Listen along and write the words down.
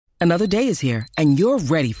Another day is here, and you're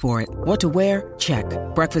ready for it. What to wear? Check.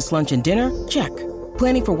 Breakfast, lunch, and dinner? Check.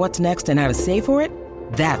 Planning for what's next and how to save for it?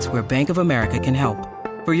 That's where Bank of America can help.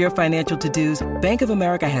 For your financial to-dos, Bank of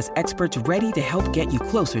America has experts ready to help get you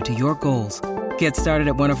closer to your goals. Get started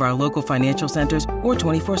at one of our local financial centers or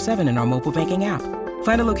 24/7 in our mobile banking app.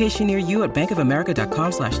 Find a location near you at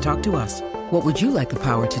bankofamerica.com/talktous. What would you like the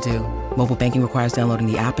power to do? Mobile banking requires downloading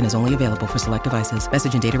the app and is only available for select devices.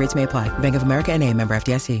 Message and data rates may apply. Bank of America N.A., member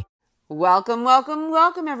FDIC. Welcome, welcome,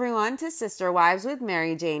 welcome everyone to Sister Wives with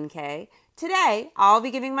Mary Jane Kay. Today, I'll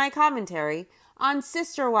be giving my commentary on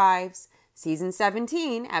Sister Wives, Season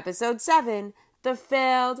 17, Episode 7, The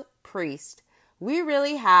Failed Priest. We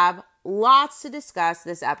really have lots to discuss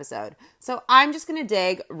this episode, so I'm just going to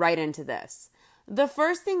dig right into this. The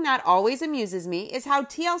first thing that always amuses me is how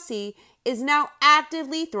TLC is now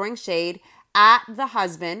actively throwing shade at the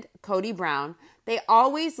husband, Cody Brown. They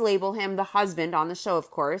always label him the husband on the show, of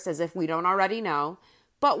course, as if we don't already know.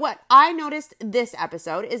 But what I noticed this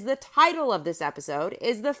episode is the title of this episode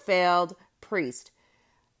is The Failed Priest.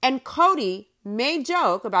 And Cody may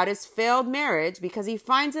joke about his failed marriage because he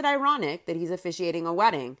finds it ironic that he's officiating a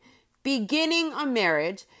wedding, beginning a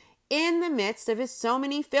marriage in the midst of his so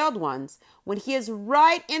many failed ones, when he is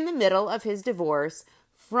right in the middle of his divorce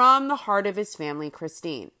from the heart of his family,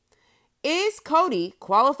 Christine. Is Cody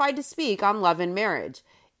qualified to speak on love and marriage?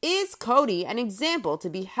 Is Cody an example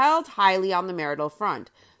to be held highly on the marital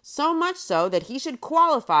front? So much so that he should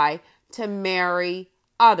qualify to marry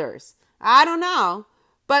others? I don't know.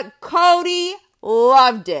 But Cody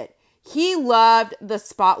loved it. He loved the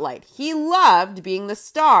spotlight. He loved being the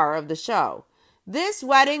star of the show. This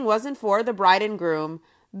wedding wasn't for the bride and groom.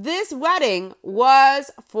 This wedding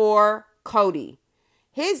was for Cody.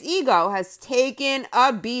 His ego has taken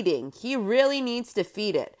a beating. He really needs to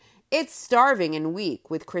feed it. It's starving and weak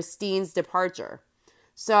with Christine's departure.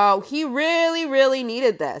 So he really, really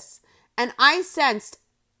needed this. And I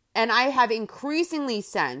have increasingly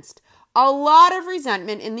sensed a lot of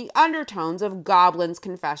resentment in the undertones of Goblin's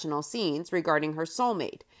confessional scenes regarding her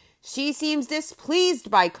soulmate. She seems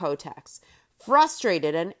displeased by Kotex,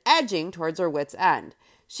 frustrated and edging towards her wit's end.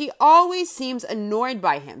 She always seems annoyed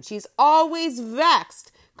by him. She's always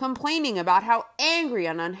vexed, complaining about how angry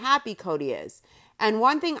and unhappy Cody is. And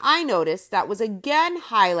one thing I noticed that was again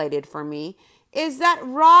highlighted for me is that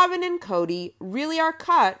Robin and Cody really are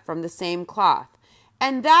cut from the same cloth.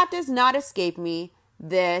 And that does not escape me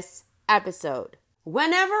this episode.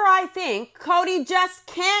 Whenever I think Cody just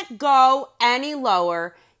can't go any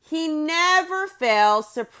lower, he never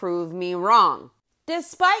fails to prove me wrong.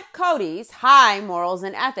 Despite Cody's high morals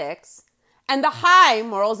and ethics, and the high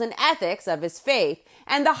morals and ethics of his faith,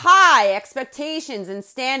 and the high expectations and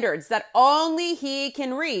standards that only he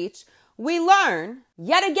can reach, we learn,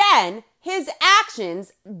 yet again, his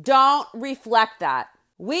actions don't reflect that.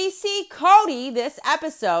 We see Cody this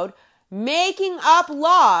episode making up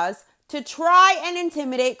laws to try and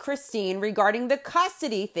intimidate Christine regarding the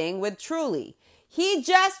custody thing with Truly. He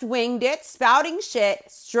just winged it, spouting shit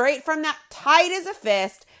straight from that tight as a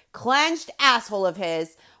fist, clenched asshole of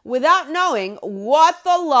his, without knowing what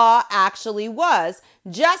the law actually was,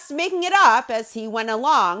 just making it up as he went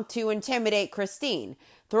along to intimidate Christine,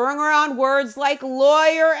 throwing around words like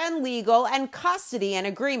lawyer and legal and custody and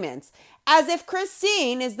agreements, as if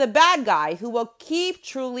Christine is the bad guy who will keep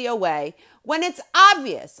Truly away, when it's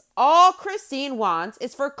obvious all Christine wants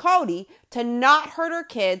is for Cody to not hurt her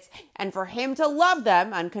kids and for him to love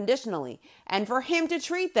them unconditionally and for him to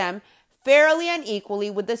treat them fairly and equally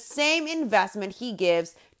with the same investment he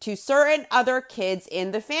gives to certain other kids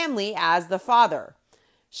in the family as the father.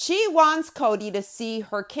 She wants Cody to see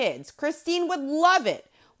her kids. Christine would love it.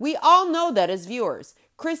 We all know that as viewers.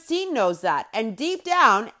 Christine knows that, and deep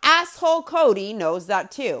down, asshole Cody knows that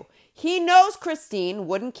too. He knows Christine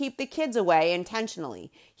wouldn't keep the kids away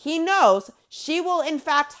intentionally. He knows she will in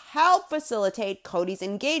fact help facilitate Cody's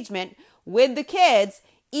engagement with the kids,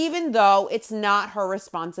 even though it's not her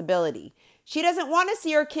responsibility. She doesn't want to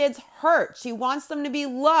see her kids hurt. She wants them to be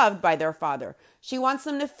loved by their father. She wants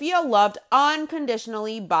them to feel loved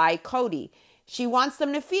unconditionally by Cody. She wants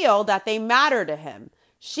them to feel that they matter to him.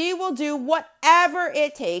 She will do whatever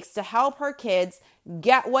it takes to help her kids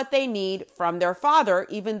get what they need from their father,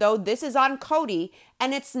 even though this is on Cody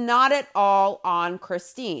and it's not at all on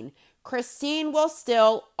Christine. Christine will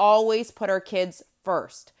still always put her kids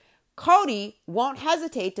first. Cody won't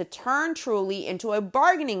hesitate to turn Truly into a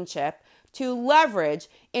bargaining chip to leverage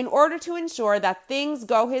in order to ensure that things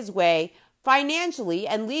go his way financially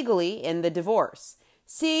and legally in the divorce.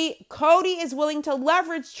 See, Cody is willing to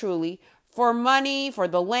leverage Truly for money, for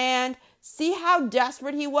the land. See how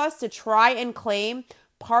desperate he was to try and claim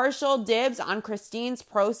partial dibs on Christine's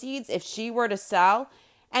proceeds if she were to sell,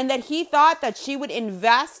 and that he thought that she would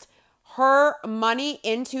invest her money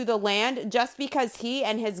into the land just because he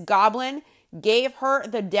and his goblin gave her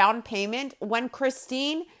the down payment when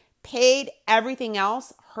Christine paid everything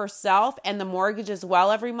else herself and the mortgage as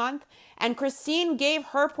well every month. And Christine gave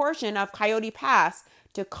her portion of Coyote Pass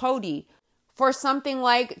to Cody for something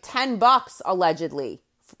like $10 allegedly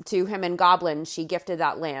to him and Goblin. She gifted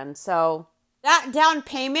that land. So that down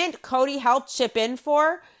payment Cody helped chip in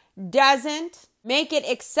for doesn't make it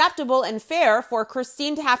acceptable and fair for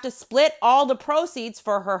Christine to have to split all the proceeds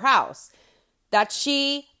for her house that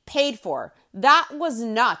she paid for. That was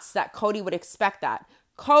nuts that Cody would expect that.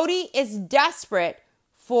 Cody is desperate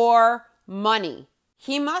for money.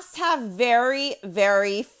 He must have very,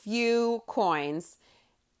 very few coins,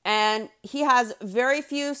 and he has very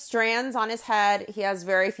few strands on his head. He has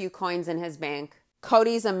very few coins in his bank.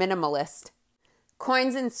 Cody's a minimalist.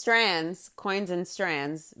 Coins and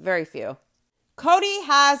strands, very few. Cody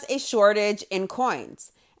has a shortage in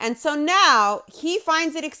coins. And so now he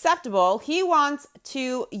finds it acceptable. He wants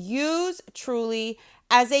to use Truly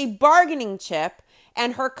as a bargaining chip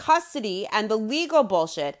and her custody and the legal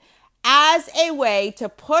bullshit as a way to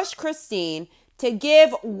push Christine to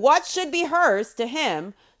give what should be hers to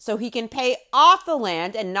him so he can pay off the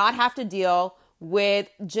land and not have to deal with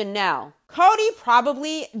Janelle. Cody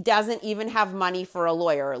probably doesn't even have money for a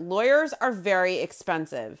lawyer. Lawyers are very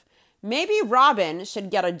expensive. Maybe Robin should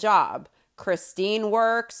get a job. Christine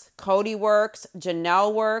works, Cody works,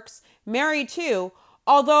 Janelle works, Mary too.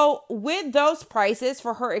 Although with those prices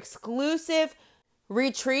for her exclusive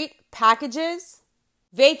retreat packages,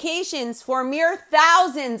 vacations for mere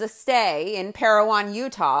thousands a stay in Parowan,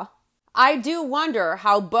 Utah, I do wonder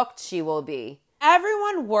how booked she will be.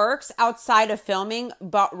 Everyone works outside of filming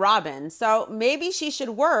but Robin, so maybe she should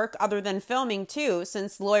work other than filming too,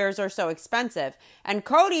 since lawyers are so expensive. And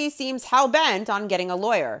Cody seems hell-bent on getting a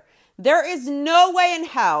lawyer. There is no way in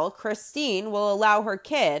hell Christine will allow her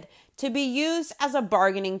kid to be used as a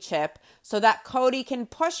bargaining chip so that Cody can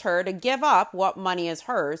push her to give up what money is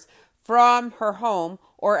hers from her home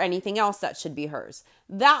or anything else that should be hers.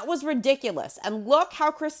 That was ridiculous. And look how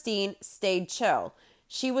Christine stayed chill.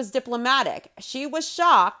 She was diplomatic. She was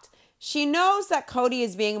shocked. She knows that Cody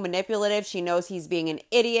is being manipulative. She knows he's being an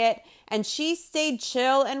idiot. And she stayed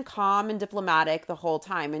chill and calm and diplomatic the whole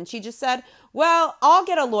time. And she just said, well, I'll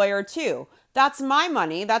get a lawyer too. That's my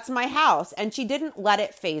money. That's my house. And she didn't let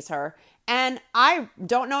it faze her. And I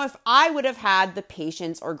don't know if I would have had the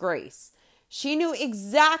patience or grace. She knew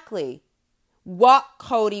exactly what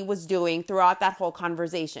Cody was doing throughout that whole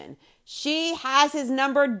conversation. She has his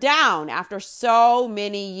number down after so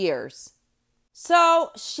many years.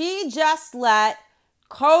 So she just let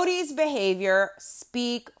Cody's behavior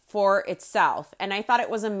speak for itself. And I thought it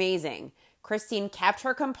was amazing. Christine kept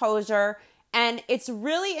her composure. And it's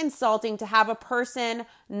really insulting to have a person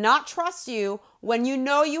not trust you when you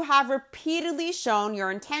know you have repeatedly shown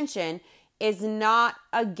your intention is not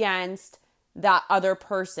against that other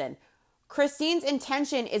person. Christine's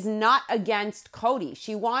intention is not against Cody.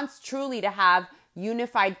 She wants Truly to have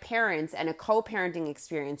unified parents and a co-parenting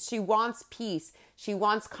experience. She wants peace. She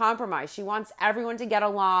wants compromise. She wants everyone to get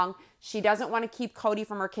along. She doesn't want to keep Cody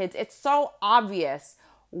from her kids. It's so obvious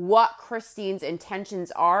what Christine's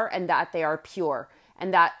intentions are and that they are pure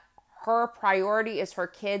and that her priority is her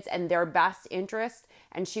kids and their best interest.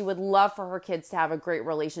 And she would love for her kids to have a great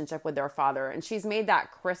relationship with their father. And she's made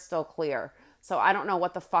that crystal clear. So I don't know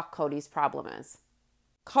what the fuck Cody's problem is.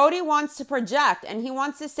 Cody wants to project and he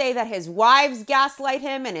wants to say that his wives gaslight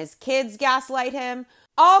him and his kids gaslight him.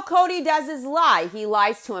 All Cody does is lie. He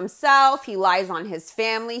lies to himself. He lies on his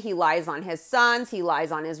family. He lies on his sons. He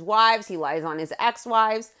lies on his wives. He lies on his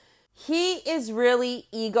ex-wives. He is really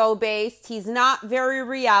ego-based. He's not very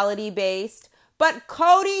reality-based. But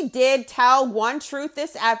Cody did tell one truth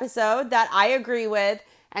this episode that I agree with.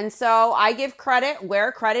 And so I give credit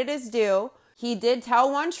where credit is due. He did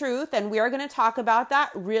tell one truth, and we are going to talk about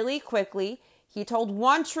that really quickly. He told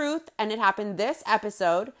one truth, and it happened this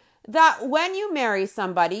episode, that when you marry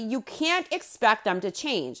somebody, you can't expect them to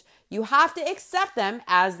change. You have to accept them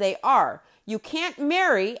as they are. You can't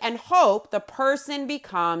marry and hope the person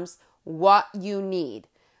becomes what you need.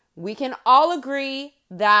 We can all agree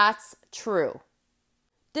that's true.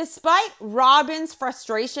 Despite Robin's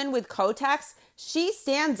frustration with Kotex, she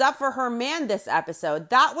stands up for her man this episode.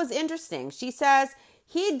 That was interesting. She says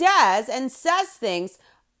he does and says things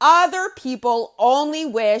other people only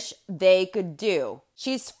wish they could do.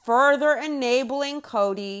 She's further enabling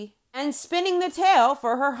Cody and spinning the tale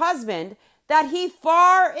for her husband that he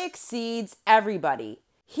far exceeds everybody.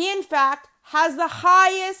 He, in fact, has the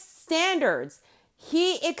highest standards.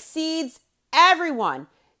 He exceeds everyone.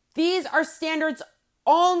 These are standards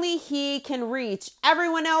only he can reach.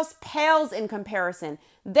 Everyone else pales in comparison.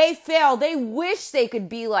 They fail. They wish they could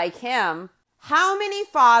be like him. How many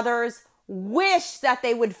fathers wish that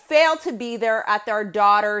they would fail to be there at their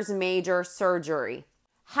daughter's major surgery?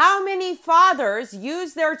 How many fathers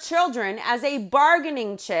use their children as a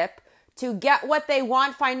bargaining chip to get what they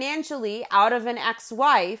want financially out of an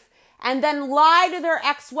ex-wife and then lie to their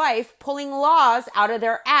ex-wife, pulling laws out of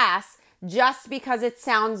their ass just because it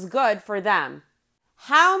sounds good for them?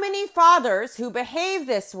 How many fathers who behave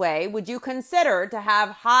this way would you consider to have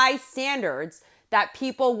high standards that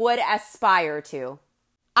people would aspire to?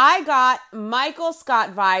 I got Michael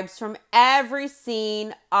Scott vibes from every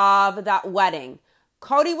scene of that wedding.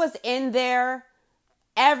 Cody was in there,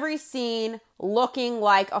 every scene, looking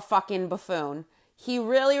like a fucking buffoon. He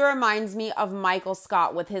really reminds me of Michael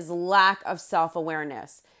Scott with his lack of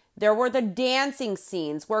self-awareness. There were the dancing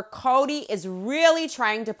scenes where Cody is really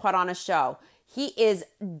trying to put on a show. He is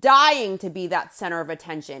dying to be that center of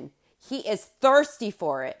attention. He is thirsty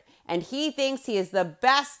for it. And he thinks he is the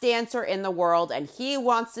best dancer in the world and he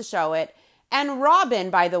wants to show it. And Robin,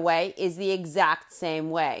 by the way, is the exact same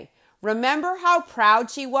way. Remember how proud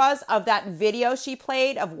she was of that video she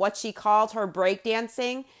played of what she called her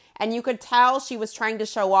breakdancing? And you could tell she was trying to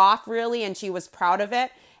show off really and she was proud of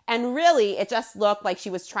it. And really, it just looked like she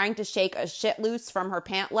was trying to shake a shit loose from her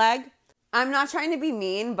pant leg. I'm not trying to be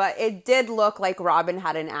mean, but it did look like Robin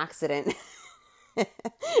had an accident. An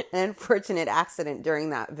unfortunate accident during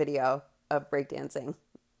that video of breakdancing.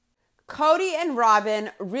 Cody and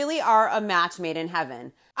Robin really are a match made in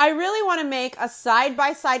heaven. I really want to make a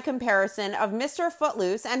side-by-side comparison of Mr.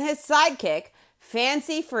 Footloose and his sidekick,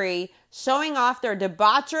 Fancy Free, showing off their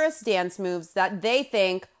debaucherous dance moves that they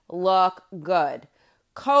think look good.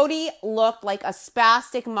 Cody looked like a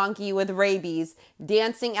spastic monkey with rabies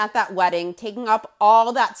dancing at that wedding, taking up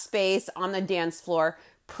all that space on the dance floor,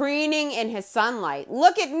 preening in his sunlight.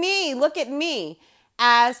 Look at me,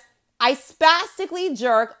 as I spastically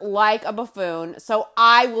jerk like a buffoon, so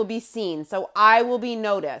I will be seen, so I will be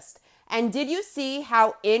noticed. And did you see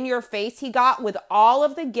how in your face he got with all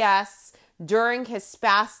of the guests during his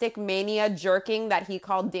spastic mania jerking that he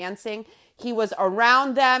called dancing? He was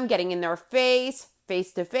around them, getting in their face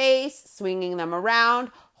to face, swinging them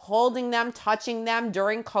around, holding them, touching them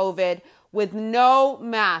during COVID with no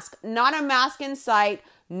mask, not a mask in sight,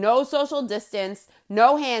 no social distance,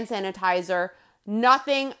 no hand sanitizer,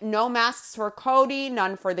 nothing, no masks for Cody,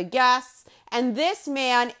 none for the guests. And this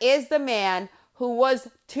man is the man who was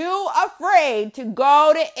too afraid to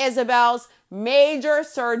go to Isabel's major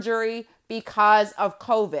surgery because of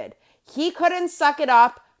COVID. He couldn't suck it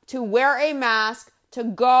up to wear a mask to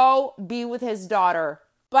go be with his daughter.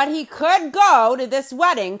 But he could go to this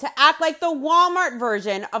wedding to act like the Walmart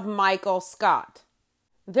version of Michael Scott.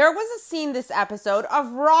 There was a scene this episode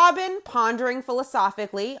of Robin pondering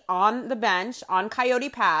philosophically on the bench on Coyote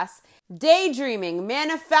Pass, daydreaming,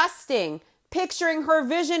 manifesting, picturing her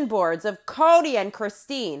vision boards of Cody and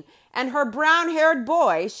Christine and her brown-haired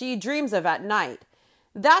boy she dreams of at night.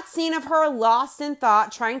 That scene of her lost in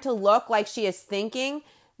thought, trying to look like she is thinking,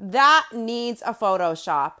 that needs a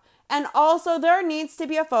Photoshop. And also there needs to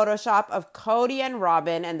be a Photoshop of Cody and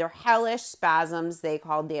Robin and their hellish spasms they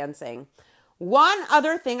call dancing. One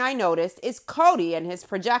other thing I noticed is Cody and his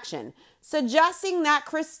projection, suggesting that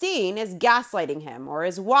Christine is gaslighting him, or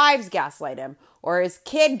his wives gaslight him, or his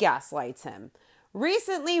kid gaslights him.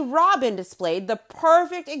 Recently, Robin displayed the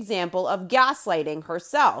perfect example of gaslighting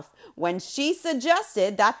herself when she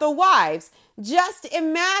suggested that the wives just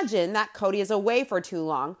imagine that Cody is away for too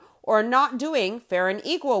long or not doing fair and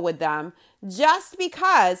equal with them just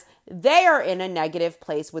because they are in a negative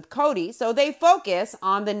place with Cody, so they focus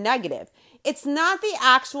on the negative. It's not the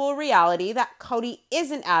actual reality that Cody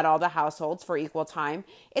isn't at all the households for equal time.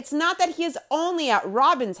 It's not that he is only at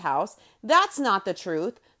Robin's house. That's not the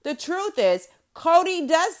truth. The truth is Cody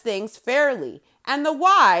does things fairly, and the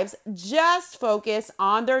wives just focus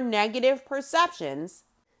on their negative perceptions.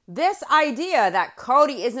 This idea that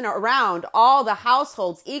Cody isn't around all the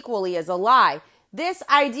households equally is a lie. This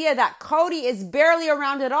idea that Cody is barely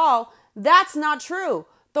around at all, that's not true.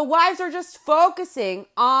 The wives are just focusing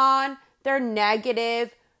on their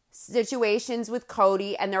negative situations with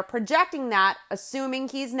Cody, and they're projecting that, assuming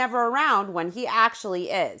he's never around when he actually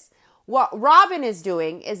is. What Robin is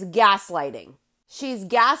doing is gaslighting. She's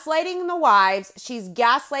gaslighting the wives, she's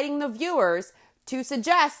gaslighting the viewers to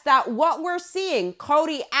suggest that what we're seeing,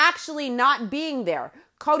 Cody actually not being there,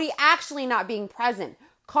 Cody actually not being present,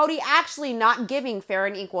 Cody actually not giving fair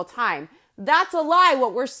and equal time, That's a lie.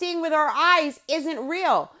 What we're seeing with our eyes isn't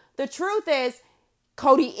real. The truth is,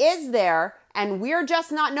 Cody is there, and we're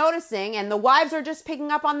just not noticing, and the wives are just picking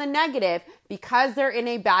up on the negative because they're in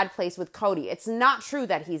a bad place with Cody. It's not true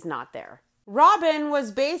that he's not there. Robin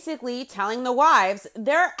was basically telling the wives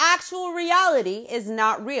their actual reality is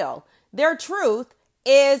not real. Their truth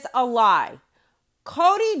is a lie.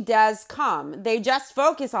 Cody does come. They just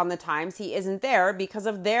focus on the times he isn't there because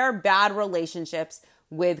of their bad relationships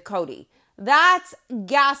with Cody. That's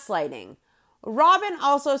gaslighting. Robin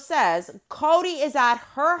also says Cody is at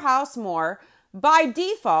her house more by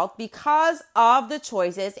default because of the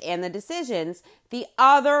choices and the decisions the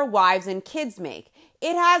other wives and kids make.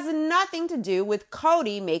 It has nothing to do with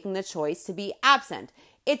Cody making the choice to be absent.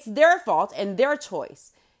 It's their fault and their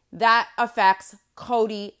choice that affects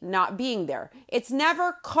Cody not being there. It's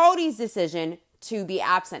never Cody's decision to be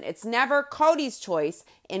absent. It's never Cody's choice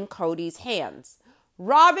in Cody's hands.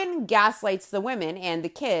 Robin gaslights the women and the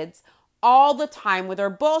kids all the time with her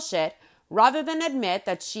bullshit rather than admit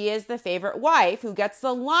that she is the favorite wife who gets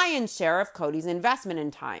the lion's share of Cody's investment in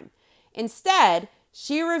time. Instead,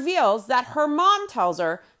 she reveals that her mom tells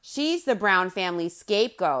her she's the Brown family's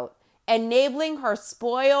scapegoat, enabling her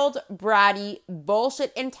spoiled, bratty,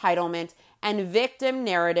 bullshit entitlement and victim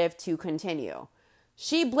narrative to continue.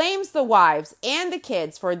 She blames the wives and the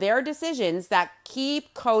kids for their decisions that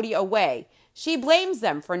keep Cody away. She blames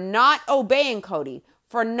them for not obeying Cody,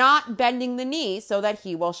 for not bending the knee so that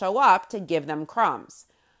he will show up to give them crumbs.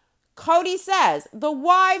 Cody says the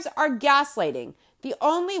wives are gaslighting. The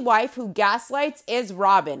only wife who gaslights is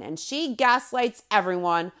Robin, and she gaslights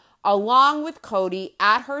everyone along with Cody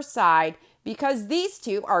at her side because these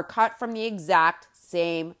two are cut from the exact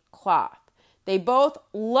same cloth. They both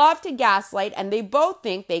love to gaslight, and they both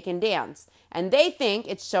think they can dance, and they think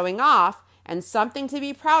it's showing off and something to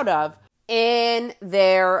be proud of in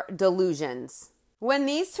their delusions. When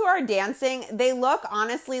these two are dancing, they look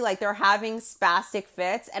honestly like they're having spastic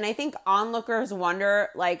fits. And I think onlookers wonder,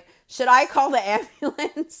 like, should I call the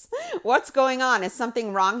ambulance? What's going on? Is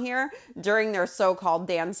something wrong here during their so-called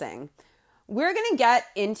dancing? We're going to get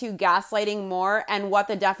into gaslighting more and what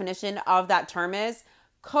the definition of that term is.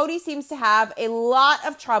 Cody seems to have a lot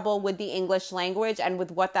of trouble with the English language and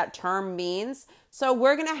with what that term means. So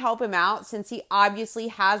we're going to help him out since he obviously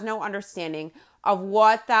has no understanding of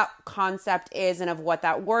what that concept is and of what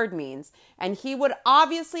that word means. And he would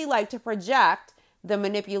obviously like to project the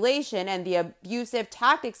manipulation and the abusive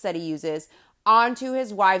tactics that he uses onto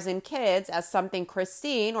his wives and kids as something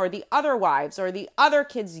Christine or the other wives or the other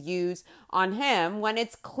kids use on him when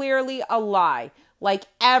it's clearly a lie. Like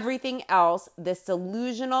everything else, this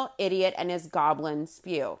delusional idiot and his goblin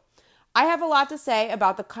spew. I have a lot to say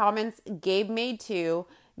about the comments Gabe made too.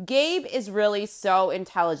 Gabe is really so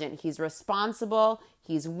intelligent. He's responsible,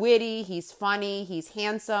 he's witty, he's funny, he's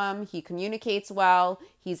handsome, he communicates well,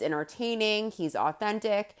 he's entertaining, he's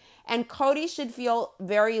authentic, and Cody should feel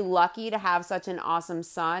very lucky to have such an awesome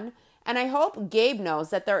son. And I hope Gabe knows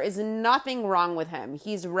that there is nothing wrong with him.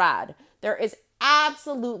 He's rad. There is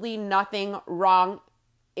absolutely nothing wrong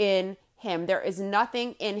in him. There is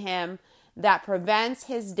nothing in him that prevents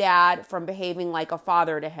his dad from behaving like a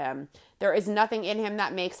father to him. There is nothing in him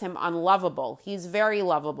that makes him unlovable. He's very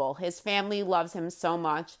lovable. His family loves him so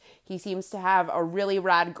much. He seems to have a really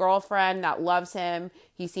rad girlfriend that loves him.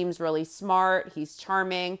 He seems really smart. He's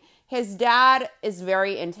charming. His dad is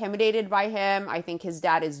very intimidated by him. I think his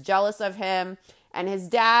dad is jealous of him. And his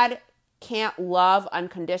dad can't love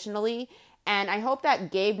unconditionally. And I hope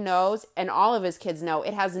that Gabe knows, and all of his kids know,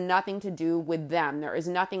 it has nothing to do with them. There is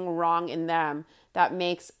nothing wrong in them that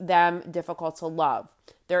makes them difficult to love.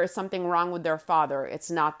 There is something wrong with their father. It's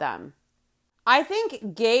not them. I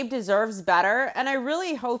think Gabe deserves better, and I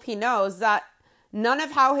really hope he knows that none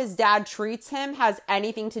of how his dad treats him has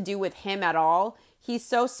anything to do with him at all. He's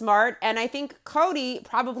so smart, and I think Cody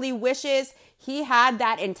probably wishes he had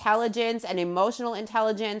that intelligence and emotional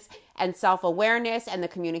intelligence and self-awareness and the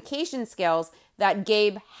communication skills that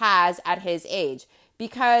Gabe has at his age.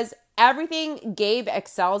 Because everything Gabe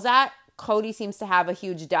excels at, Cody seems to have a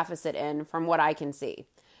huge deficit in, from what I can see.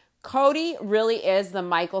 Cody really is the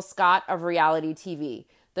Michael Scott of reality TV.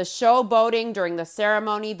 The showboating during the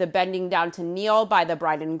ceremony, the bending down to kneel by the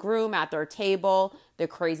bride and groom at their table, the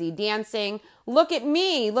crazy dancing. Look at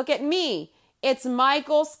me, look at me. It's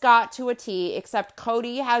Michael Scott to a T, except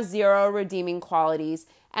Cody has zero redeeming qualities,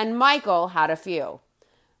 and Michael had a few.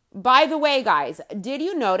 By the way, guys, did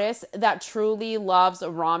you notice that Truly loves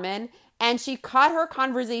ramen? And she cut her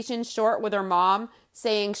conversation short with her mom,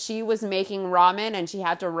 saying she was making ramen and she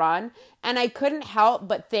had to run. And I couldn't help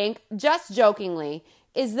but think, just jokingly,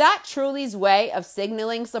 Is that Truly's way of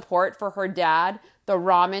signaling support for her dad, the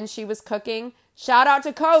ramen she was cooking? Shout out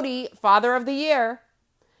to Cody, Father of the Year.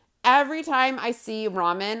 Every time I see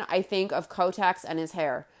ramen, I think of Kotex and his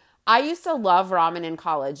hair. I used to love ramen in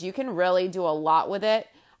college. You can really do a lot with it.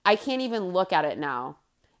 I can't even look at it now.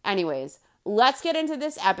 Anyways, let's get into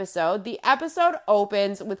this episode. The episode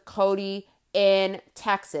opens with Cody in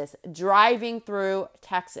Texas, driving through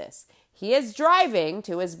Texas. He is driving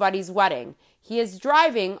to his buddy's wedding. He is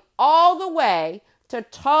driving all the way to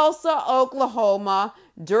Tulsa, Oklahoma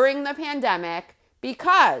during the pandemic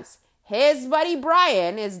because his buddy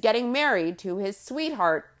Brian is getting married to his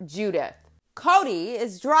sweetheart, Judith. Cody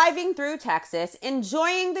is driving through Texas,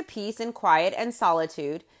 enjoying the peace and quiet and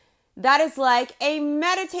solitude. That is like a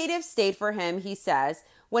meditative state for him, he says.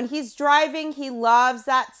 When he's driving, he loves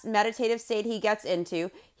that meditative state he gets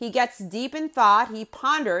into. He gets deep in thought, he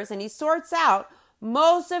ponders, and he sorts out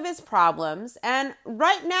most of his problems. And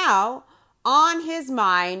right now, on his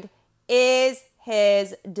mind is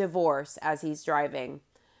his divorce as he's driving.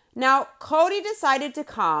 Now, Cody decided to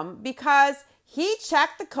come because he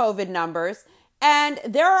checked the COVID numbers and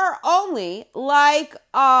there are only like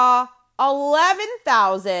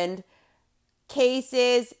 11,000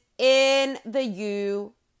 cases in the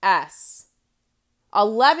U.S.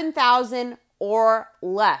 11,000 or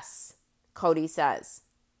less, Cody says.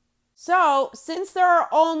 So, since there are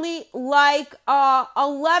only like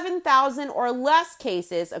 11,000 or less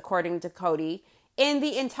cases, according to Cody, in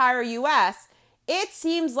the entire U.S., it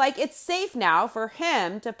seems like it's safe now for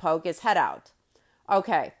him to poke his head out.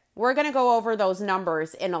 Okay, we're going to go over those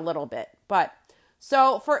numbers in a little bit. But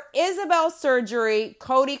so for Isabel's surgery,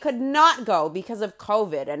 Cody could not go because of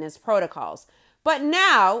COVID and his protocols. But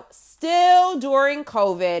now, still during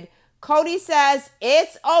COVID, Cody says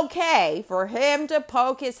it's okay for him to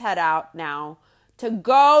poke his head out now to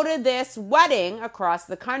go to this wedding across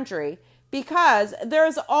the country because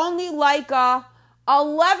there's only like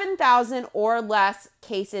 11,000 or less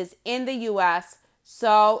cases in the U.S.,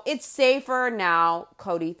 so it's safer now,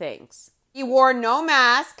 Cody thinks. He wore no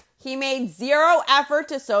mask. He made zero effort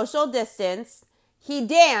to social distance. He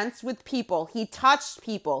danced with people. He touched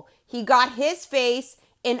people. He got his face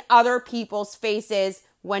in other people's faces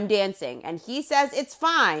when dancing. And he says it's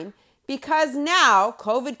fine because now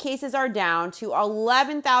COVID cases are down to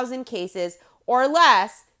 11,000 cases or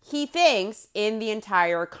less, he thinks, in the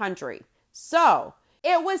entire country. So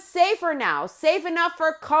it was safer now, safe enough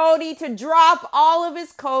for Cody to drop all of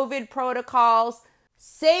his COVID protocols,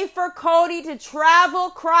 safe for Cody to travel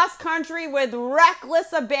cross country with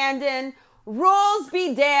reckless abandon. Rules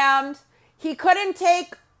be damned. He couldn't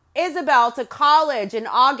take Isabel to college in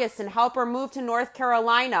August and help her move to North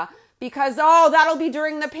Carolina because, that'll be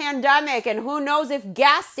during the pandemic and who knows if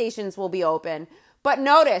gas stations will be open. But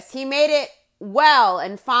notice, he made it well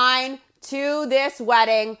and fine to this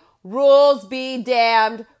wedding. Rules be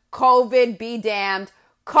damned. COVID be damned.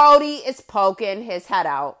 Cody is poking his head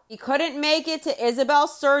out. He couldn't make it to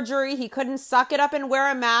Isabel's surgery. He couldn't suck it up and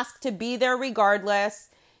wear a mask to be there regardless.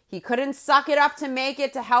 He couldn't suck it up to make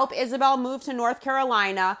it to help Isabel move to North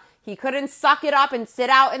Carolina. He couldn't suck it up and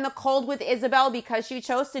sit out in the cold with Isabel because she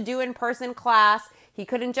chose to do in-person class. He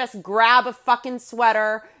couldn't just grab a fucking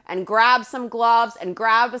sweater and grab some gloves and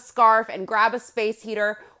grab a scarf and grab a space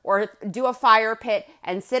heater or do a fire pit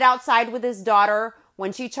and sit outside with his daughter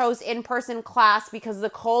when she chose in-person class because the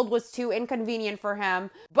cold was too inconvenient for him.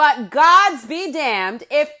 But God's be damned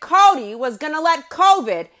if Cody was going to let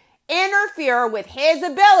COVID interfere with his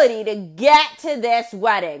ability to get to this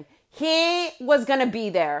wedding. He was going to be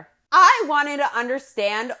there. I wanted to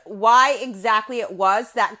understand why exactly it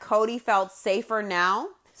was that Cody felt safer now.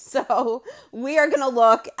 So we are going to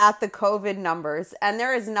look at the COVID numbers. And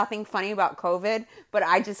there is nothing funny about COVID, but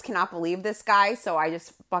I just cannot believe this guy. So I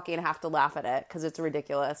just fucking have to laugh at it because it's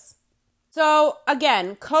ridiculous. So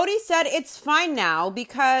again, Cody said it's fine now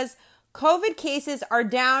because COVID cases are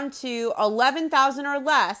down to 11,000 or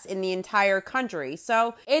less in the entire country.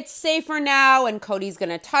 So it's safer now, and Cody's going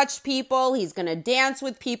to touch people. He's going to dance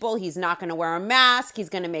with people. He's not going to wear a mask. He's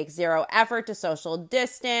going to make zero effort to social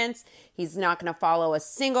distance. He's not going to follow a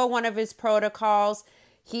single one of his protocols.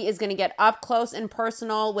 He is going to get up close and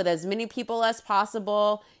personal with as many people as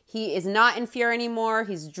possible. He is not in fear anymore.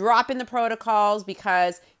 He's dropping the protocols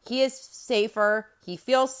because he is safer. He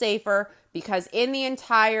feels safer because in the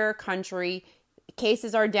entire country,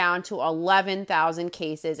 cases are down to 11,000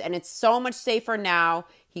 cases. And it's so much safer now.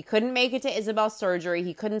 He couldn't make it to Isabel's surgery.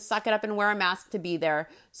 He couldn't suck it up and wear a mask to be there.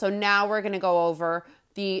 So now we're going to go over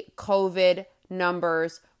the COVID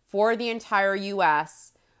numbers for the entire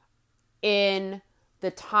U.S. in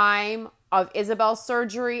the time of Isabel's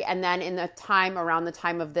surgery, and then around the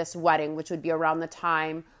time of this wedding, which would be around the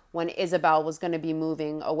time when Isabel was going to be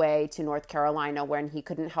moving away to North Carolina when he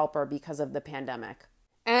couldn't help her because of the pandemic.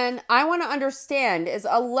 And I want to understand, is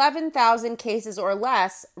 11,000 cases or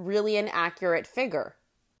less really an accurate figure?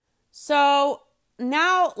 So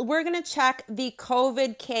now we're going to check the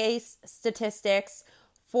COVID case statistics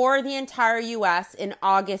for the entire U.S. in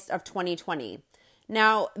August of 2020.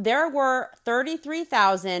 Now, there were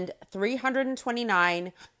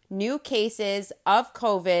 33,329 new cases of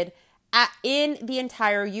COVID in the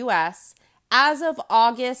entire U.S. as of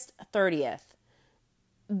August 30th.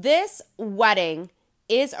 This wedding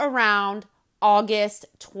is around August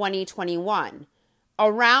 2021,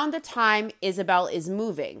 around the time Isabel is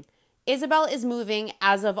moving. Isabel is moving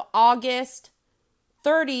as of August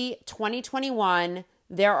 30, 2021.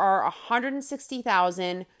 There are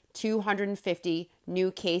 160,250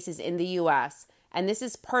 new cases in the U.S., and this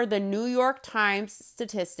is per the New York Times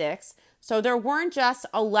statistics. So there weren't just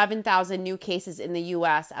 11,000 new cases in the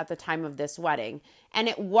U.S. at the time of this wedding, and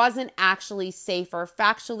it wasn't actually safer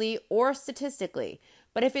factually or statistically.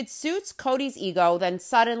 But if it suits Cody's ego, then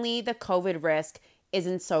suddenly the COVID risk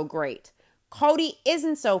isn't so great. Cody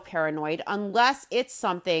isn't so paranoid unless it's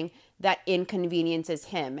something that inconveniences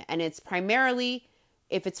him, and it's primarily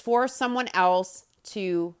if it's for someone else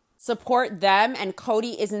to support them and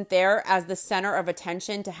Cody isn't there as the center of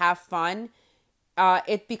attention to have fun,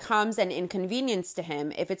 it becomes an inconvenience to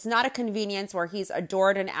him. If it's not a convenience where he's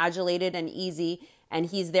adored and adulated and easy and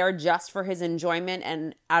he's there just for his enjoyment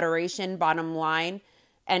and adoration, bottom line,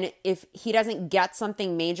 and if he doesn't get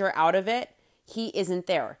something major out of it, he isn't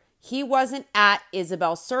there. He wasn't at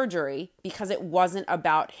Isabel's surgery because it wasn't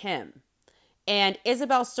about him. And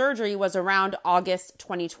Isabel's surgery was around August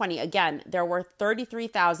 2020. Again, there were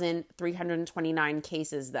 33,329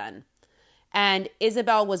 cases then. And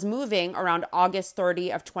Isabel was moving around August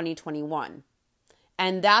 30 of 2021.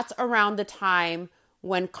 And that's around the time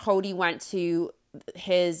when Cody went to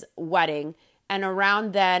his wedding. And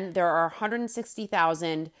around then, there are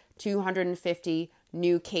 160,250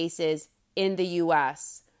 new cases in the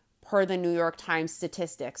U.S. per the New York Times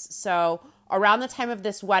statistics. So around the time of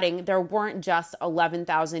this wedding, there weren't just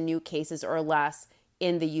 11,000 new cases or less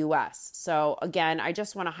in the U.S. So again, I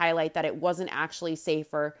just want to highlight that it wasn't actually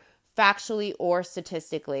safer factually or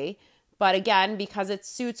statistically. But again, because it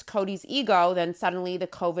suits Cody's ego, then suddenly the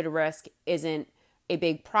COVID risk isn't a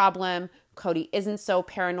big problem. Cody isn't so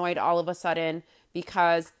paranoid all of a sudden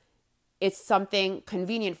because it's something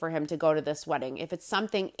convenient for him to go to this wedding. If it's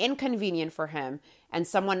something inconvenient for him and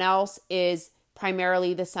someone else is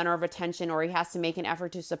primarily the center of attention, or he has to make an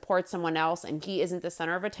effort to support someone else and he isn't the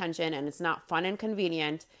center of attention and it's not fun and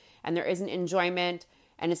convenient and there isn't enjoyment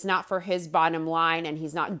and it's not for his bottom line and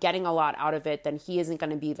he's not getting a lot out of it, then he isn't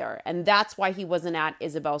going to be there. And that's why he wasn't at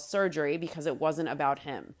Isabel's surgery, because it wasn't about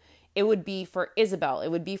him. It would be for Isabel. It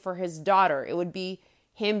would be for his daughter. It would be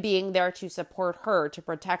him being there to support her, to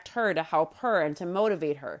protect her, to help her, and to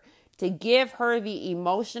motivate her, to give her the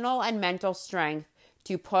emotional and mental strength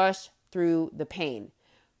to push through the pain.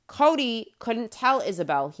 Cody couldn't tell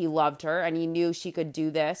Isabel he loved her and he knew she could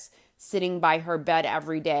do this, sitting by her bed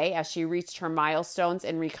every day as she reached her milestones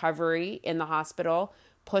in recovery in the hospital,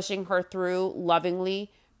 pushing her through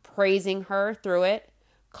lovingly, praising her through it.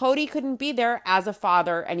 Cody couldn't be there as a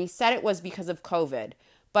father, and he said it was because of COVID.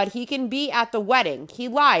 But he can be at the wedding. He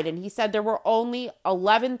lied, and he said there were only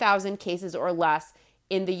 11,000 cases or less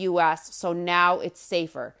in the U.S., so now it's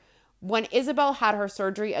safer. When Isabel had her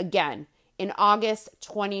surgery again in August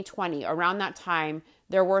 2020, around that time,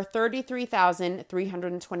 there were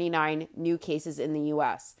 33,329 new cases in the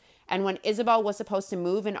U.S. And when Isabel was supposed to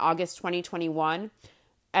move in August 2021,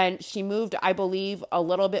 and she moved, I believe, a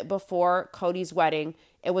little bit before Cody's wedding,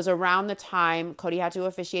 it was around the time Cody had to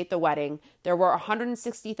officiate the wedding, there were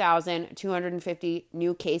 160,250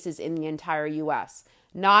 new cases in the entire U.S.,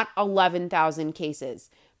 not 11,000 cases.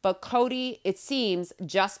 But Cody, it seems,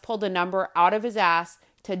 just pulled a number out of his ass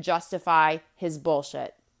to justify his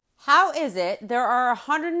bullshit. How is it there are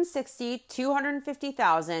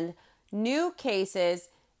 250,000 new cases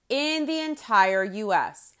in the entire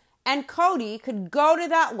U.S., and Cody could go to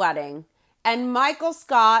that wedding and Michael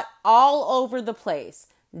Scott all over the place,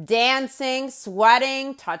 dancing,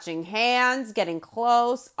 sweating, touching hands, getting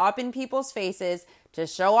close, up in people's faces to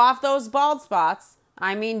show off those bald spots,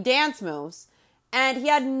 dance moves, and he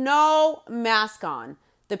had no mask on.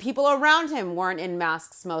 The people around him weren't in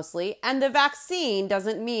masks mostly, and the vaccine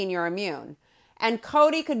doesn't mean you're immune. And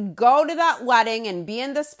Cody could go to that wedding and be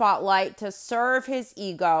in the spotlight to serve his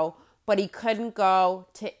ego, but he couldn't go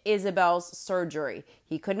to Isabel's surgery.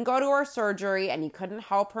 He couldn't go to her surgery, and he couldn't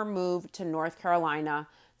help her move to North Carolina,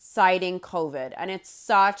 citing COVID. And it's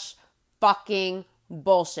such fucking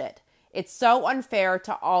bullshit. It's so unfair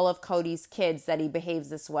to all of Cody's kids that he behaves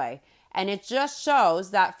this way. And it just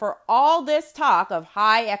shows that for all this talk of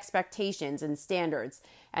high expectations and standards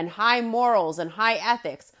and high morals and high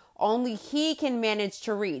ethics, only he can manage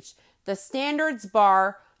to reach the standards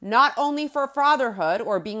bar, not only for fatherhood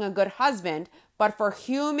or being a good husband, but for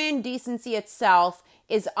human decency itself,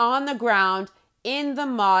 is on the ground, in the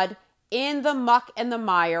mud, in the muck and the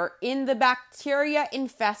mire, in the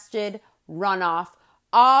bacteria-infested runoff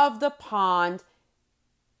of the pond,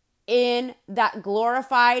 in that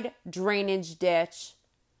glorified drainage ditch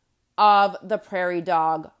of the prairie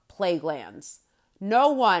dog playlands. No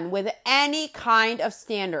one with any kind of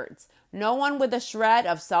standards, no one with a shred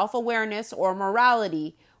of self-awareness or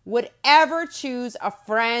morality would ever choose a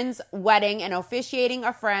friend's wedding and officiating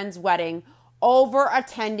a friend's wedding over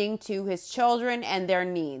attending to his children and their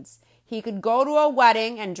needs. He could go to a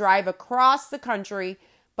wedding and drive across the country,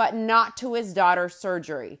 but not to his daughter's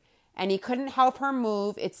surgery. And he couldn't help her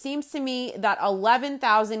move. It seems to me that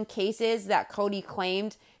 11,000 cases that Cody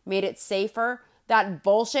claimed made it safer, that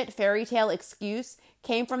bullshit fairy tale excuse,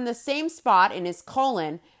 came from the same spot in his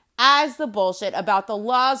colon as the bullshit about the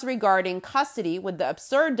laws regarding custody with the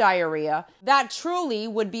absurd diarrhea that truly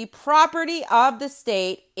would be property of the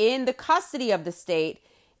state in the custody of the state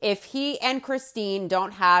if he and Christine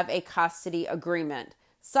don't have a custody agreement.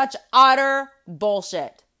 Such utter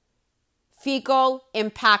bullshit. Fecal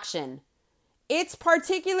impaction. It's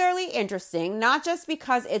particularly interesting, not just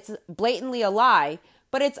because it's blatantly a lie,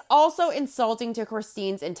 but it's also insulting to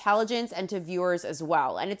Christine's intelligence and to viewers as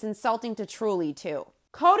well. And it's insulting to Truly too.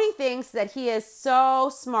 Cody thinks that he is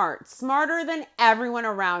so smart, smarter than everyone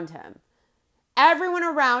around him. Everyone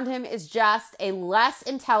around him is just a less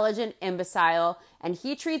intelligent imbecile, and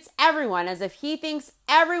he treats everyone as if he thinks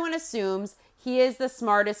everyone assumes he is the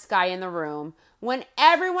smartest guy in the room, when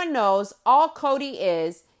everyone knows all Cody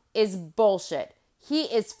is bullshit. He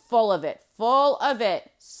is full of it,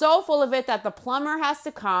 so full of it that the plumber has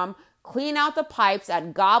to come clean out the pipes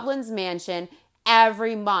at Goblin's mansion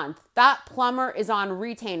every month. That plumber is on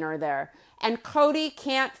retainer there, and Cody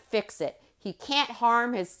can't fix it. He can't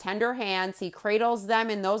harm his tender hands. He cradles them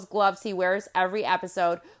in those gloves he wears every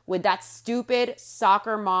episode with that stupid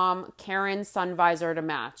soccer mom Karen sun visor to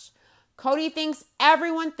match. Cody thinks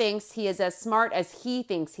everyone thinks he is as smart as he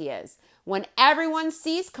thinks he is, when everyone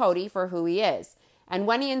sees Cody for who he is. And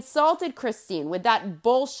when he insulted Christine with that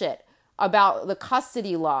bullshit about the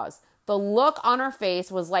custody laws, the look on her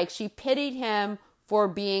face was like she pitied him for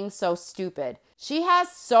being so stupid. She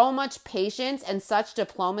has so much patience and such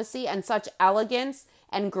diplomacy and such elegance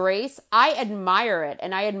and grace. I admire it,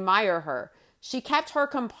 and I admire her. She kept her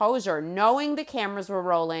composure, knowing the cameras were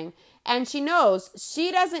rolling, and she knows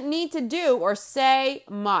she doesn't need to do or say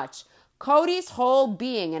much. Cody's whole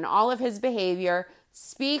being and all of his behavior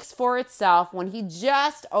speaks for itself when he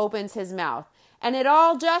just opens his mouth, and it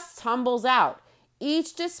all just tumbles out,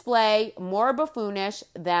 each display more buffoonish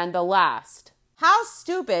than the last. How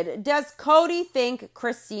stupid does Cody think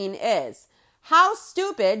Christine is? How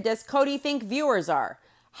stupid does Cody think viewers are?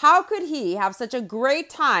 How could he have such a great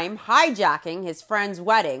time hijacking his friend's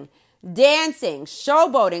wedding, dancing,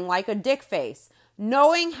 showboating like a dick face,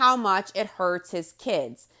 knowing how much it hurts his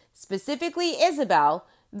kids, specifically Isabel,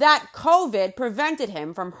 that COVID prevented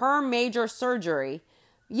him from her major surgery,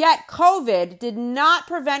 yet COVID did not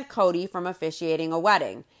prevent Cody from officiating a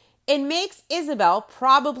wedding? It makes Isabel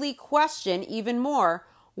probably question even more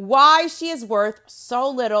why she is worth so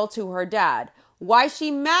little to her dad, why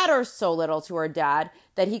she matters so little to her dad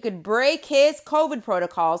that he could break his COVID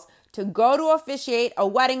protocols to go to officiate a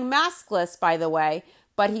wedding maskless, by the way,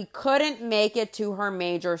 but he couldn't make it to her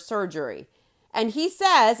major surgery. And he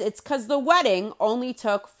says it's because the wedding only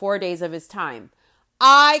took 4 days of his time.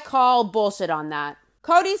 I call bullshit on that.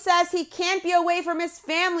 Cody says he can't be away from his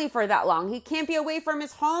family for that long. He can't be away from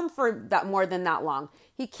his home for that more than that long.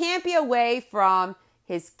 He can't be away from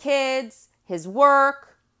his kids, his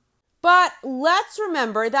work. But let's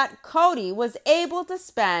remember that Cody was able to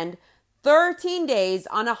spend 13 days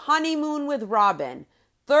on a honeymoon with Robin.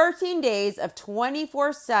 13 days of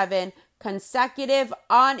 24/7 consecutive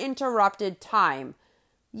uninterrupted time.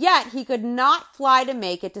 Yet he could not fly to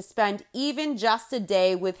make it to spend even just a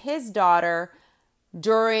day with his daughter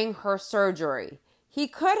during her surgery. He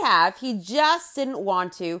could have, he just didn't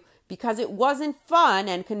want to because it wasn't fun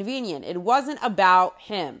and convenient. It wasn't about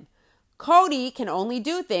him. Cody can only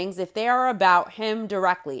do things if they are about him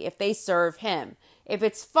directly, if they serve him, if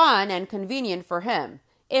it's fun and convenient for him.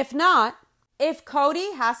 If not, if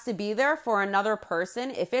Cody has to be there for another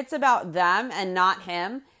person, if it's about them and not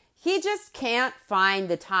him, he just can't find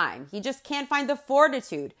the time. He just can't find the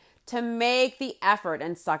fortitude to make the effort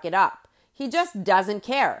and suck it up. He just doesn't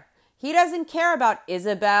care. He doesn't care about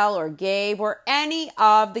Isabel or Gabe or any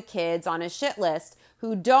of the kids on his shit list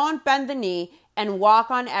who don't bend the knee and walk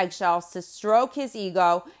on eggshells to stroke his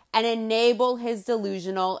ego and enable his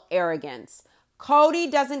delusional arrogance. Cody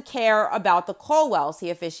doesn't care about the Colwells he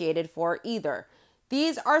officiated for either.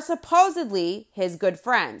 These are supposedly his good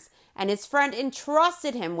friends, and his friend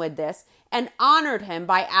entrusted him with this and honored him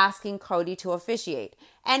by asking Cody to officiate.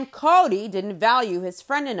 And Cody didn't value his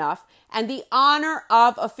friend enough and the honor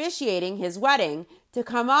of officiating his wedding to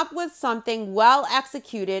come up with something well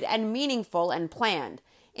executed and meaningful and planned.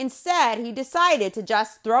 Instead, he decided to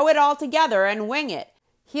just throw it all together and wing it.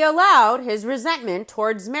 He allowed his resentment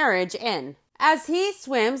towards marriage in. As he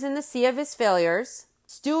swims in the sea of his failures,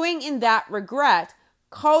 stewing in that regret,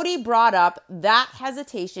 Cody brought up that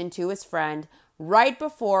hesitation to his friend right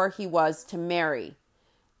before he was to marry.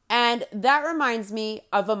 And that reminds me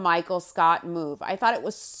of a Michael Scott move. I thought it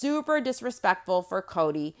was super disrespectful for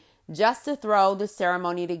Cody just to throw the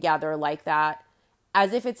ceremony together like that,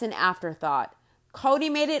 as if it's an afterthought. Cody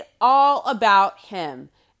made it all about him,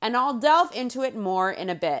 and I'll delve into it more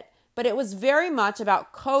in a bit. But it was very much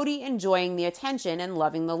about Cody enjoying the attention and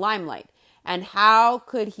loving the limelight. And how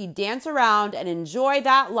could he dance around and enjoy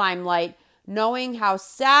that limelight, knowing how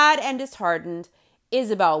sad and disheartened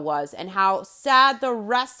Isabel was, and how sad the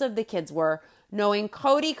rest of the kids were, knowing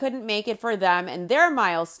Cody couldn't make it for them and their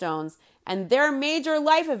milestones and their major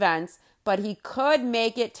life events, but he could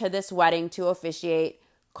make it to this wedding to officiate.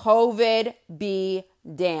 COVID be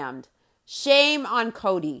damned. Shame on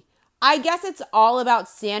Cody. I guess it's all about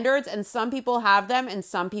standards, and some people have them and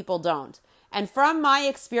some people don't. And from my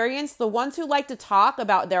experience, the ones who like to talk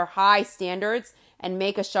about their high standards and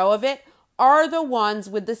make a show of it are the ones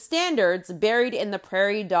with the standards buried in the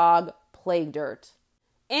prairie dog plague dirt.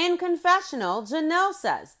 In confessional, Janelle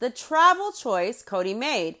says the travel choice Cody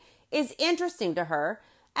made is interesting to her,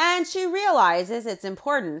 and she realizes it's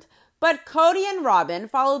important, but Cody and Robin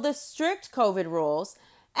follow the strict COVID rules,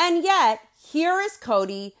 and yet here is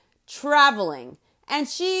Cody traveling, and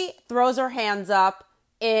she throws her hands up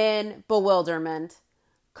in bewilderment.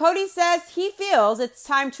 Cody says he feels it's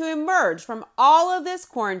time to emerge from all of this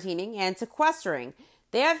quarantining and sequestering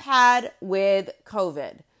they have had with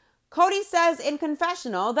COVID. Cody says in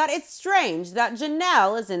confessional that it's strange that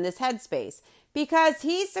Janelle is in this headspace because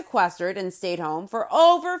he sequestered and stayed home for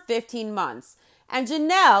over 15 months, and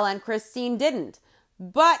Janelle and Christine didn't.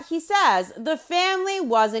 But he says the family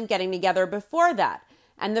wasn't getting together before that,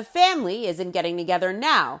 and the family isn't getting together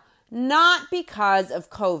now, not because of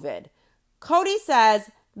COVID. Cody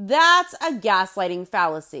says that's a gaslighting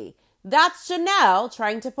fallacy. That's Janelle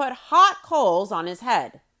trying to put hot coals on his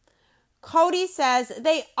head. Cody says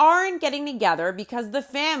they aren't getting together because the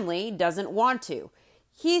family doesn't want to.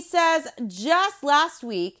 He says just last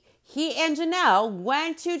week, he and Janelle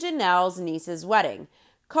went to Janelle's niece's wedding.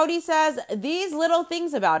 Cody says these little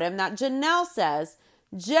things about him that Janelle says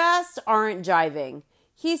just aren't jiving.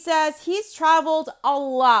 He says he's traveled a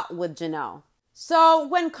lot with Janelle. So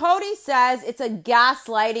when Cody says it's a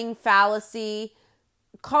gaslighting fallacy,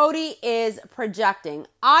 Cody is projecting.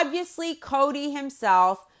 Obviously, Cody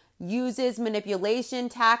himself uses manipulation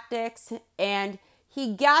tactics, and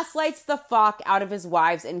he gaslights the fuck out of his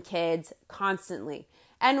wives and kids constantly.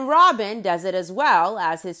 And Robin does it as well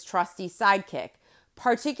as his trusty sidekick,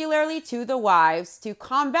 particularly to the wives, to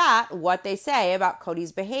combat what they say about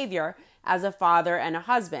Cody's behavior as a father and a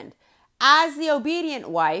husband. As the obedient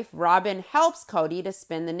wife, Robin helps Cody to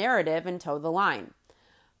spin the narrative and toe the line.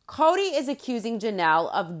 Cody is accusing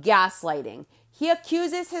Janelle of gaslighting. He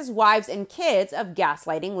accuses his wives and kids of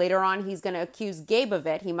gaslighting. Later on, he's going to accuse Gabe of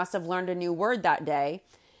it. He must have learned a new word that day.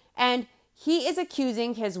 And he is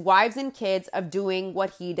accusing his wives and kids of doing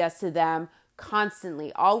what he does to them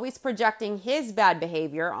constantly, always projecting his bad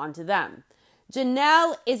behavior onto them.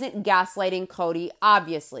 Janelle isn't gaslighting Cody,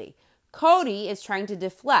 obviously. Cody is trying to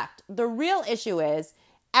deflect. The real issue is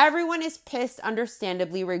everyone is pissed,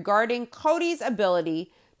 understandably, regarding Cody's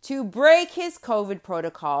ability to break his COVID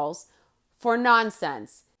protocols for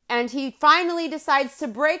nonsense. And he finally decides to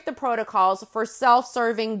break the protocols for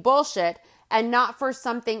self-serving bullshit and not for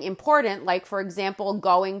something important, like, for example,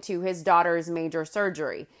 going to his daughter's major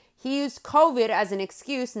surgery. He used COVID as an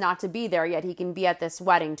excuse not to be there, yet he can be at this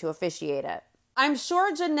wedding to officiate it. I'm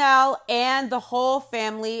sure Janelle and the whole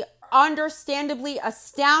family understandably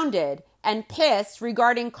astounded and pissed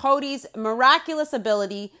regarding Cody's miraculous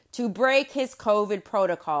ability to break his COVID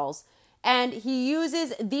protocols. And he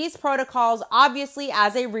uses these protocols obviously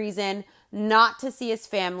as a reason not to see his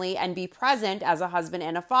family and be present as a husband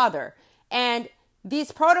and a father. And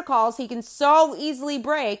these protocols he can so easily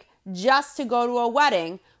break just to go to a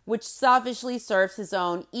wedding, which selfishly serves his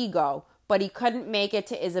own ego. But he couldn't make it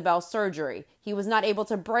to Isabel's surgery. He was not able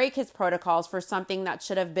to break his protocols for something that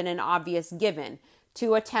should have been an obvious given.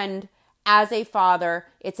 To attend as a father,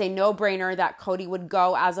 it's a no-brainer that Cody would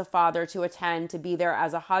go as a father to attend, to be there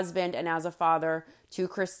as a husband and as a father to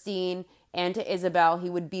Christine and to Isabel. He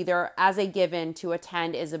would be there as a given to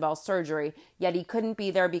attend Isabel's surgery, yet he couldn't be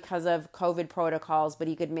there because of COVID protocols, but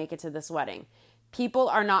he could make it to this wedding. People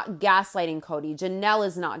are not gaslighting Cody. Janelle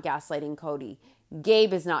is not gaslighting Cody.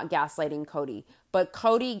 Gabe is not gaslighting Cody, but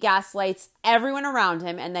Cody gaslights everyone around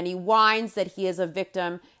him, and then he whines that he is a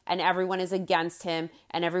victim and everyone is against him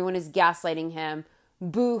and everyone is gaslighting him.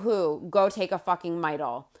 Boo-hoo, go take a fucking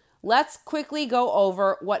Midol. Let's quickly go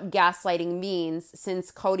over what gaslighting means,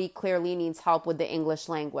 since Cody clearly needs help with the English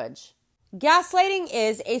language. Gaslighting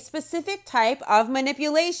is a specific type of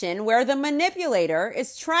manipulation where the manipulator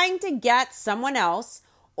is trying to get someone else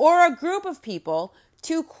or a group of people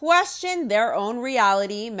to question their own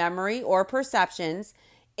reality, memory, or perceptions.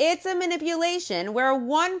 It's a manipulation where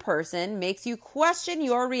one person makes you question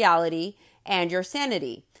your reality and your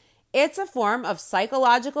sanity. It's a form of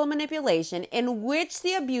psychological manipulation in which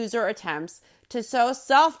the abuser attempts to sow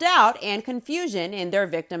self-doubt and confusion in their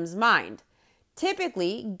victim's mind.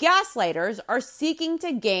 Typically, gaslighters are seeking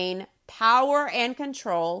to gain power and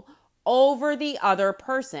control over the other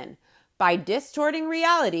person by distorting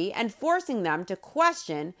reality and forcing them to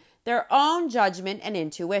question their own judgment and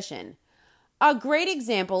intuition. A great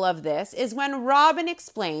example of this is when Robin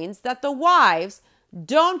explains that the wives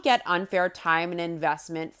don't get unfair time and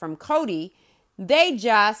investment from Cody. They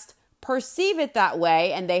just perceive it that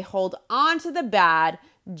way and they hold on to the bad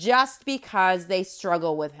just because they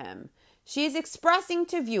struggle with him. She's expressing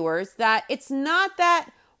to viewers that it's not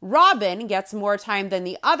that Robin gets more time than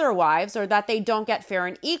the other wives or that they don't get fair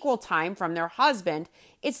and equal time from their husband.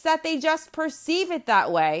 It's that they just perceive it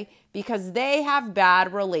that way because they have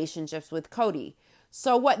bad relationships with Cody.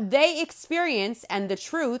 So what they experience and the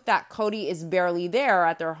truth that Cody is barely there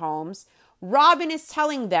at their homes, Robin is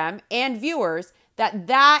telling them and viewers that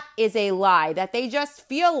that is a lie, that they just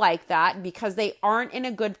feel like that because they aren't in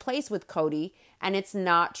a good place with Cody, and it's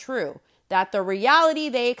not true. That the reality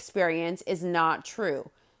they experience is not true.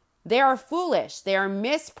 They are foolish. They are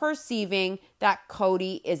misperceiving that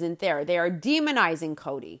Cody isn't there. They are demonizing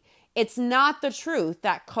Cody. It's not the truth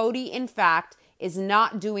that Cody, in fact, is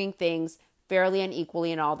not doing things fairly and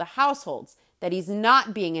equally in all the households, that he's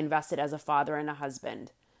not being invested as a father and a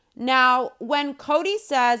husband. Now, when Cody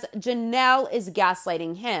says Janelle is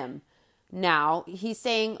gaslighting him, now he's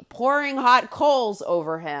saying pouring hot coals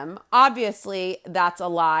over him. Obviously, that's a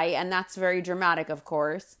lie, and that's very dramatic, of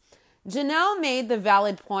course. Janelle made the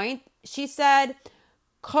valid point. She said,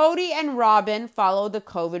 Cody and Robin follow the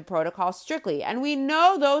COVID protocol strictly, and we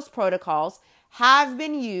know those protocols have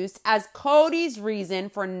been used as Cody's reason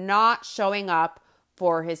for not showing up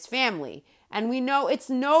for his family. And we know it's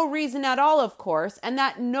no reason at all, of course, and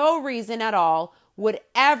that no reason at all would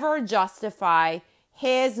ever justify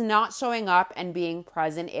his not showing up and being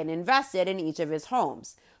present and invested in each of his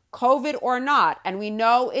homes, COVID or not. And we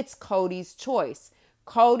know it's Cody's choice.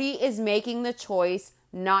 Cody is making the choice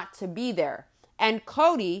not to be there. And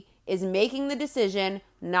Cody is making the decision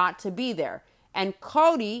not to be there. And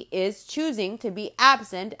Cody is choosing to be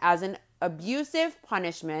absent as an abusive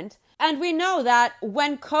punishment. And we know that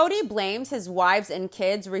when Cody blames his wives and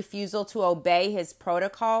kids' refusal to obey his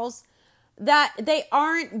protocols, that they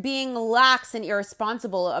aren't being lax and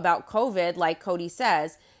irresponsible about COVID, like Cody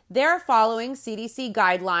says. They're following CDC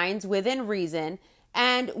guidelines within reason.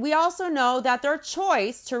 And we also know that their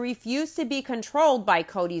choice to refuse to be controlled by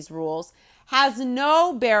Cody's rules has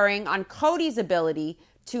no bearing on Cody's ability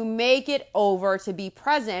to make it over to be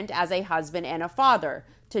present as a husband and a father,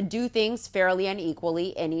 to do things fairly and equally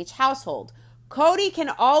in each household. Cody can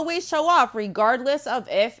always show up regardless of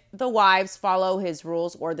if the wives follow his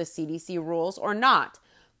rules or the CDC rules or not.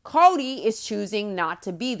 Cody is choosing not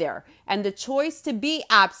to be there, and the choice to be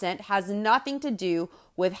absent has nothing to do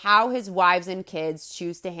with how his wives and kids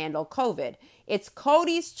choose to handle COVID. It's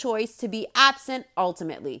Cody's choice to be absent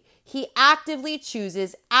ultimately. He actively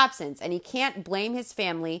chooses absence, and he can't blame his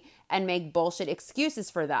family and make bullshit excuses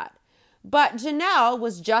for that. But Janelle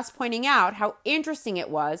was just pointing out how interesting it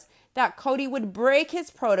was that Cody would break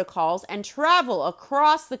his protocols and travel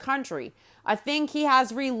across the country, a thing he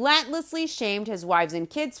has relentlessly shamed his wives and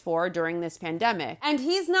kids for during this pandemic. And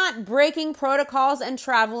he's not breaking protocols and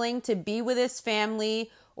traveling to be with his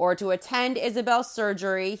family or to attend Isabel's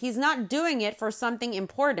surgery. He's not doing it for something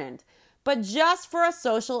important, but just for a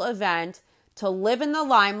social event to live in the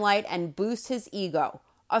limelight and boost his ego,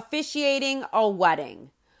 officiating a wedding.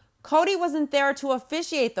 Cody wasn't there to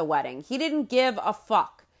officiate the wedding. He didn't give a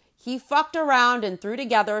fuck. He fucked around and threw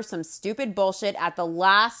together some stupid bullshit at the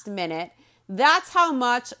last minute. That's how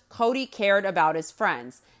much Cody cared about his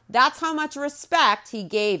friends. That's how much respect he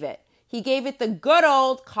gave it. He gave it the good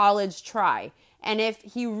old college try. And if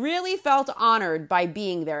he really felt honored by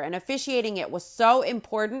being there and officiating it was so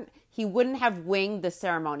important, he wouldn't have winged the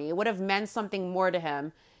ceremony. It would have meant something more to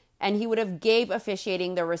him, and he would have gave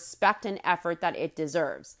officiating the respect and effort that it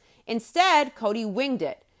deserves. Instead, Cody winged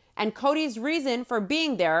it. And Cody's reason for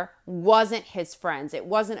being there wasn't his friends. It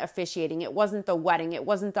wasn't officiating. It wasn't the wedding. It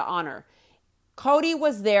wasn't the honor. Cody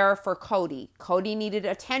was there for Cody. Cody needed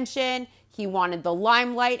attention. He wanted the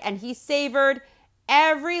limelight, and he savored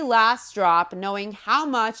every last drop, knowing how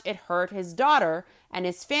much it hurt his daughter and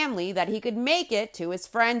his family that he could make it to his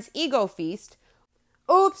friend's ego feast.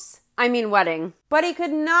 Wedding. But he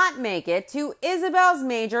could not make it to Isabel's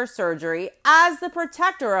major surgery as the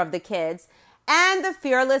protector of the kids and the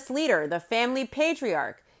fearless leader, the family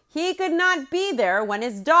patriarch. He could not be there when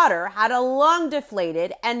his daughter had a lung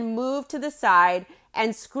deflated and moved to the side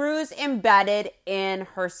and screws embedded in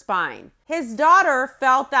her spine. His daughter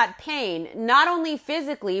felt that pain, not only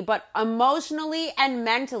physically, but emotionally and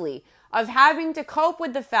mentally, of having to cope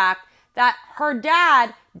with the fact that her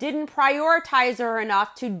dad didn't prioritize her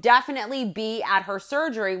enough to definitely be at her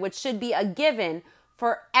surgery, which should be a given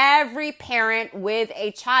for every parent with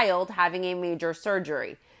a child having a major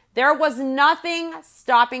surgery. There was nothing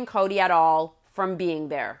stopping Cody at all from being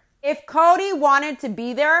there. If Cody wanted to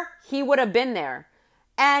be there, he would have been there.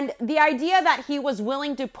 And the idea that he was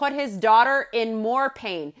willing to put his daughter in more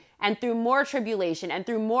pain and through more tribulation and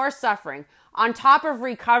through more suffering, on top of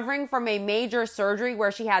recovering from a major surgery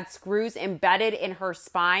where she had screws embedded in her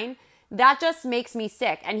spine, that just makes me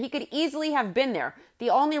sick. And he could easily have been there. The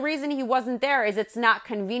only reason he wasn't there is it's not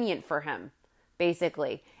convenient for him,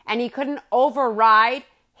 basically. And he couldn't override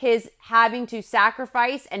his having to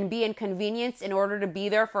sacrifice and be inconvenienced in order to be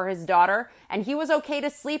there for his daughter. And he was okay to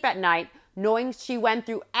sleep at night knowing she went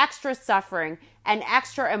through extra suffering and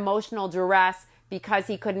extra emotional duress because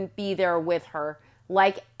he couldn't be there with her,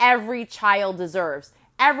 like every child deserves.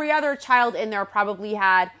 Every other child in there probably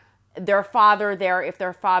had their father there if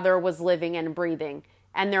their father was living and breathing,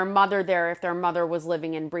 and their mother there if their mother was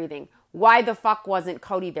living and breathing. Why the fuck wasn't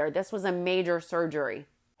Cody there? This was a major surgery.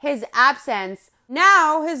 His absence,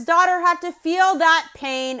 now his daughter had to feel that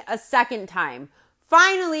pain a second time.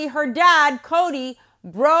 Finally, her dad, Cody,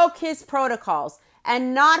 broke his protocols.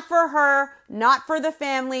 And not for her, not for the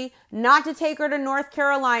family, not to take her to North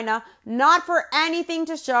Carolina, not for anything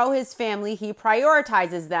to show his family he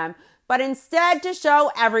prioritizes them, but instead to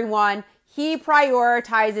show everyone he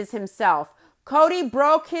prioritizes himself. Cody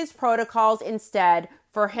broke his protocols instead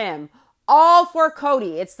for him. All for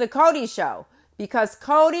Cody. It's the Cody show. Because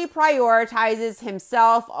Cody prioritizes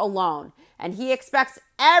himself alone. And he expects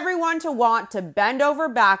everyone to want to bend over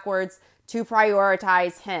backwards to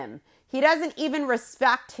prioritize him. He doesn't even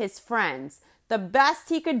respect his friends. The best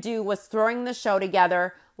he could do was throwing the show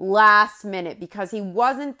together last minute because he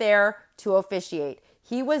wasn't there to officiate.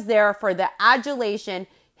 He was there for the adulation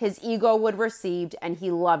his ego would receive, and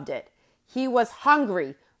he loved it. He was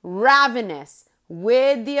hungry, ravenous,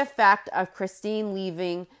 with the effect of Christine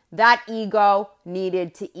leaving. That ego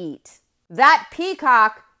needed to eat. That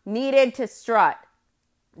peacock needed to strut.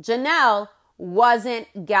 Janelle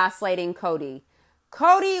wasn't gaslighting Cody.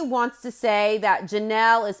 Cody wants to say that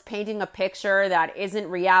Janelle is painting a picture that isn't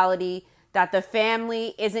reality, that the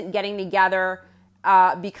family isn't getting together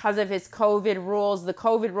because of his COVID rules. The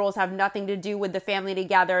COVID rules have nothing to do with the family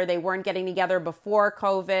together. They weren't getting together before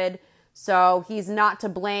COVID, so he's not to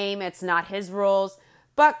blame. It's not his rules.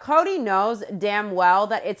 But Cody knows damn well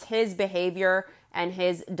that it's his behavior and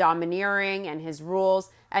his domineering and his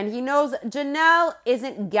rules, and he knows Janelle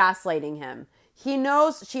isn't gaslighting him. He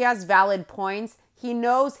knows she has valid points. He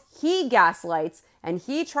knows he gaslights, and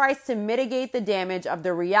he tries to mitigate the damage of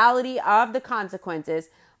the reality of the consequences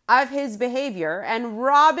of his behavior, and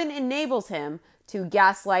Robin enables him to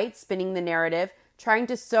gaslight, spinning the narrative, trying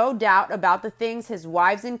to sow doubt about the things his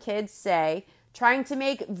wives and kids say, trying to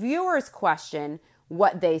make viewers question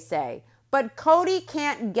what they say. But Cody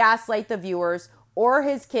can't gaslight the viewers or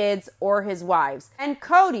his kids or his wives. And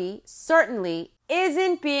Cody certainly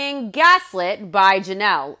isn't being gaslit by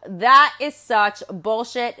Janelle. That is such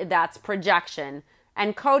bullshit. That's projection.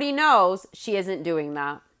 And Cody knows she isn't doing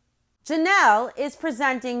that. Janelle is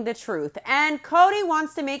presenting the truth, and Cody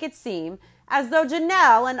wants to make it seem as though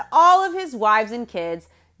Janelle and all of his wives and kids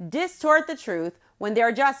distort the truth when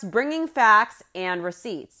they're just bringing facts and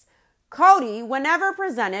receipts. Cody, whenever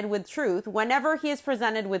presented with truth, whenever he is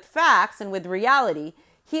presented with facts and with reality,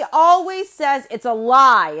 he always says it's a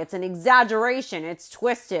lie, it's an exaggeration, it's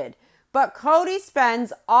twisted. But Cody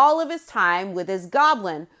spends all of his time with his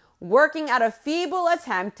goblin, working at a feeble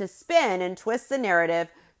attempt to spin and twist the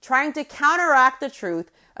narrative, trying to counteract the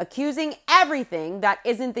truth, accusing everything that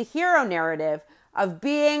isn't the hero narrative of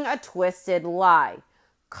being a twisted lie.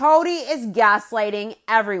 Cody is gaslighting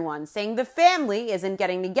everyone, saying the family isn't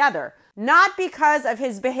getting together, not because of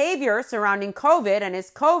his behavior surrounding COVID and his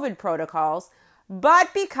COVID protocols,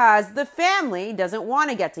 but because the family doesn't want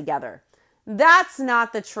to get together. That's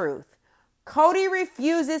not the truth. Cody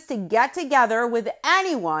refuses to get together with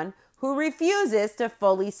anyone who refuses to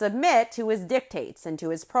fully submit to his dictates and to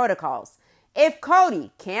his protocols. If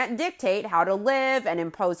Cody can't dictate how to live and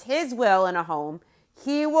impose his will in a home,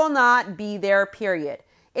 he will not be there, period.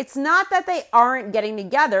 It's not that they aren't getting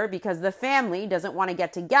together because the family doesn't want to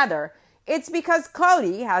get together. It's because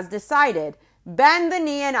Cody has decided, bend the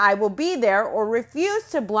knee and I will be there, or refuse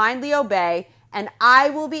to blindly obey and I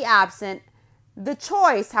will be absent. The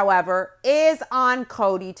choice, however, is on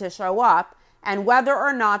Cody to show up, and whether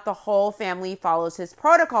or not the whole family follows his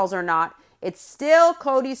protocols or not, it's still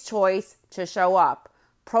Cody's choice to show up,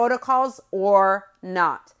 protocols or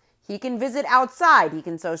not. He can visit outside, he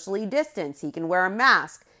can socially distance, he can wear a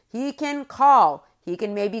mask, he can call, he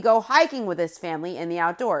can maybe go hiking with his family in the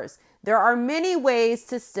outdoors. There are many ways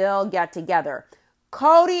to still get together.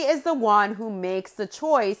 Cody is the one who makes the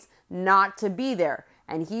choice not to be there,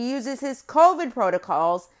 and he uses his COVID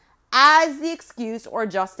protocols as the excuse or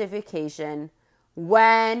justification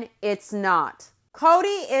when it's not. Cody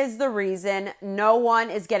is the reason no one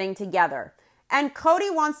is getting together. And Cody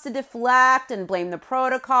wants to deflect and blame the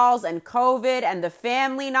protocols and COVID and the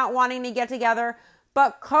family not wanting to get together.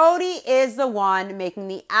 But Cody is the one making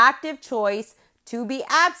the active choice to be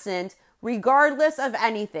absent regardless of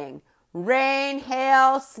anything. Rain,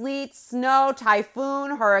 hail, sleet, snow,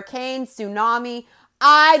 typhoon, hurricane, tsunami.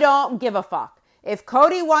 I don't give a fuck. If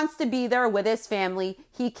Cody wants to be there with his family,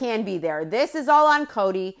 he can be there. This is all on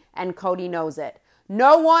Cody, and Cody knows it.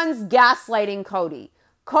 No one's gaslighting Cody.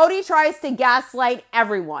 Cody tries to gaslight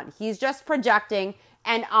everyone. He's just projecting,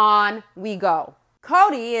 and on we go.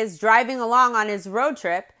 Cody is driving along on his road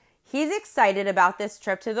trip. He's excited about this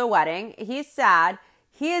trip to the wedding. He's sad.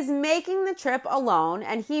 He is making the trip alone,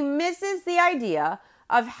 and he misses the idea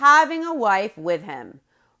of having a wife with him.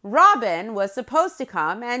 Robin was supposed to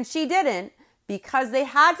come, and she didn't, because they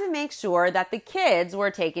had to make sure that the kids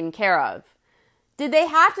were taken care of. Did they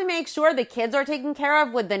have to make sure the kids are taken care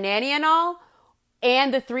of with the nanny and all,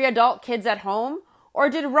 and the 3 adult kids at home? Or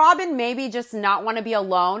did Robin maybe just not want to be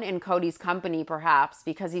alone in Cody's company, perhaps,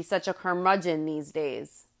 because he's such a curmudgeon these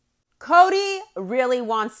days? Cody really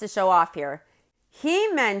wants to show off here. He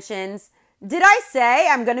mentions, did I say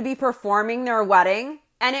I'm going to be performing their wedding?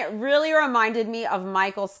 And it really reminded me of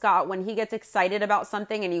Michael Scott when he gets excited about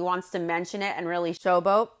something and he wants to mention it and really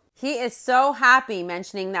showboat. He is so happy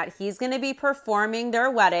mentioning that he's going to be performing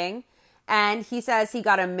their wedding. And he says he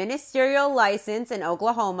got a ministerial license in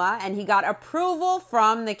Oklahoma and he got approval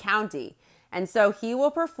from the county. And so he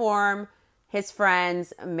will perform his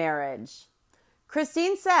friend's marriage.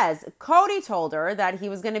 Christine says Cody told her that he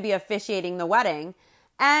was going to be officiating the wedding.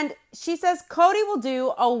 And she says Cody will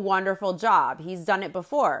do a wonderful job. He's done it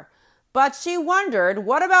before. But she wondered,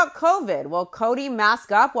 what about COVID? Will Cody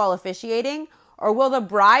mask up while officiating? Or will the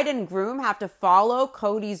bride and groom have to follow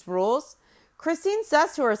Cody's rules? Christine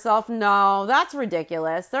says to herself, no, that's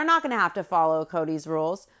ridiculous. They're not going to have to follow Cody's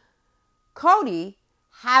rules. Cody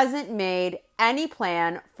hasn't made any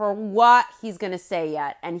plan for what he's going to say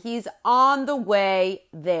yet, and he's on the way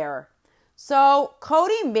there. So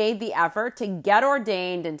Cody made the effort to get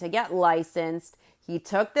ordained and to get licensed. He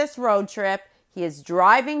took this road trip. He is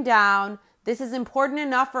driving down. This is important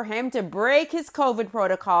enough for him to break his COVID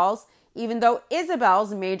protocols, even though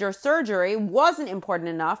Isabel's major surgery wasn't important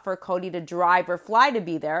enough for Cody to drive or fly to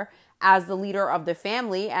be there as the leader of the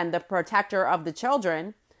family and the protector of the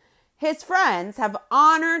children. His friends have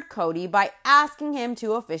honored Cody by asking him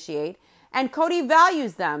to officiate, and Cody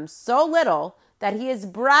values them so little that he is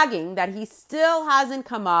bragging that he still hasn't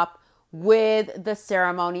come up with the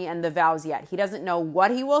ceremony and the vows yet. He doesn't know what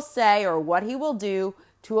he will say or what he will do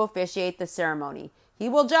to officiate the ceremony. He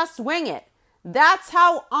will just wing it. That's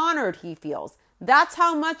how honored he feels. That's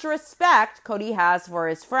how much respect Cody has for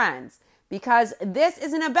his friends. Because this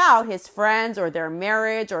isn't about his friends or their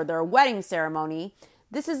marriage or their wedding ceremony.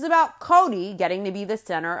 This is about Cody getting to be the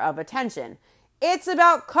center of attention. It's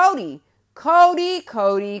about Cody Cody,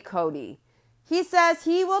 Cody, Cody. He says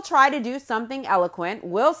he will try to do something eloquent.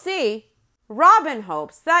 We'll see. Robin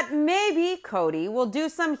hopes that maybe Cody will do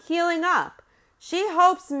some healing up. She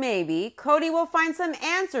hopes maybe Cody will find some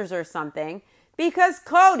answers or something, because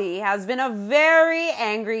Cody has been a very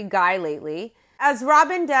angry guy lately, as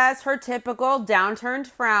Robin does her typical downturned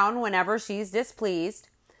frown whenever she's displeased.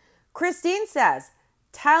 Christine says,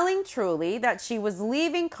 telling Truly that she was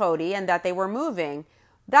leaving Cody and that they were moving,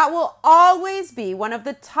 that will always be one of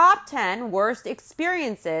the top 10 worst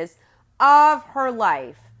experiences of her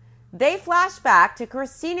life. They flash back to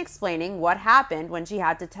Christine explaining what happened when she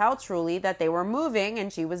had to tell Truly that they were moving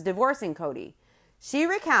and she was divorcing Cody. She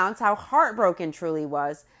recounts how heartbroken Truly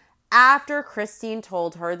was after Christine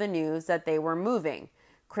told her the news that they were moving.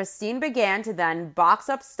 Christine began to then box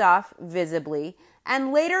up stuff visibly,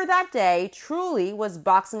 and later that day, Truly was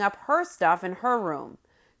boxing up her stuff in her room.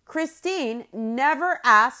 Christine never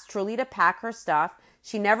asked Truly to pack her stuff.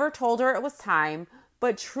 She never told her it was time,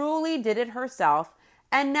 but Truly did it herself.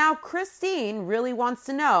 And now Christine really wants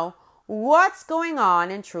to know what's going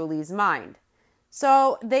on in Truly's mind.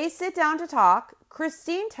 So they sit down to talk.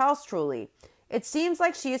 Christine tells Truly it seems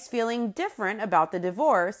like she is feeling different about the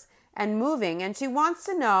divorce and moving, and she wants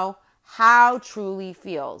to know how Truly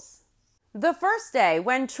feels. The first day,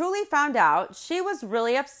 when Truly found out, she was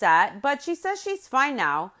really upset, but she says she's fine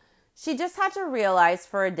now. She just had to realize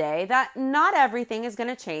for a day that not everything is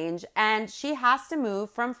going to change, and she has to move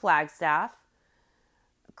from Flagstaff.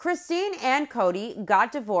 Christine and Cody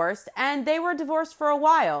got divorced, and they were divorced for a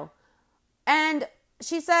while. And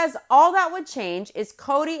she says all that would change is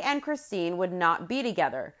Cody and Christine would not be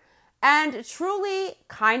together. And Truly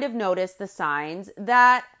kind of noticed the signs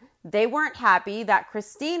that they weren't happy, that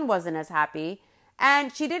Christine wasn't as happy,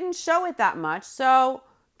 and she didn't show it that much, so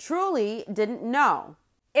Truly didn't know.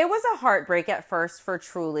 It was a heartbreak at first for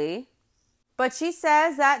Truly, but she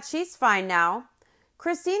says that she's fine now.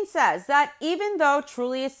 Christine says that even though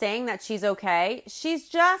Truly is saying that she's okay, she's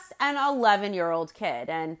just an 11-year-old kid,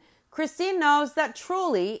 and Christine knows that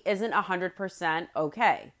Truly isn't 100%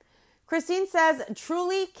 okay. Christine says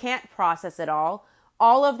Truly can't process it all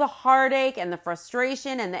of the heartache and the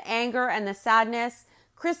frustration and the anger and the sadness.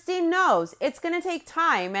 Christine knows it's going to take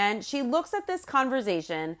time, and she looks at this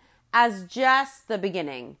conversation as just the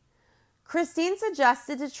beginning. Christine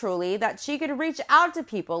suggested to Truly that she could reach out to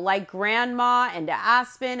people like Grandma and to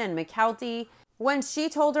Aspen and McKelty when she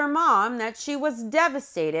told her mom that she was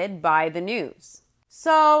devastated by the news.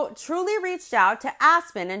 So Truly reached out to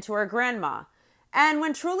Aspen and to her grandma. And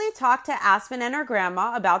when Truly talked to Aspen and her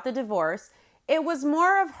grandma about the divorce, it was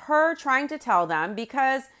more of her trying to tell them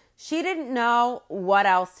because she didn't know what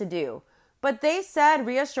else to do. But they said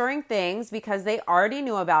reassuring things because they already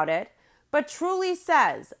knew about it. But Truly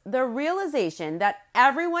says the realization that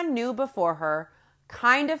everyone knew before her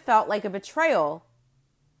kind of felt like a betrayal.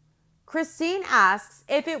 Christine asks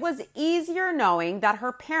if it was easier knowing that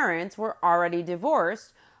her parents were already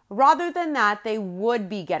divorced rather than that they would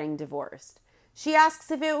be getting divorced. She asks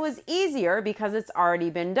if it was easier because it's already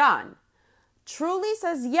been done. Truly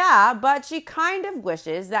says yeah, but she kind of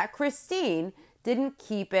wishes that Christine didn't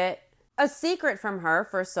keep it a secret from her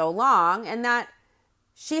for so long and that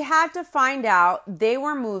she had to find out they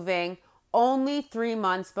were moving only 3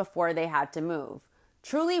 months before they had to move.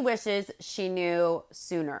 Truly wishes she knew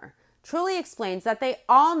sooner. Truly explains that they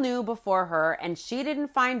all knew before her and she didn't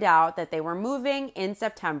find out that they were moving in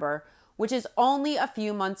September, which is only a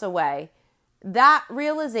few months away. That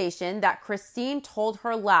realization that Christine told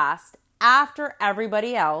her last after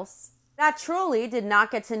everybody else, that Truly did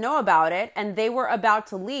not get to know about it and they were about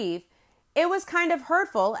to leave, it was kind of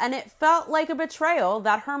hurtful and it felt like a betrayal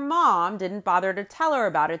that her mom didn't bother to tell her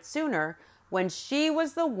about it sooner when she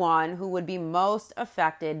was the one who would be most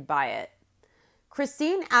affected by it.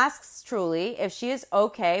 Christine asks Truly if she is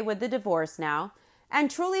okay with the divorce now,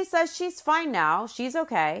 and Truly says she's fine now, she's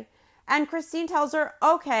okay. And Christine tells her,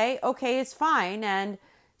 okay is fine, and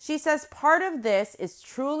she says part of this is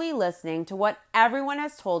Truly listening to what everyone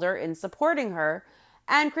has told her in supporting her,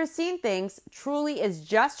 and Christine thinks Truly is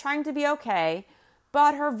just trying to be okay,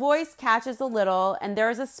 but her voice catches a little and there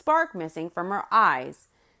is a spark missing from her eyes.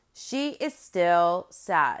 She is still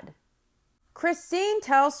sad. Christine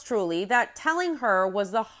tells Truly that telling her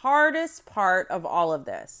was the hardest part of all of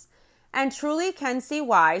this. And Truly can see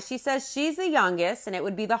why. She says she's the youngest and it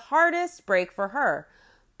would be the hardest break for her.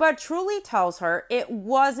 But Truly tells her it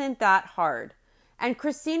wasn't that hard. And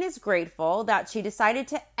Christine is grateful that she decided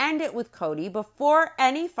to end it with Cody before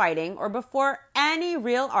any fighting or before any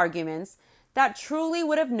real arguments that Truly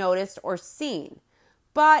would have noticed or seen.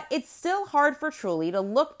 But it's still hard for Truly to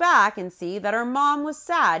look back and see that her mom was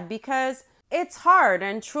sad because it's hard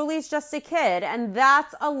and Truly's just a kid, and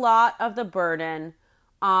that's a lot of the burden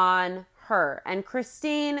on her. And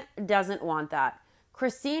Christine doesn't want that.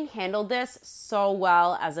 Christine handled this so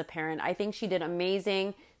well as a parent. I think she did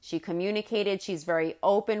amazing. She communicated. She's very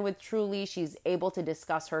open with Truly. She's able to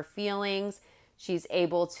discuss her feelings. She's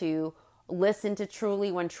able to listen to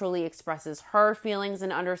Truly when Truly expresses her feelings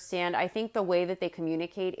and understand. I think the way that they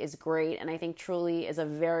communicate is great, and I think Truly is a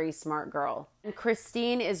very smart girl. And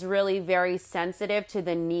Christine is really very sensitive to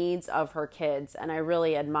the needs of her kids, and I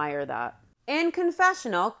really admire that. In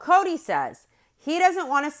confessional, Cody says he doesn't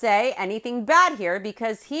want to say anything bad here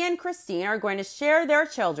because he and Christine are going to share their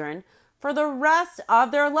children for the rest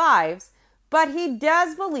of their lives, but he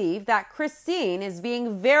does believe that Christine is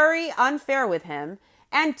being very unfair with him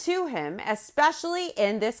and to him, especially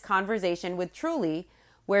in this conversation with Truly,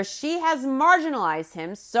 where she has marginalized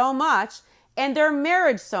him so much and their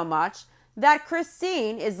marriage so much that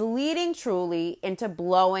Christine is leading Truly into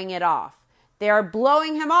blowing it off. They are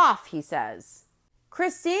blowing him off, he says.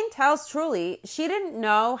 Christine tells Truly she didn't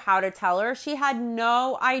know how to tell her. She had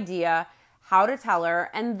no idea how to tell her,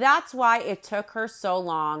 and that's why it took her so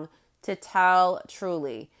long to tell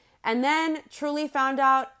Truly. And then Truly found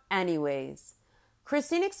out anyways.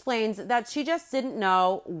 Christine explains that she just didn't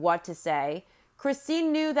know what to say.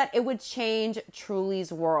 Christine knew that it would change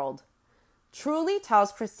Truly's world. Truly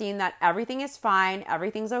tells Christine that everything is fine,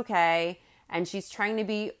 everything's okay, and she's trying to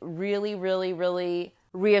be really, really, really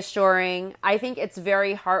reassuring. I think it's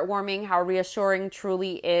very heartwarming how reassuring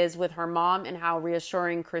Truly is with her mom and how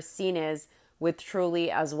reassuring Christine is with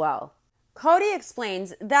Truly as well. Cody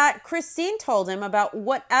explains that Christine told him about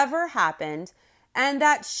whatever happened and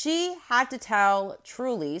that she had to tell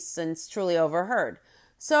Truly since Truly overheard.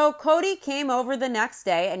 So Cody came over the next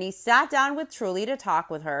day and he sat down with Truly to talk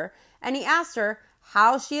with her, and he asked her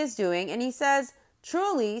how she is doing, and he says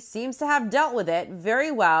Truly seems to have dealt with it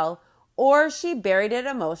very well, or she buried it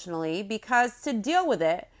emotionally because to deal with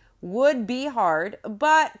it would be hard,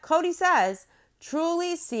 but Cody says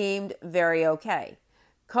Truly seemed very okay.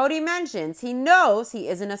 Cody mentions he knows he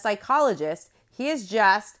isn't a psychologist, he is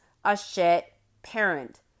just a shit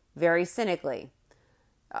parent, very cynically.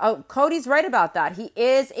 Cody's right about that. He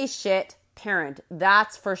is a shit parent,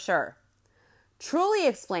 that's for sure. Truly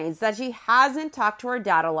explains that she hasn't talked to her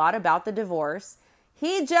dad a lot about the divorce.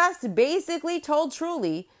 He just basically told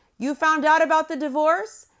Truly, "You found out about the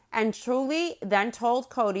divorce?" And Truly then told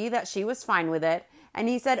Cody that she was fine with it. And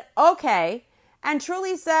he said, "Okay." And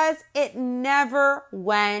Truly says it never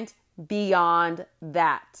went beyond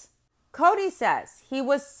that. Cody says he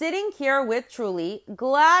was sitting here with Truly,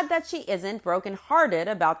 glad that she isn't brokenhearted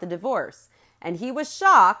about the divorce. And he was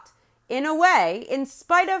shocked, in a way, in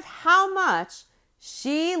spite of how much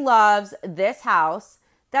she loves this house,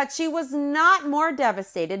 that she was not more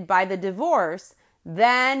devastated by the divorce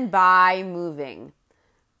than by moving.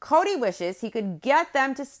 Cody wishes he could get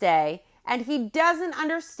them to stay, and he doesn't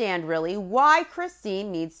understand really why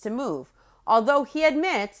Christine needs to move, although he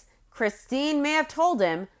admits Christine may have told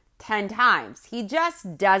him 10 times. He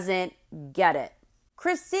just doesn't get it.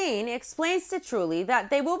 Christine explains to Truly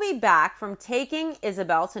that they will be back from taking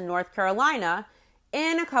Isabel to North Carolina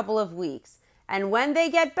in a couple of weeks. And when they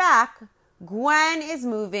get back, Gwen is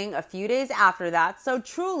moving a few days after that, so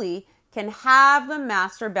Truly can have the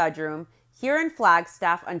master bedroom here in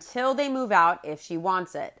Flagstaff until they move out if she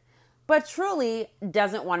wants it. But Truly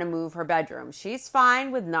doesn't want to move her bedroom. She's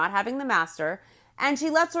fine with not having the master, and she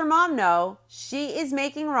lets her mom know she is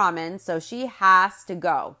making ramen, so she has to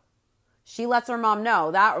go. She lets her mom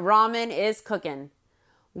know that ramen is cooking.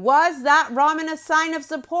 Was that ramen a sign of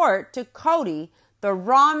support to Cody, the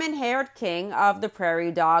ramen-haired king of the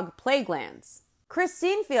prairie dog plaguelands?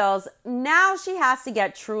 Christine feels now she has to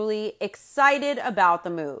get Truly excited about the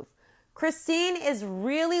move. Christine is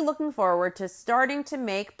really looking forward to starting to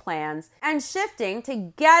make plans and shifting to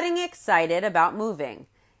getting excited about moving.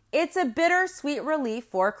 It's a bittersweet relief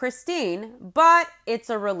for Christine, but it's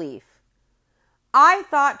a relief. I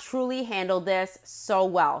thought Truly handled this so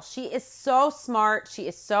well. She is so smart. She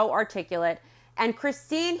is so articulate. And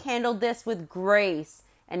Christine handled this with grace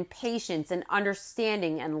and patience and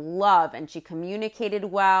understanding and love. And she communicated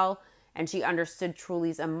well. And she understood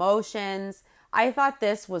Truly's emotions. I thought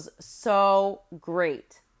this was so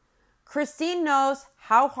great. Christine knows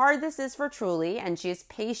how hard this is for Truly. And she is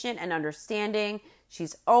patient and understanding.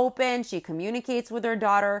 She's open, she communicates with her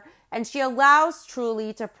daughter, and she allows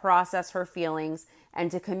Truly to process her feelings and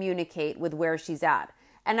to communicate with where she's at.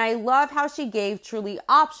 And I love how she gave Truly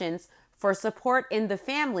options for support in the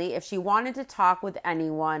family if she wanted to talk with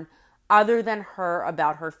anyone other than her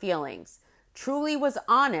about her feelings. Truly was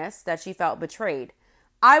honest that she felt betrayed.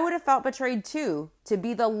 I would have felt betrayed too, to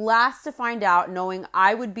be the last to find out, knowing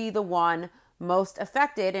I would be the one most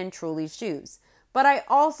affected in Truly's shoes. But I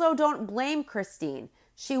also don't blame Christine.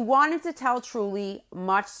 She wanted to tell Truly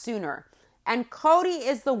much sooner. And Cody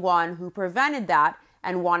is the one who prevented that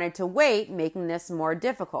and wanted to wait, making this more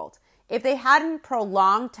difficult. If they hadn't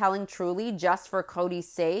prolonged telling Truly just for Cody's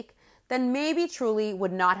sake, then maybe Truly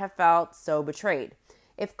would not have felt so betrayed.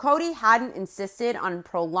 If Cody hadn't insisted on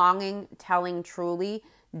prolonging telling Truly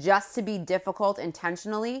just to be difficult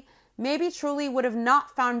intentionally, maybe Truly would have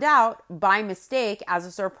not found out by mistake as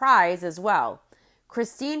a surprise as well.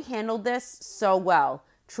 Christine handled this so well.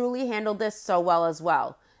 Truly handled this so well as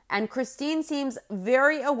well. And Christine seems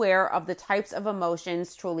very aware of the types of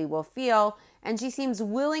emotions Truly will feel, and she seems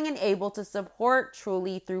willing and able to support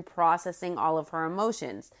Truly through processing all of her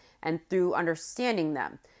emotions and through understanding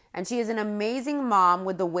them. And she is an amazing mom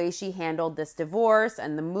with the way she handled this divorce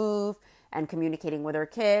and the move and communicating with her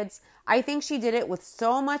kids. I think she did it with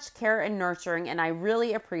so much care and nurturing, and I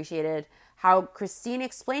really appreciated how Christine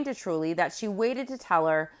explained to Truly that she waited to tell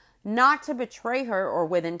her, not to betray her or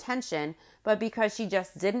with intention, but because she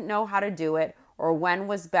just didn't know how to do it or when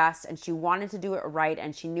was best, and she wanted to do it right,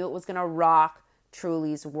 and she knew it was going to rock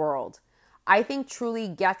Truly's world. I think Truly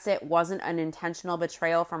gets it wasn't an intentional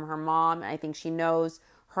betrayal from her mom. I think she knows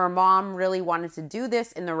her mom really wanted to do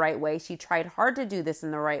this in the right way. She tried hard to do this in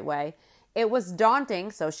the right way. It was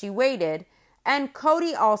daunting, so she waited. And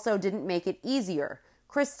Cody also didn't make it easier.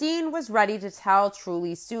 Christine was ready to tell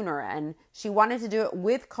Truly sooner, and she wanted to do it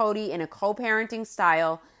with Cody in a co-parenting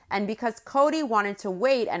style. And because Cody wanted to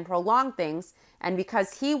wait and prolong things, and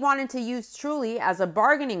because he wanted to use Truly as a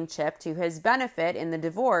bargaining chip to his benefit in the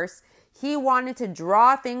divorce, he wanted to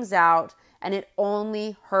draw things out, and it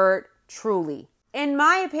only hurt Truly. In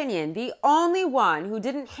my opinion, the only one who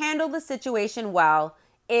didn't handle the situation well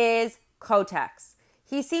is Kotex.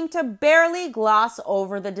 He seemed to barely gloss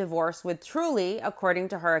over the divorce with Truly, according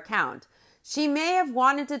to her account. She may have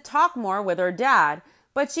wanted to talk more with her dad,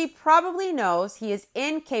 but she probably knows he is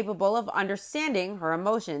incapable of understanding her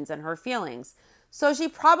emotions and her feelings. So she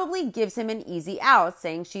probably gives him an easy out,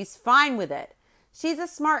 saying she's fine with it. She's a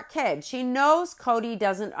smart kid. She knows Cody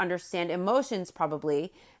doesn't understand emotions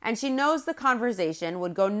probably, and she knows the conversation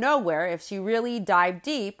would go nowhere if she really dived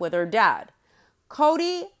deep with her dad.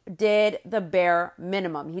 Cody did the bare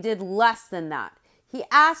minimum. He did less than that. He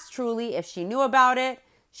asked Truly if she knew about it.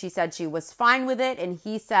 She said she was fine with it, and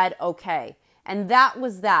he said okay. And that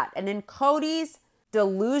was that. And in Cody's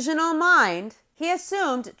delusional mind, he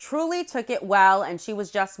assumed Truly took it well and she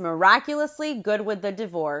was just miraculously good with the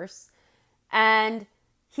divorce. And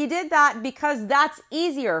he did that because that's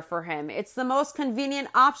easier for him. It's the most convenient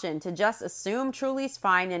option to just assume Truly's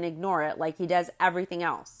fine and ignore it like he does everything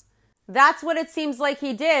else. That's what it seems like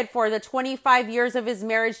he did for the 25 years of his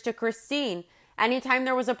marriage to Christine. Anytime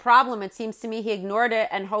there was a problem, it seems to me he ignored it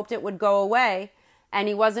and hoped it would go away, and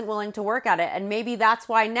he wasn't willing to work at it. And maybe that's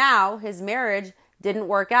why now his marriage didn't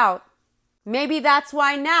work out. Maybe that's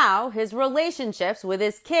why now his relationships with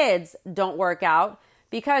his kids don't work out,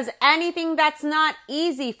 because anything that's not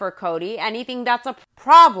easy for Cody, anything that's a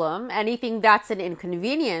problem, anything that's an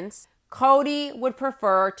inconvenience, Cody would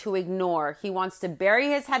prefer to ignore. He wants to bury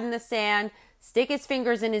his head in the sand, stick his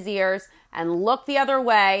fingers in his ears, and look the other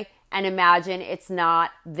way and imagine it's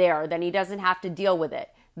not there. Then he doesn't have to deal with it.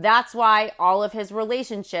 That's why all of his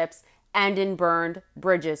relationships end in burned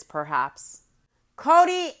bridges, perhaps.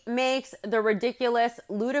 Cody makes the ridiculous,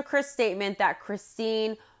 ludicrous statement that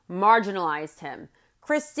Christine marginalized him.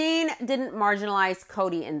 Christine didn't marginalize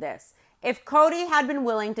Cody in this. If Cody had been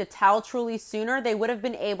willing to tell Truly sooner, they would have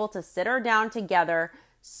been able to sit her down together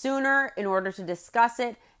sooner in order to discuss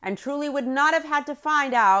it, and Truly would not have had to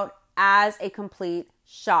find out as a complete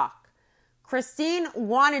shock. Christine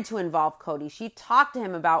wanted to involve Cody. She talked to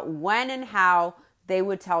him about when and how they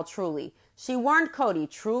would tell Truly. She warned Cody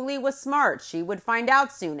Truly was smart. She would find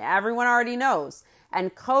out soon. Everyone already knows.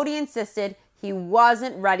 And Cody insisted he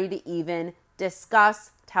wasn't ready to even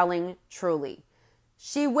discuss telling Truly.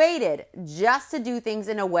 She waited just to do things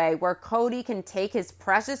in a way where Cody can take his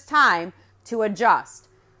precious time to adjust.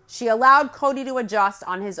 She allowed Cody to adjust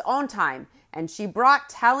on his own time, and she brought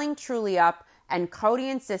telling Truly up, and Cody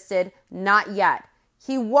insisted not yet.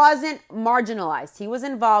 He wasn't marginalized. He was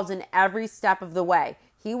involved in every step of the way.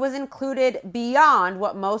 He was included beyond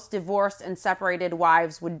what most divorced and separated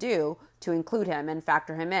wives would do to include him and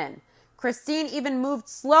factor him in. Christine even moved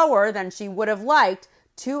slower than she would have liked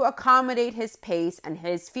to accommodate his pace and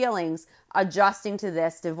his feelings adjusting to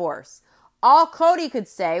this divorce. All Cody could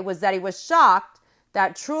say was that he was shocked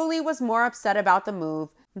that Truly was more upset about the move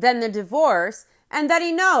than the divorce, and that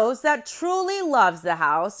he knows that Truly loves the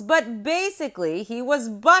house, but basically he was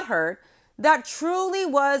butthurt that Truly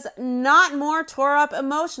was not more tore up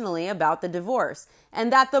emotionally about the divorce,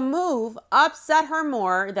 and that the move upset her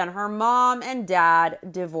more than her mom and dad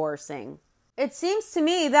divorcing. It seems to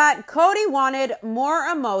me that Cody wanted more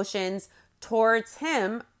emotions towards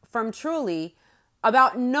him from Truly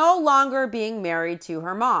about no longer being married to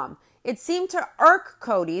her mom. It seemed to irk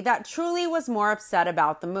Cody that Truly was more upset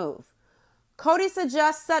about the move. Cody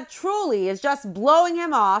suggests that Truly is just blowing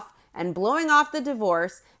him off and blowing off the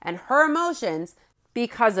divorce and her emotions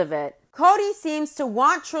because of it. Cody seems to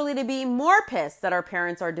want Truly to be more pissed that her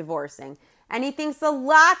parents are divorcing, and he thinks the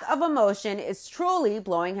lack of emotion is Truly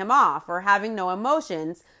blowing him off or having no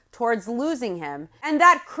emotions towards losing him, and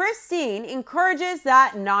that Christine encourages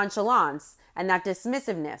that nonchalance and that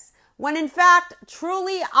dismissiveness, when in fact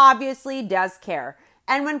Truly obviously does care.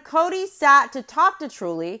 And when Cody sat to talk to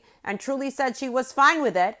Truly, and Truly said she was fine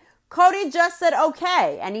with it, Cody just said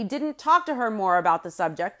okay, and he didn't talk to her more about the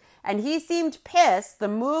subject, and he seemed pissed the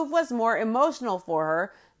move was more emotional for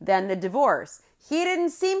her than the divorce. He didn't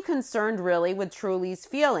seem concerned really with Truly's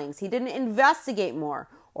feelings. He didn't investigate more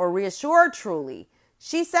or reassure Truly.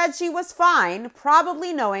 She said she was fine,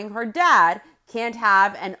 probably knowing her dad can't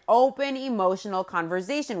have an open emotional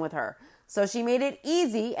conversation with her. So she made it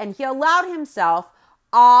easy and he allowed himself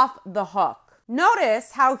off the hook.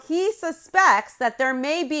 Notice how he suspects that there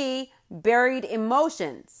may be buried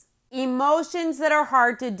emotions that are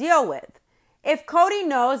hard to deal with. If Cody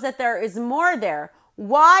knows that there is more there,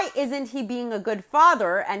 why isn't he being a good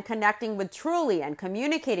father and connecting with Truly and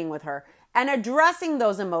communicating with her and addressing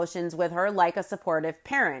those emotions with her like a supportive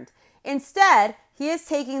parent? Instead, he is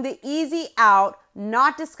taking the easy out,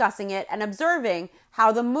 not discussing it, and observing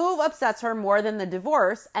how the move upsets her more than the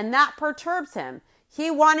divorce, and that perturbs him. He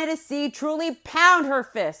wanted to see Truly pound her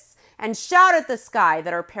fists and shout at the sky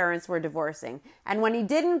that her parents were divorcing. And when he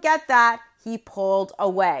didn't get that, he pulled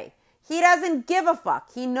away. He doesn't give a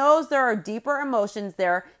fuck. He knows there are deeper emotions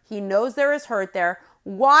there. He knows there is hurt there.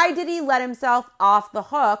 Why did he let himself off the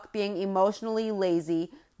hook being emotionally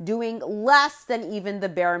lazy, doing less than even the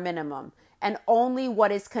bare minimum, and only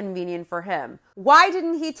what is convenient for him? Why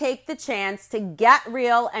didn't he take the chance to get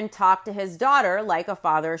real and talk to his daughter like a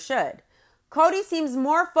father should? Cody seems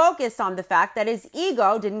more focused on the fact that his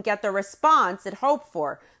ego didn't get the response it hoped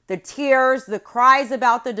for. The tears, the cries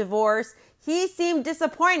about the divorce. He seemed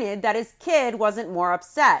disappointed that his kid wasn't more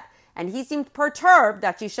upset. And he seemed perturbed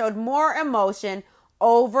that she showed more emotion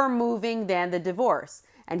over moving than the divorce.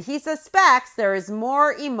 And he suspects there is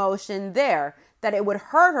more emotion there, that it would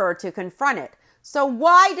hurt her to confront it. So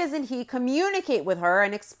why doesn't he communicate with her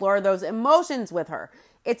and explore those emotions with her?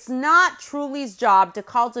 It's not Truly's job to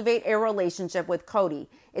cultivate a relationship with Cody.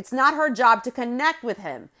 It's not her job to connect with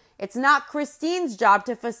him. It's not Christine's job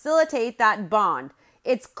to facilitate that bond.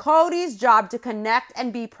 It's Cody's job to connect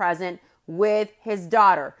and be present with his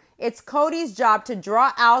daughter. It's Cody's job to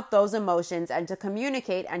draw out those emotions and to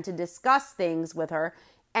communicate and to discuss things with her.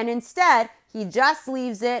 And instead, he just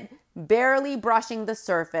leaves it barely brushing the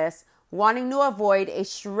surface, wanting to avoid a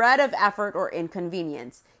shred of effort or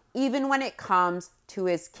inconvenience, even when it comes to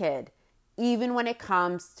his kid, even when it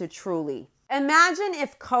comes to Truly. Imagine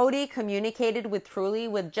if Cody communicated with Truly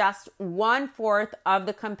with just 1/4 of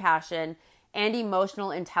the compassion and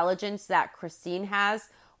emotional intelligence that Christine has.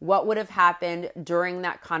 What would have happened during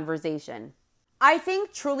that conversation? I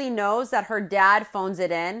think Truly knows that her dad phones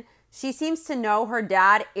it in. She seems to know her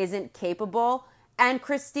dad isn't capable, and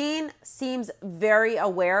Christine seems very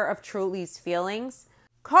aware of Truly's feelings.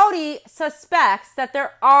 Cody suspects that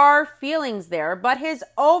there are feelings there, but his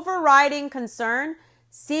overriding concern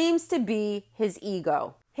seems to be his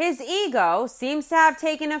ego. His ego seems to have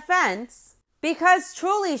taken offense because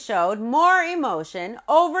Truly showed more emotion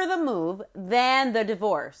over the move than the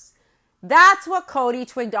divorce. That's what Cody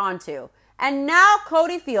twigged onto. And now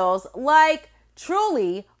Cody feels like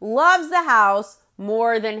Truly loves the house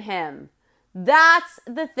more than him. That's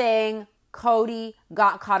the thing Cody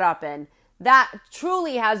got caught up in. That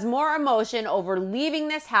Truly has more emotion over leaving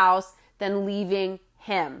this house than leaving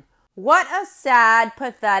him. What a sad,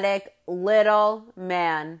 pathetic little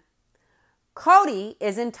man. Cody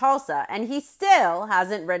is in Tulsa and he still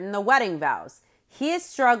hasn't written the wedding vows. He is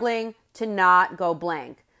struggling to not go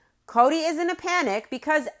blank. Cody is in a panic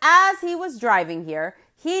because as he was driving here,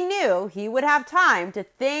 he knew he would have time to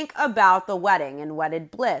think about the wedding and wedded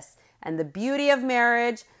bliss and the beauty of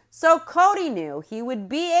marriage. So Cody knew he would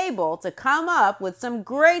be able to come up with some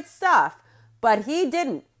great stuff, but he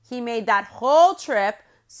didn't. He made that whole trip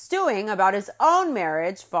stewing about his own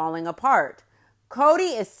marriage falling apart. Cody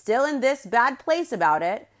is still in this bad place about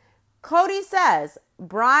it. Cody says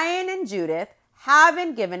Brian and Judith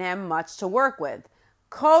haven't given him much to work with.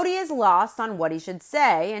 Cody is lost on what he should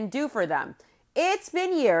say and do for them. It's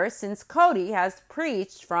been years since Cody has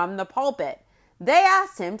preached from the pulpit. They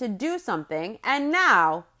asked him to do something, and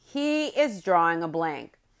now he is drawing a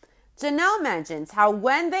blank. Janelle mentions how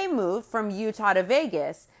when they moved from Utah to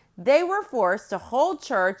Vegas, they were forced to hold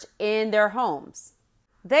church in their homes.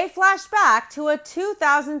 They flash back to a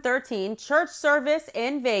 2013 church service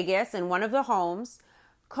in Vegas in one of the homes.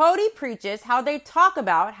 Cody preaches how they talk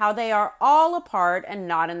about how they are all apart and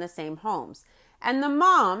not in the same homes. And the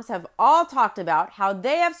moms have all talked about how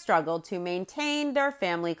they have struggled to maintain their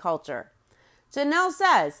family culture. Janelle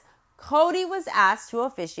says Cody was asked to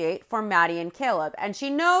officiate for Maddie and Caleb, and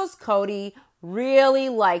she knows Cody really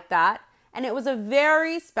liked that, and it was a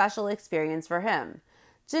very special experience for him.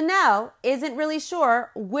 Janelle isn't really sure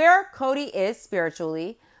where Cody is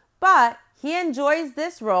spiritually, but he enjoys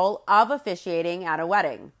this role of officiating at a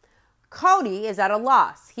wedding. Cody is at a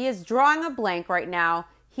loss. He is drawing a blank right now.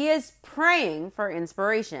 He is praying for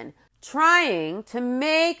inspiration, trying to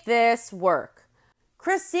make this work.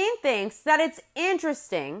 Christine thinks that it's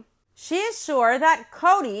interesting. She is sure that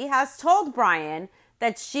Cody has told Brian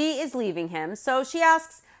that she is leaving him, so she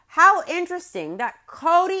asks how interesting that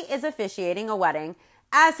Cody is officiating a wedding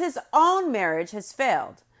as his own marriage has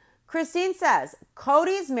failed. Christine says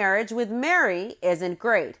Cody's marriage with Mary isn't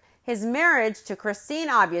great. His marriage to Christine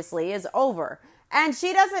obviously is over, and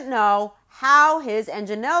she doesn't know how his and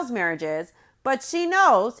Janelle's marriage is, but she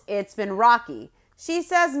knows it's been rocky. She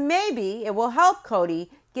says maybe it will help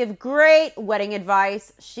Cody give great wedding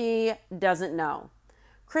advice. She doesn't know.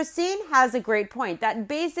 Christine has a great point that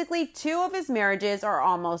basically 2 of his marriages are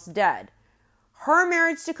almost dead. Her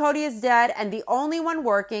marriage to Cody is dead, and the only one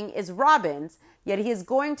working is Robin's, yet he is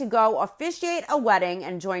going to go officiate a wedding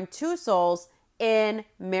and join 2 souls in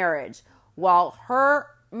marriage. While her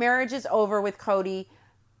marriage is over with Cody,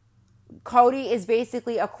 Cody is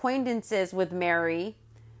basically acquaintances with Mary.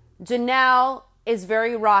 Janelle is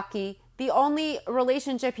very rocky. The only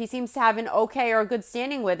relationship he seems to have an okay or good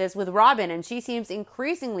standing with is with Robin, and she seems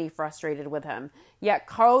increasingly frustrated with him. Yet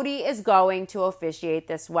Cody is going to officiate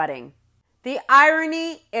this wedding. The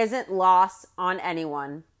irony isn't lost on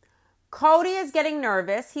anyone. Cody is getting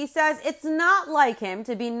nervous. He says it's not like him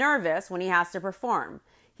to be nervous when he has to perform.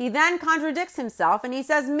 He then contradicts himself and he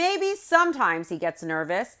says maybe sometimes he gets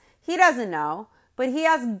nervous. He doesn't know, but he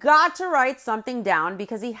has got to write something down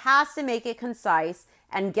because he has to make it concise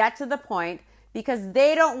and get to the point because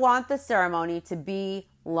they don't want the ceremony to be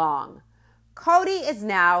long. Cody is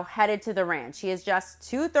now headed to the ranch. He is just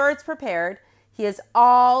 2/3 prepared. He is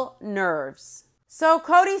all nerves. So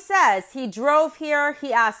Cody says he drove here.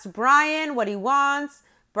 He asked Brian what he wants.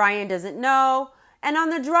 Brian doesn't know. And on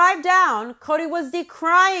the drive down, Cody was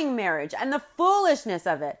decrying marriage and the foolishness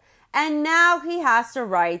of it. And now he has to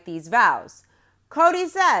write these vows. Cody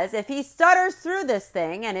says if he stutters through this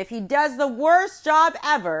thing and if he does the worst job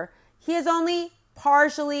ever, he is only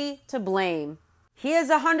partially to blame. He is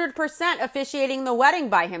 100% officiating the wedding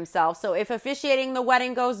by himself. So if officiating the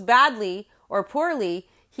wedding goes badly or poorly,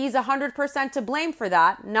 he's 100% to blame for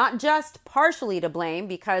that, not just partially to blame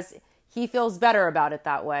because he feels better about it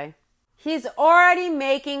that way. He's already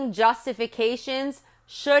making justifications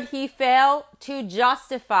should he fail to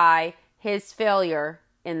justify his failure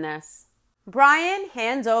in this. Brian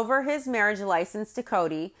hands over his marriage license to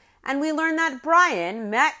Cody, and we learn that Brian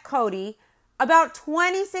met Cody about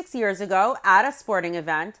 26 years ago at a sporting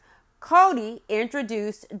event. Cody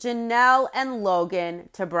introduced Janelle and Logan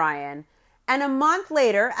to Brian. And a month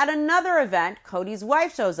later, at another event, Cody's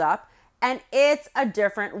wife shows up, and it's a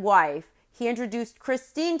different wife. He introduced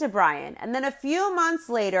Christine to Brian. And then a few months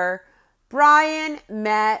later, Brian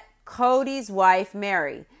met Cody's wife,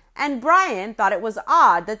 Mary. And Brian thought it was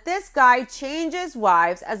odd that this guy changes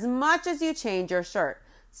wives as much as you change your shirt.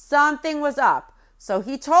 Something was up. So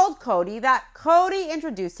he told Cody that Cody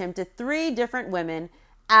introduced him to 3 different women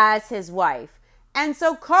as his wife. And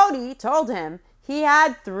so Cody told him he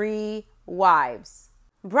had 3 wives.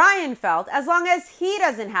 Brian felt as long as he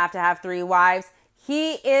doesn't have to have 3 wives,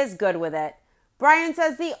 he is good with it. Brian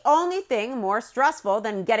says the only thing more stressful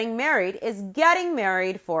than getting married is getting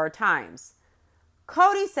married 4 times.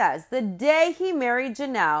 Cody says the day he married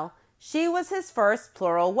Janelle, she was his first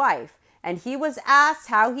plural wife, and he was asked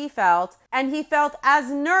how he felt, and he felt as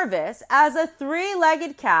nervous as a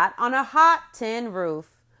 3-legged cat on a hot tin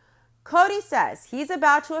roof. Cody says he's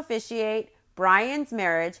about to officiate Brian's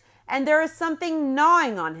marriage, and there is something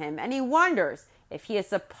gnawing on him, and he wonders if he is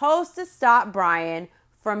supposed to stop Brian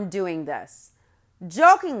from doing this.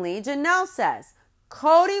 Jokingly, Janelle says,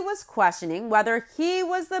 Cody was questioning whether he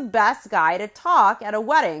was the best guy to talk at a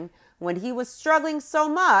wedding when he was struggling so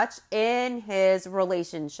much in his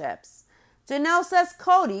relationships. Janelle says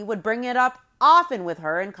Cody would bring it up often with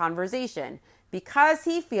her in conversation because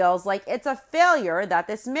he feels like it's a failure that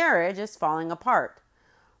this marriage is falling apart.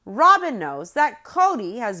 Robin knows that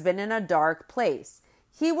Cody has been in a dark place.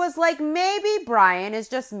 He was like, maybe Brian is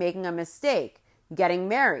just making a mistake, getting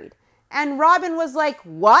married. And Robin was like,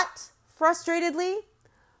 what? Frustratedly.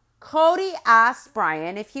 Cody asked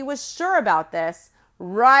Brian if he was sure about this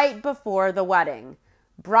right before the wedding.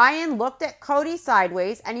 Brian looked at Cody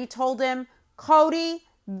sideways and he told him, Cody,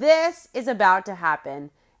 this is about to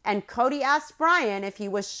happen. And Cody asked Brian if he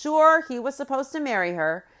was sure he was supposed to marry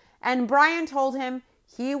her. And Brian told him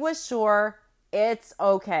he was sure it's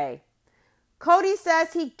okay. Cody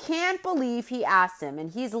says he can't believe he asked him,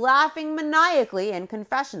 and he's laughing maniacally in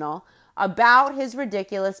confessional about his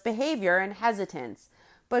ridiculous behavior and hesitance.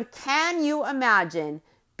 But can you imagine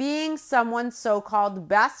being someone's so-called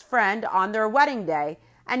best friend on their wedding day,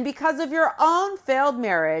 and because of your own failed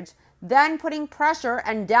marriage, then putting pressure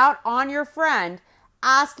and doubt on your friend,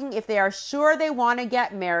 asking if they are sure they want to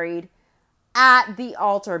get married at the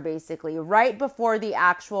altar, basically, right before the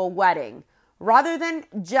actual wedding. Rather than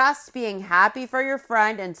just being happy for your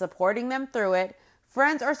friend and supporting them through it,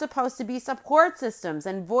 friends are supposed to be support systems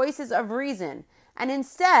and voices of reason. And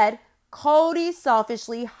instead, Cody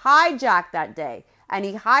selfishly hijacked that day. And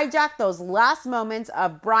he hijacked those last moments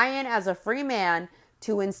of Brian as a free man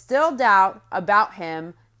to instill doubt about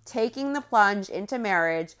him taking the plunge into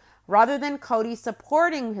marriage rather than Cody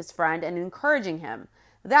supporting his friend and encouraging him.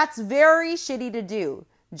 That's very shitty to do.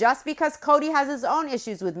 Just because Cody has his own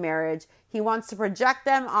issues with marriage, he wants to project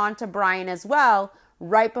them onto Brian as well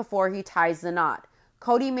right before he ties the knot.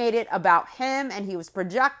 Cody made it about him, and he was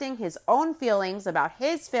projecting his own feelings about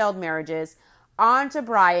his failed marriages onto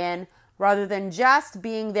Brian rather than just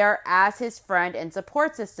being there as his friend and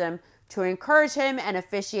support system to encourage him and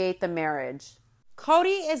officiate the marriage. Cody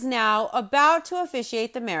is now about to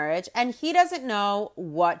officiate the marriage, and he doesn't know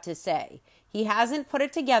what to say. He hasn't put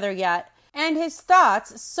it together yet, and his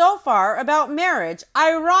thoughts so far about marriage,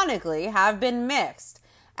 ironically, have been mixed.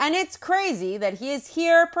 And it's crazy that he is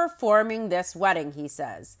here performing this wedding, he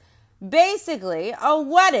says. Basically, a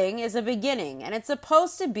wedding is a beginning, and it's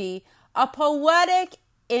supposed to be a poetic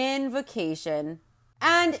invocation.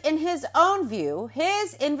 And in his own view,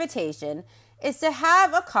 his invitation is to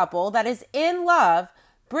have a couple that is in love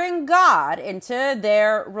bring God into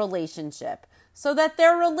their relationship so that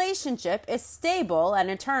their relationship is stable and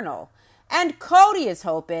eternal. And Cody is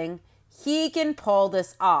hoping he can pull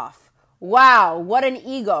this off. Wow, what an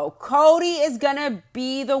ego. Cody is going to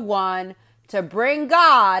be the one to bring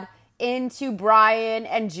God into Brian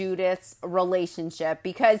and Judith's relationship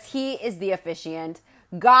because he is the officiant.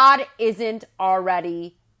 God isn't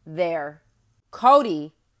already there.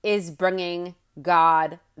 Cody is bringing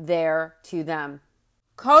God there to them.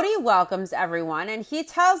 Cody welcomes everyone, and he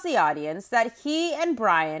tells the audience that he and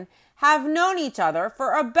Brian have known each other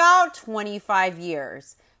for about 25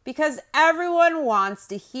 years because everyone wants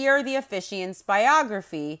to hear the officiant's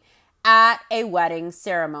biography at a wedding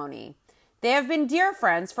ceremony. They have been dear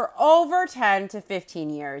friends for over 10 to 15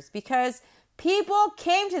 years because people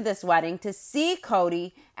came to this wedding to see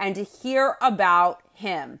Cody and to hear about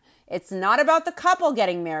him. It's not about the couple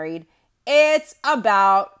getting married. It's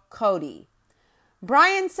about Cody.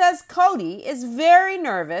 Brian says Cody is very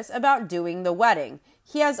nervous about doing the wedding.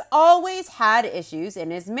 He has always had issues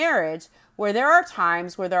in his marriage where there are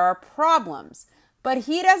times where there are problems, but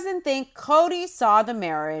he doesn't think Cody saw the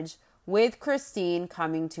marriage with Christine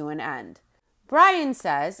coming to an end. Brian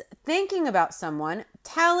says thinking about someone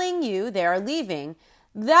telling you they are leaving,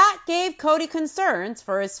 that gave Cody concerns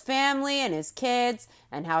for his family and his kids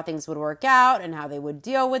and how things would work out and how they would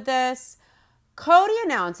deal with this. Cody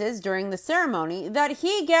announces during the ceremony that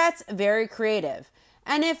he gets very creative.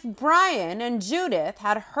 And if Brian and Judith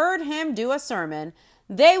had heard him do a sermon,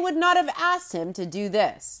 they would not have asked him to do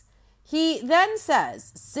this. He then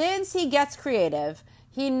says, since he gets creative,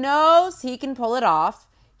 he knows he can pull it off.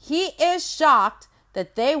 He is shocked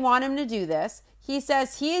that they want him to do this. He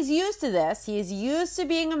says he is used to this. He is used to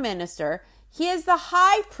being a minister. He is the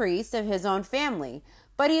high priest of his own family,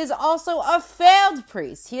 but he is also a failed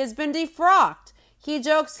priest. He has been defrocked. He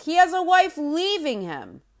jokes he has a wife leaving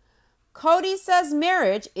him. Cody says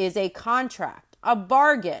marriage is a contract, a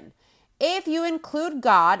bargain. If you include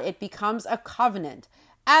God, it becomes a covenant.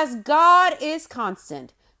 As God is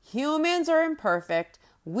constant, humans are imperfect.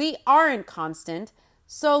 We aren't constant.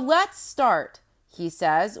 So let's start, he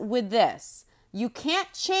says, with this. You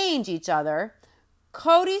can't change each other.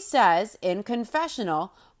 Cody says in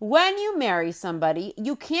confessional, when you marry somebody,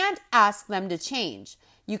 you can't ask them to change.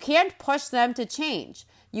 You can't push them to change.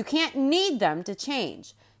 You can't need them to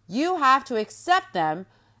change. You have to accept them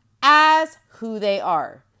as who they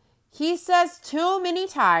are. He says too many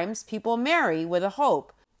times people marry with a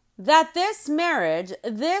hope that this marriage,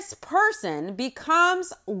 this person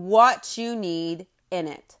becomes what you need in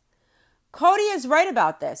it. Cody is right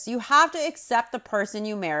about this. You have to accept the person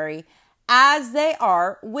you marry as they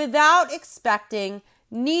are without expecting,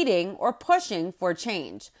 needing, or pushing for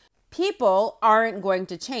change. People aren't going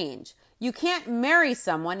to change. You can't marry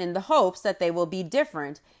someone in the hopes that they will be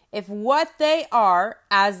different if what they are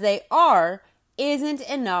as they are isn't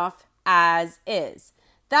enough as is.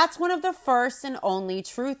 That's one of the first and only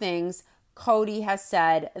true things Cody has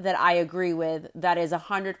said that I agree with that is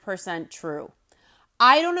 100% true.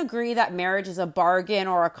 I don't agree that marriage is a bargain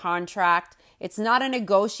or a contract. It's not a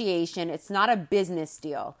negotiation. It's not a business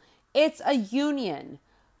deal. It's a union.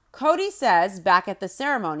 Cody says back at the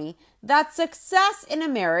ceremony that success in a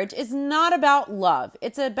marriage is not about love.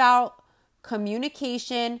 It's about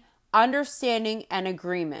communication, understanding, and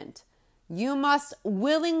agreement. You must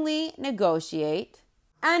willingly negotiate.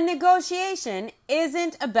 And negotiation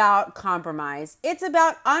isn't about compromise. It's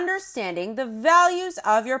about understanding the values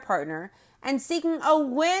of your partner and seeking a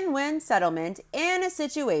win-win settlement in a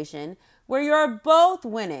situation where you're both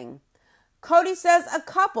winning. Cody says a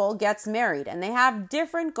couple gets married and they have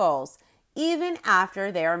different goals even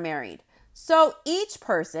after they are married. So each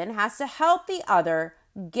person has to help the other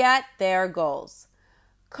get their goals.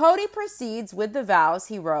 Cody proceeds with the vows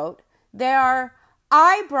he wrote. They are,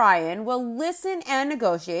 I, Brian, will listen and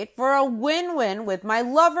negotiate for a win-win with my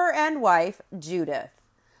lover and wife, Judith.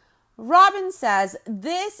 Robin says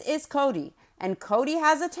this is Cody, and Cody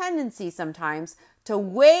has a tendency sometimes to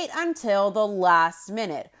wait until the last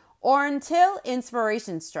minute or until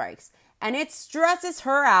inspiration strikes, and it stresses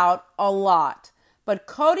her out a lot. But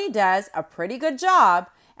Cody does a pretty good job,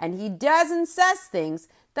 and he does and says things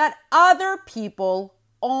that other people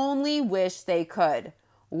only wish they could.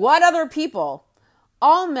 What other people?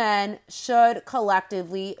 All men should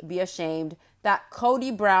collectively be ashamed that Cody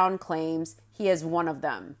Brown claims he is one of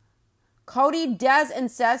them. Cody does and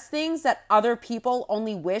says things that other people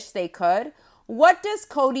only wish they could. What does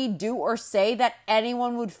Cody do or say that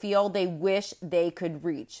anyone would feel they wish they could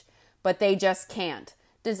reach, but they just can't?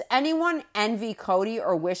 Does anyone envy Cody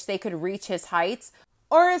or wish they could reach his heights?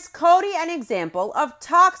 Or is Cody an example of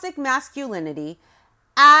toxic masculinity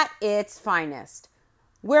at its finest,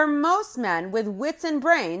 where most men with wits and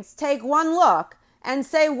brains take one look and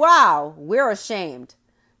say, wow, we're ashamed?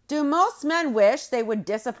 Do most men wish they would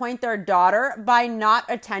disappoint their daughter by not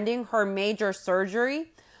attending her major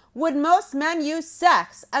surgery? Would most men use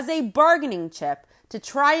sex as a bargaining chip to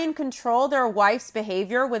try and control their wife's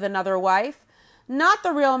behavior with another wife? Not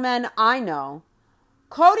the real men I know.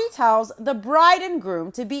 Cody tells the bride and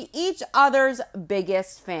groom to be each other's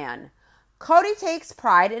biggest fan. Cody takes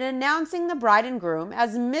pride in announcing the bride and groom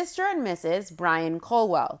as Mr. and Mrs. Brian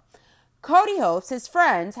Colwell. Cody hopes his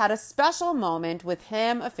friends had a special moment with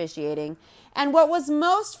him officiating, and what was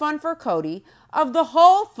most fun for Cody of the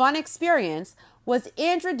whole fun experience was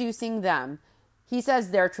introducing them. He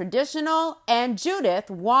says they're traditional, and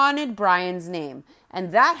Judith wanted Brian's name,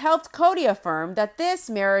 and that helped Cody affirm that this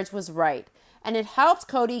marriage was right, and it helped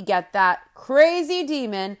Cody get that crazy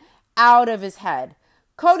demon out of his head.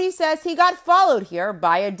 Cody says he got followed here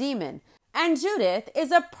by a demon, and Judith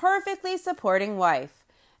is a perfectly supporting wife.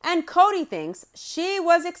 And Cody thinks she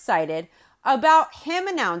was excited about him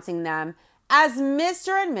announcing them as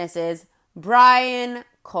Mr. and Mrs. Brian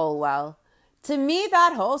Colwell. To me,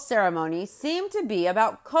 that whole ceremony seemed to be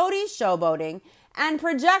about Cody showboating and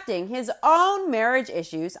projecting his own marriage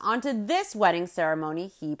issues onto this wedding ceremony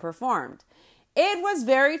he performed. It was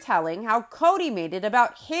very telling how Cody made it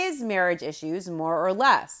about his marriage issues more or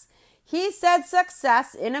less. He said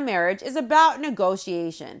success in a marriage is about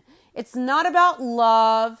negotiation. It's not about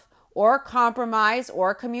love or compromise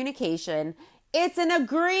or communication. It's an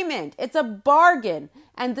agreement. It's a bargain.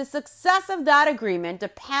 And the success of that agreement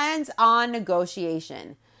depends on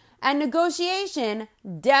negotiation. And negotiation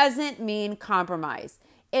doesn't mean compromise.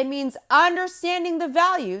 It means understanding the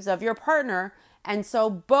values of your partner. And so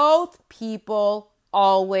both people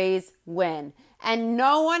always win. And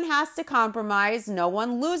no one has to compromise. No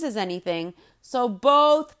one loses anything. So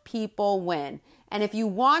both people win. And if you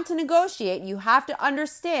want to negotiate, you have to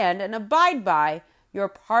understand and abide by your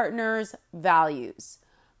partner's values.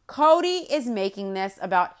 Cody is making this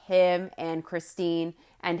about him and Christine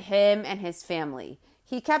and him and his family.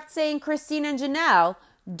 He kept saying Christine and Janelle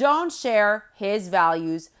don't share his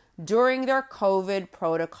values during their COVID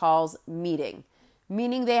protocols meeting,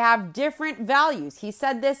 meaning they have different values. He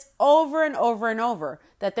said this over and over and over,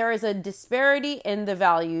 that there is a disparity in the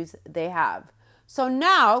values they have. So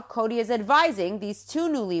now Cody is advising these two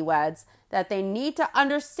newlyweds that they need to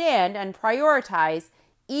understand and prioritize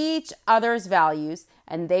each other's values,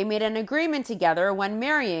 and they made an agreement together when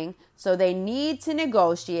marrying, so they need to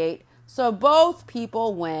negotiate so both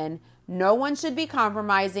people win. No one should be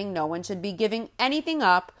compromising. No one should be giving anything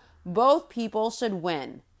up. Both people should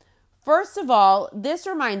win. First of all, this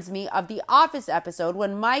reminds me of the Office episode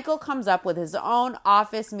when Michael comes up with his own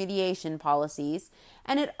office mediation policies,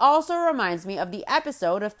 and it also reminds me of the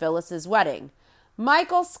episode of Phyllis's wedding.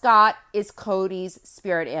 Michael Scott is Cody's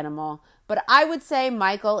spirit animal, but I would say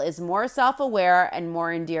Michael is more self-aware and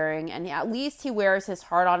more endearing, and at least he wears his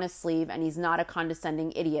heart on his sleeve and he's not a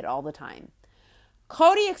condescending idiot all the time.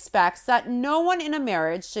 Cody expects that no one in a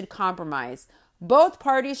marriage should compromise. Both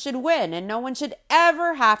parties should win, and no one should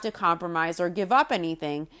ever have to compromise or give up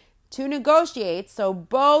anything to negotiate so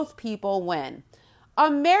both people win. A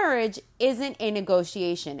marriage isn't a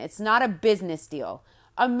negotiation. It's not a business deal.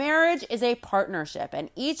 A marriage is a partnership, and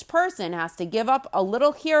each person has to give up a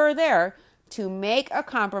little here or there to make a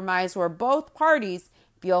compromise where both parties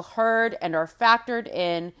feel heard and are factored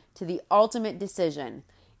in to the ultimate decision.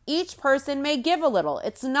 Each person may give a little.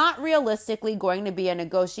 It's not realistically going to be a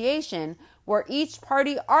negotiation where each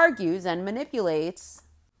party argues and manipulates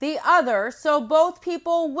the other so both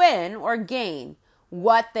people win or gain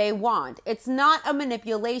what they want. It's not a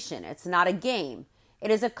manipulation. It's not a game. It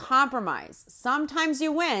is a compromise. Sometimes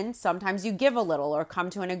you win, sometimes you give a little or come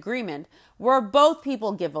to an agreement where both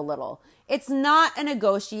people give a little. It's not a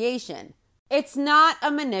negotiation. It's not a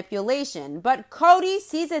manipulation, but Cody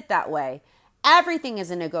sees it that way. Everything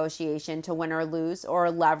is a negotiation to win or lose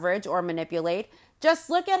or leverage or manipulate. Just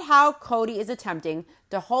look at how Cody is attempting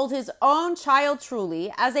to hold his own child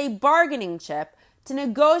Truly as a bargaining chip to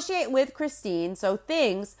negotiate with Christine so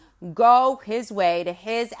things go his way to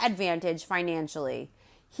his advantage financially.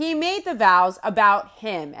 He made the vows about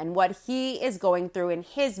him and what he is going through in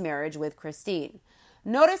his marriage with Christine.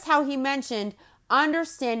 Notice how he mentioned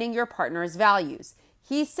understanding your partner's values.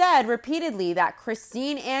 He said repeatedly that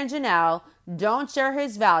Christine and Janelle don't share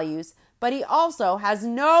his values, but he also has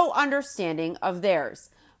no understanding of theirs.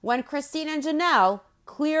 When Christine and Janelle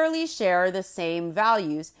clearly share the same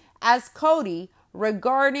values as Cody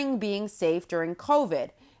regarding being safe during COVID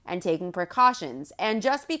and taking precautions. And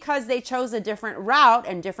just because they chose a different route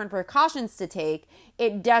and different precautions to take,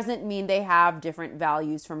 it doesn't mean they have different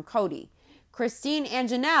values from Cody. Christine and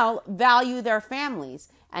Janelle value their families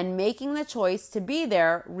and making the choice to be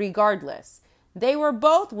there regardless. They were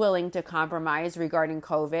both willing to compromise regarding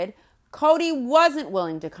COVID. Cody wasn't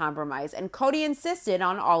willing to compromise, and Cody insisted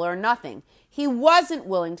on all or nothing. He wasn't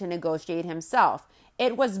willing to negotiate himself.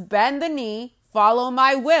 It was bend the knee, follow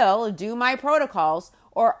my will, do my protocols,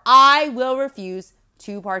 or I will refuse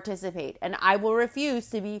to participate, and I will refuse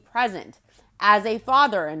to be present as a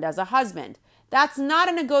father and as a husband. That's not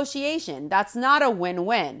a negotiation. That's not a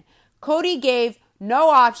win-win. Cody gave no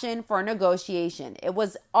option for negotiation. It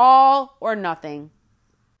was all or nothing.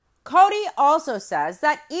 Cody also says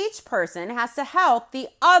that each person has to help the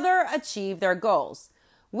other achieve their goals.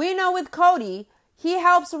 We know with Cody, he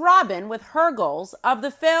helps Robin with her goals of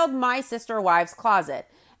the failed My Sister Wives closet,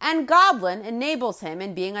 and Goblin enables him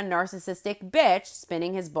in being a narcissistic bitch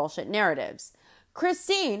spinning his bullshit narratives.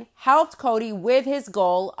 Christine helped Cody with his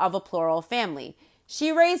goal of a plural family.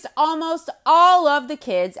 She raised almost all of the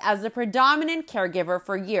kids as the predominant caregiver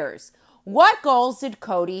for years. What goals did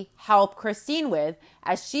Cody help Christine with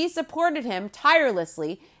as she supported him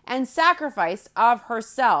tirelessly and sacrificed of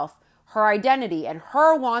herself, her identity, and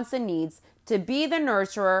her wants and needs to be the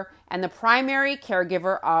nurturer and the primary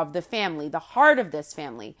caregiver of the family, the heart of this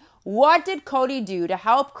family? What did Cody do to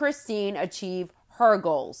help Christine achieve her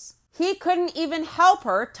goals? He couldn't even help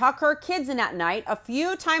her tuck her kids in at night a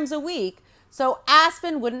few times a week so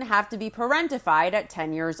Aspen wouldn't have to be parentified at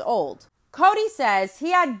 10 years old. Cody says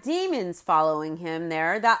he had demons following him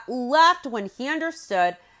there that left when he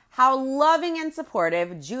understood how loving and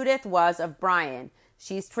supportive Judith was of Brian.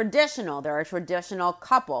 She's traditional, they're a traditional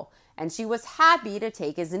couple, and she was happy to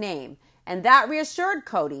take his name. And that reassured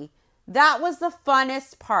Cody. That was the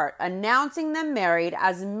funnest part, announcing them married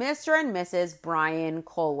as Mr. and Mrs. Brian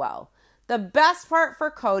Colwell. The best part for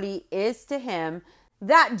Cody is to him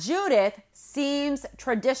that Judith seems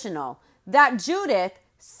traditional, that Judith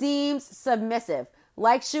seems submissive,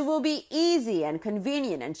 like she will be easy and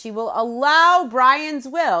convenient, and she will allow Brian's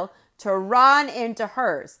will to run into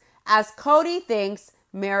hers, as Cody thinks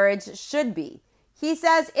marriage should be. He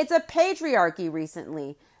says it's a patriarchy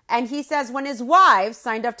recently, And he says when his wives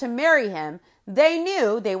signed up to marry him, they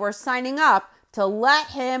knew they were signing up to let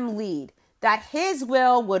him lead, that his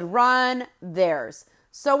will would run theirs.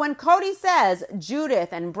 So when Cody says Judith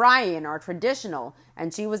and Brian are traditional,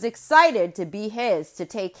 and she was excited to be his, to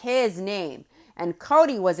take his name, and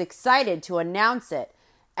Cody was excited to announce it,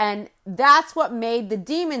 and that's what made the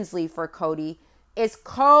demons leave for Cody, is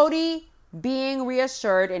Cody being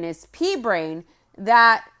reassured in his pea brain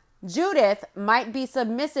that Judith might be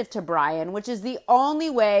submissive to Brian, which is the only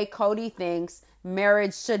way Cody thinks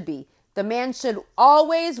marriage should be. The man should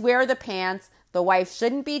always wear the pants. The wife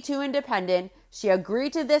shouldn't be too independent. She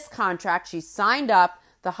agreed to this contract. She signed up.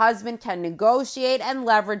 The husband can negotiate and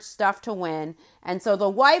leverage stuff to win. And so the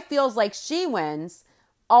wife feels like she wins.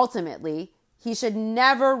 Ultimately, he should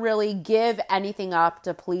never really give anything up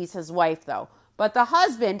to please his wife, though. But the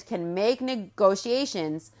husband can make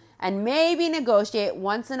negotiations and maybe negotiate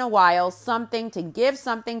once in a while something to give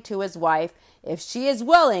something to his wife if she is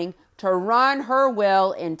willing to run her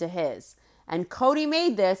will into his. And Cody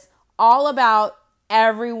made this all about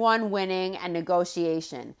everyone winning and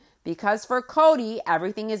negotiation. Because for Cody,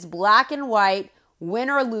 everything is black and white, win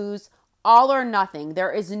or lose, all or nothing.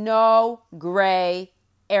 There is no gray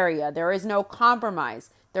area. There is no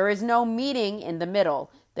compromise. There is no meeting in the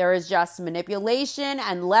middle. There is just manipulation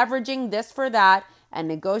and leveraging this for that and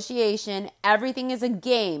negotiation. Everything is a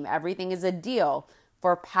game. Everything is a deal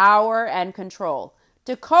for power and control.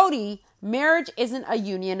 To Cody, marriage isn't a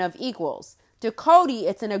union of equals. To Cody,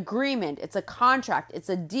 it's an agreement. It's a contract. It's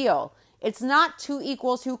a deal. It's not two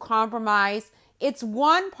equals who compromise. It's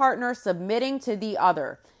one partner submitting to the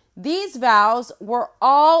other. These vows were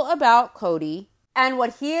all about Cody and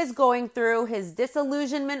what he is going through, his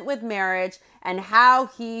disillusionment with marriage, and how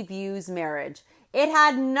he views marriage. It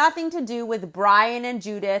had nothing to do with Brian and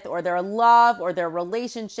Judith or their love or their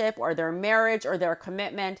relationship or their marriage or their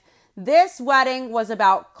commitment. This wedding was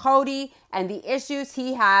about Cody and the issues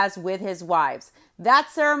he has with his wives. That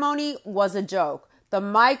ceremony was a joke. The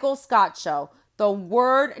Michael Scott show. The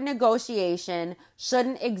word negotiation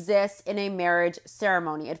shouldn't exist in a marriage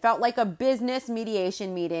ceremony. It felt like a business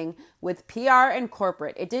mediation meeting with PR and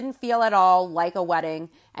corporate. It didn't feel at all like a wedding,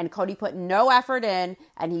 and Cody put no effort in,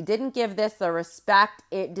 and he didn't give this the respect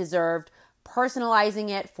it deserved, personalizing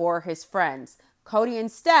it for his friends. Cody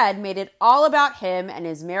instead made it all about him and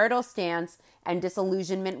his marital stance and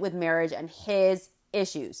disillusionment with marriage and his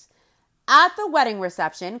issues. At the wedding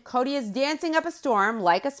reception, Cody is dancing up a storm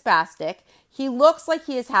like a spastic. He looks like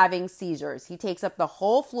he is having seizures. He takes up the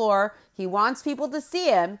whole floor. He wants people to see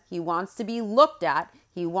him. He wants to be looked at.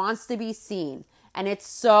 He wants to be seen. And it's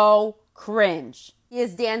so cringe. He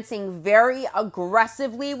is dancing very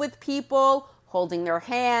aggressively with people, holding their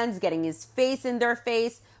hands, getting his face in their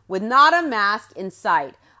face, with not a mask in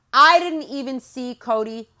sight. I didn't even see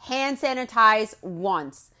Cody hand sanitize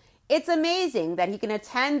once. It's amazing that he can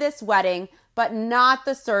attend this wedding, but not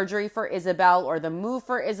the surgery for Isabel or the move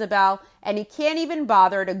for Isabel, and he can't even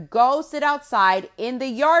bother to go sit outside in the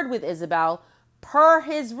yard with Isabel per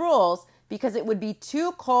his rules because it would be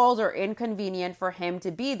too cold or inconvenient for him to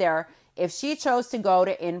be there if she chose to go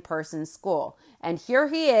to in-person school. And here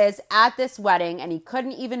he is at this wedding, and he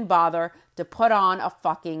couldn't even bother to put on a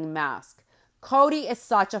fucking mask. Cody is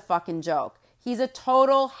such a fucking joke. He's a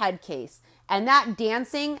total head case. And that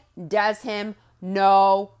dancing does him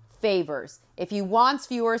no favors. If he wants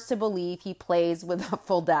viewers to believe he plays with a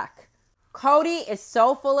full deck. Cody is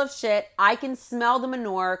so full of shit, I can smell the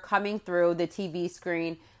manure coming through the TV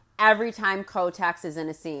screen every time Kotex is in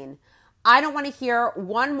a scene. I don't want to hear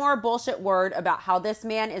one more bullshit word about how this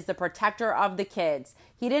man is the protector of the kids.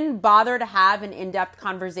 He didn't bother to have an in-depth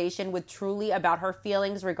conversation with Truly about her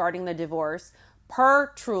feelings regarding the divorce.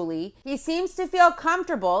 Per Truly, he seems to feel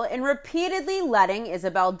comfortable in repeatedly letting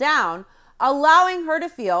Isabel down, allowing her to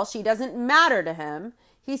feel she doesn't matter to him.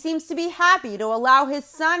 He seems to be happy to allow his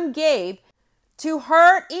son Gabe to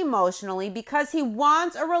hurt emotionally because he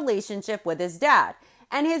wants a relationship with his dad.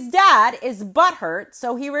 And his dad is butthurt,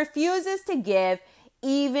 so he refuses to give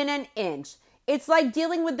even an inch. It's like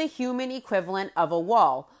dealing with the human equivalent of a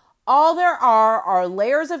wall. All there are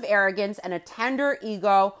layers of arrogance and a tender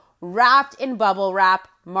ego wrapped in bubble wrap,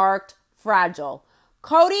 marked fragile.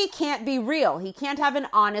 Cody can't be real. He can't have an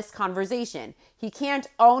honest conversation. He can't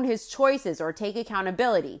own his choices or take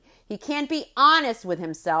accountability. He can't be honest with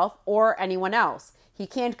himself or anyone else. He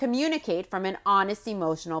can't communicate from an honest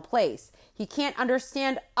emotional place. He can't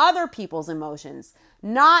understand other people's emotions,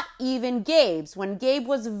 not even Gabe's, when Gabe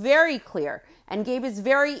was very clear. And Gabe is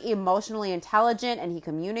very emotionally intelligent and he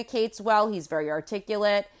communicates well. He's very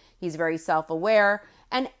articulate. He's very self-aware.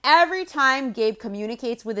 And every time Gabe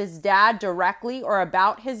communicates with his dad directly or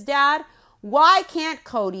about his dad, why can't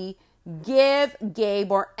Cody give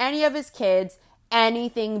Gabe or any of his kids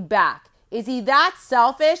anything back? Is he that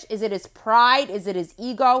selfish? Is it his pride? Is it his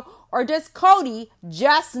ego? Or does Cody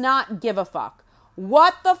just not give a fuck?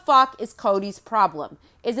 What the fuck is Cody's problem?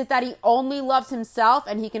 Is it that he only loves himself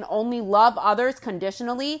and he can only love others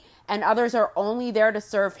conditionally and others are only there to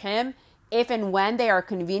serve him if and when they are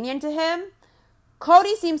convenient to him?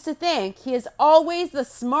 Cody seems to think he is always the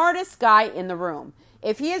smartest guy in the room.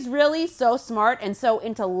 If he is really so smart and so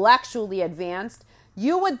intellectually advanced,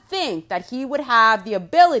 you would think that he would have the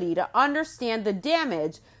ability to understand the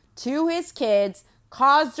damage to his kids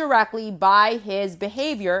caused directly by his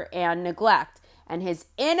behavior and neglect, and his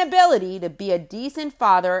inability to be a decent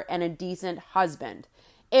father and a decent husband.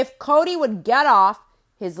 If Cody would get off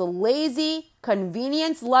his lazy,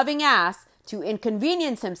 convenience-loving ass to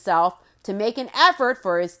inconvenience himself to make an effort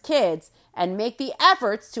for his kids and make the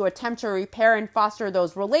efforts to attempt to repair and foster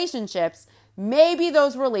those relationships, maybe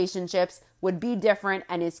those relationships would be different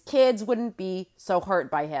and his kids wouldn't be so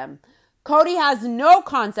hurt by him. Cody has no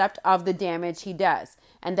concept of the damage he does.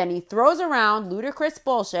 And then he throws around ludicrous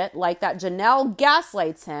bullshit like that Janelle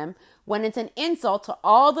gaslights him when it's an insult to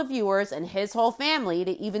all the viewers and his whole family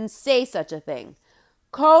to even say such a thing.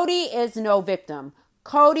 Cody is no victim.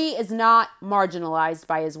 Cody is not marginalized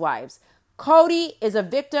by his wives. Cody is a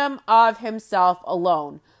victim of himself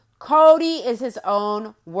alone. Cody is his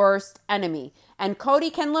own worst enemy. And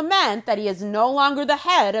Cody can lament that he is no longer the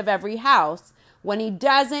head of every house when he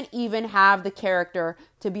doesn't even have the character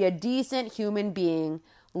to be a decent human being,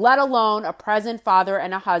 let alone a present father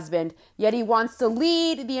and a husband, yet he wants to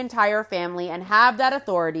lead the entire family and have that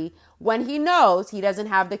authority when he knows he doesn't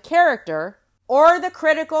have the character or the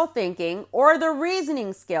critical thinking or the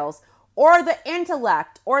reasoning skills or the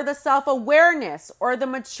intellect or the self-awareness or the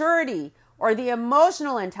maturity or the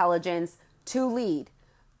emotional intelligence to lead.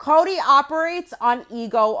 Cody operates on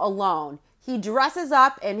ego alone. He dresses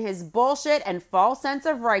up in his bullshit and false sense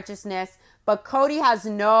of righteousness, but Cody has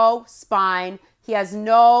no spine. He has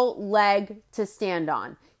no leg to stand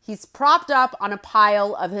on. He's propped up on a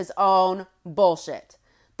pile of his own bullshit.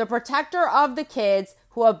 The protector of the kids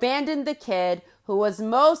who abandoned the kid who was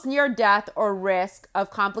most near death or risk of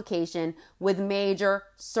complication with major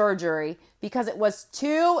surgery because it was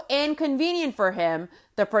too inconvenient for him.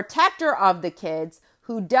 The protector of the kids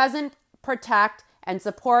who doesn't protect and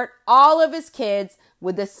support all of his kids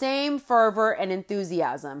with the same fervor and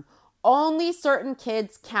enthusiasm. Only certain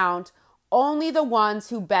kids count, only the ones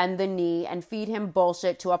who bend the knee and feed him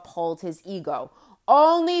bullshit to uphold his ego.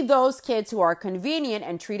 Only those kids who are convenient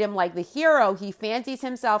and treat him like the hero he fancies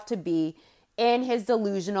himself to be in his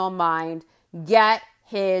delusional mind get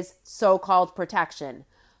his so-called protection.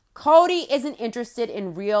 Cody isn't interested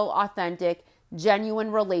in real, authentic,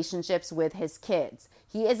 genuine relationships with his kids.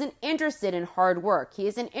 He isn't interested in hard work. He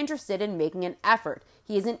isn't interested in making an effort.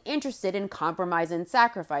 He isn't interested in compromise and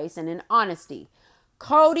sacrifice and in honesty.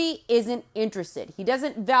 Cody isn't interested. He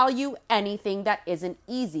doesn't value anything that isn't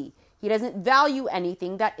easy. He doesn't value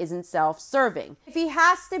anything that isn't self-serving. If he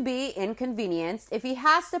has to be inconvenienced, if he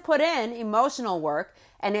has to put in emotional work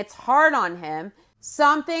and it's hard on him,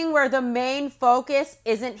 something where the main focus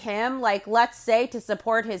isn't him, like let's say to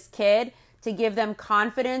support his kid, to give them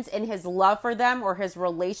confidence in his love for them or his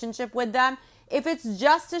relationship with them, if it's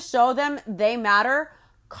just to show them they matter,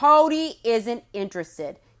 Cody isn't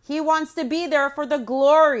interested. He wants to be there for the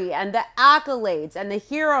glory and the accolades and the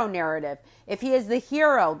hero narrative. If he is the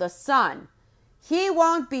hero, the son, he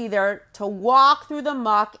won't be there to walk through the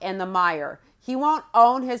muck and the mire. He won't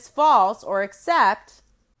own his faults or accept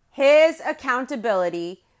his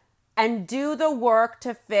accountability and do the work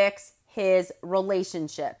to fix his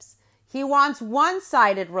relationships. He wants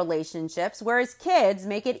one-sided relationships where his kids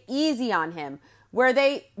make it easy on him, where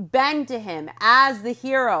they bend to him as the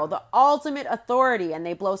hero, the ultimate authority, and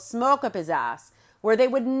they blow smoke up his ass, where they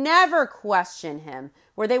would never question him,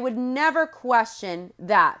 where they would never question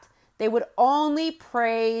that. They would only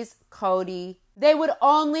praise Cody. They would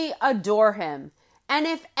only adore him. And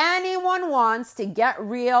if anyone wants to get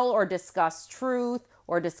real or discuss truth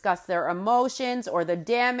or discuss their emotions or the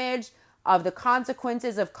damage of the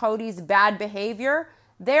consequences of Cody's bad behavior,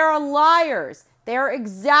 they are liars. They are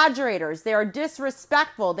exaggerators. They are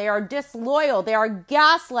disrespectful. They are disloyal. They are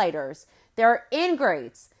gaslighters. They are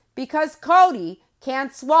ingrates because Cody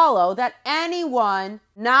can't swallow that anyone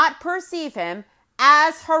not perceive him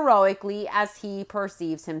as heroically as he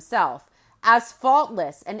perceives himself, as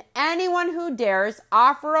faultless. And anyone who dares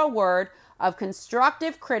offer a word of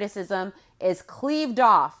constructive criticism is cleaved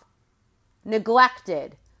off,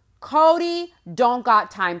 neglected, Cody don't got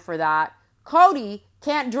time for that. Cody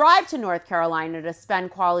can't drive to North Carolina to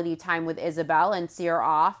spend quality time with Isabel and see her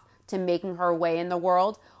off to making her way in the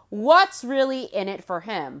world. What's really in it for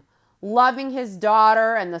him? Loving his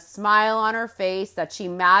daughter and the smile on her face that she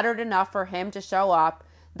mattered enough for him to show up,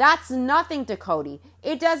 that's nothing to Cody.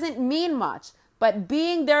 It doesn't mean much, but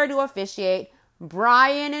being there to officiate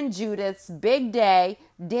Brian and Judith's big day,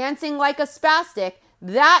 dancing like a spastic,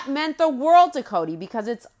 that meant the world to Cody because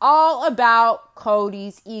it's all about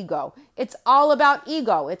Cody's ego. It's all about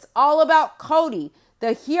ego. It's all about Cody,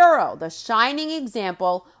 the hero, the shining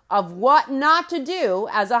example of what not to do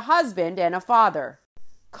as a husband and a father.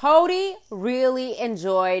 Cody really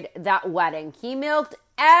enjoyed that wedding. He milked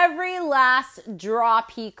every last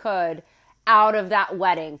drop he could out of that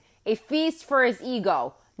wedding. A feast for his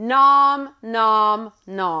ego. Nom, nom,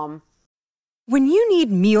 nom. When you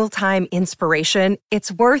need mealtime inspiration,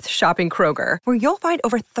 it's worth shopping Kroger, where you'll find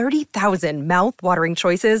over 30,000 mouth-watering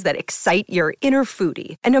choices that excite your inner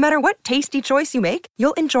foodie. And no matter what tasty choice you make,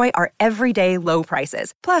 you'll enjoy our everyday low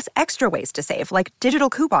prices, plus extra ways to save, like digital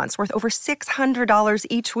coupons worth over $600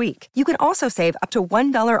 each week. You can also save up to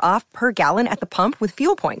 $1 off per gallon at the pump with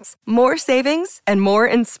fuel points. More savings and more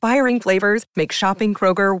inspiring flavors make shopping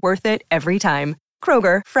Kroger worth it every time.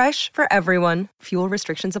 Kroger, fresh for everyone. Fuel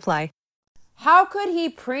restrictions apply. How could he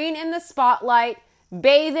preen in the spotlight,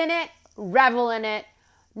 bathe in it, revel in it,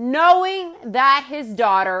 knowing that his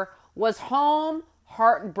daughter was home,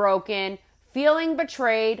 heartbroken, feeling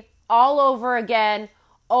betrayed all over again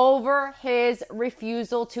over his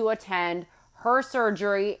refusal to attend her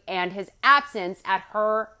surgery and his absence at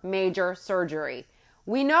her major surgery?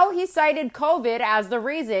 We know he cited COVID as the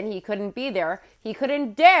reason he couldn't be there. He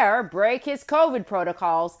couldn't dare break his COVID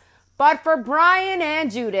protocols. But for Brian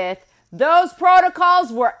and Judith, those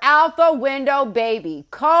protocols were out the window, baby.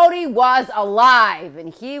 Cody was alive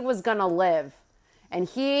and he was gonna live. And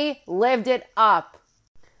he lived it up.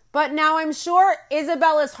 But now I'm sure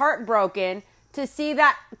Isabel is heartbroken to see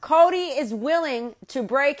that Cody is willing to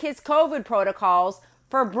break his COVID protocols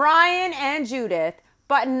for Brian and Judith,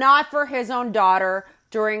 but not for his own daughter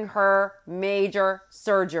during her major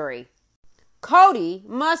surgery. Cody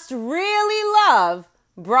must really love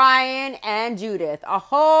Brian and Judith a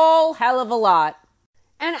whole hell of a lot.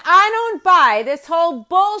 And I don't buy this whole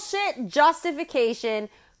bullshit justification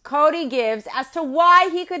Cody gives as to why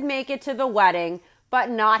he could make it to the wedding but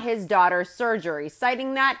not his daughter's surgery,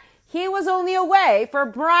 citing that he was only away for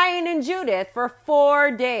Brian and Judith for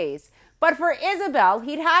 4 days. But for Isabel,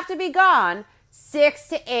 he'd have to be gone 6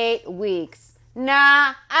 to 8 weeks.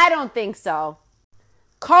 Nah, I don't think so.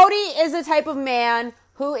 Cody is the type of man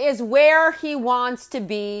who is where he wants to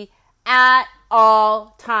be at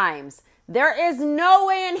all times. There is no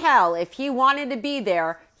way in hell if he wanted to be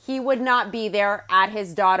there, he would not be there at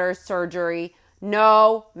his daughter's surgery,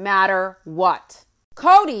 no matter what.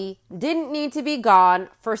 Cody didn't need to be gone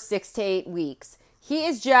for 6 to 8 weeks. He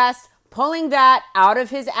is just pulling that out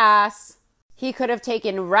of his ass. He could have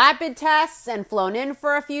taken rapid tests and flown in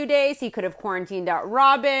for a few days. He could have quarantined at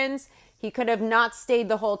Robbins. He could have not stayed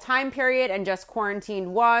the whole time period and just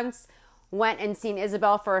quarantined once, went and seen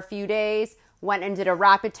Isabel for a few days, went and did a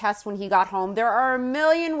rapid test when he got home. There are a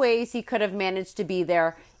million ways he could have managed to be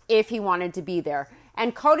there if he wanted to be there.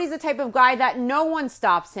 And Cody's the type of guy that no one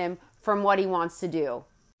stops him from what he wants to do.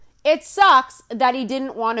 It sucks that he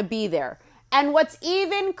didn't want to be there. And what's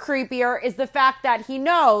even creepier is the fact that he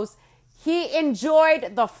knows he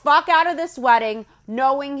enjoyed the fuck out of this wedding,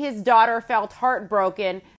 knowing his daughter felt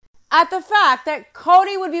heartbroken at the fact that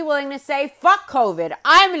Cody would be willing to say, fuck COVID,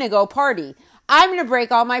 I'm going to go party. I'm going to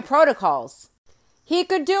break all my protocols. He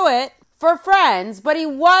could do it for friends, but he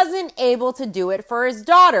wasn't able to do it for his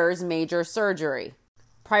daughter's major surgery.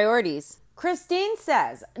 Priorities. Christine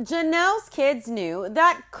says Janelle's kids knew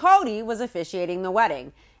that Cody was officiating the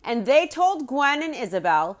wedding, and they told Gwen and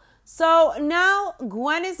Isabel, so now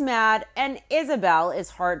Gwen is mad and Isabel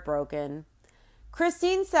is heartbroken.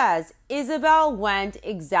 Christine says Isabel went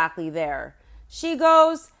exactly there. She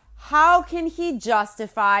goes, how can he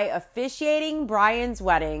justify officiating Brian's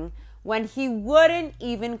wedding when he wouldn't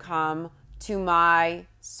even come to my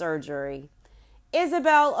surgery?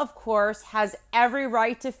 Isabel, of course, has every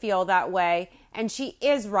right to feel that way, and she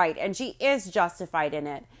is right, and she is justified in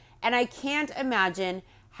it. And I can't imagine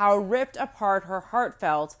how ripped apart her heart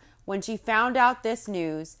felt when she found out this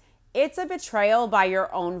news. It's a betrayal by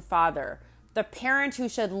your own father, the parent who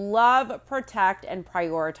should love, protect, and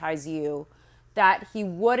prioritize you, that he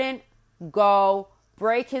wouldn't go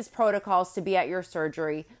break his protocols to be at your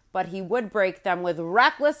surgery, but he would break them with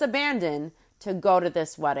reckless abandon to go to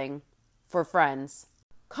this wedding for friends.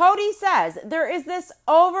 Cody says there is this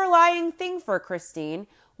overlying thing for Christine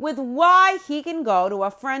with why he can go to a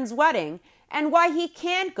friend's wedding and why he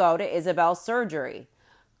can't go to Isabel's surgery.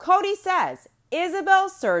 Cody says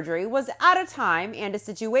Isabel's surgery was at a time and a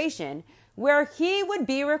situation where he would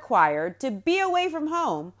be required to be away from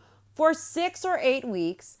home for 6 or 8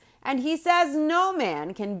 weeks, and he says no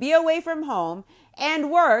man can be away from home and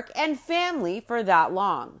work and family for that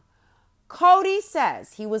long. Cody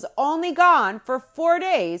says he was only gone for 4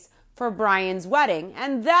 days for Brian's wedding,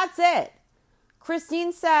 and that's it.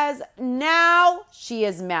 Christine says now she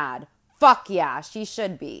is mad. Fuck yeah, she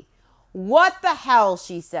should be. What the hell,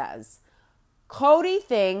 she says. Cody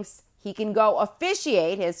thinks he can go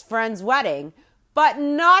officiate his friend's wedding, but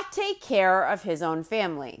not take care of his own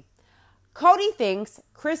family. Cody thinks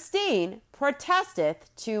Christine protesteth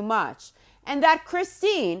too much, and that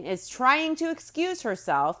Christine is trying to excuse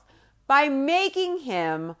herself by making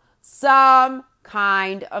him some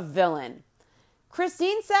kind of villain.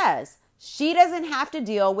 Christine says she doesn't have to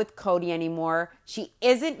deal with Cody anymore. She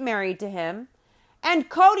isn't married to him. And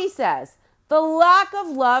Cody says the lack of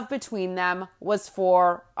love between them was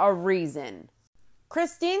for a reason.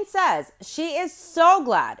 Christine says she is so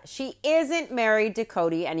glad she isn't married to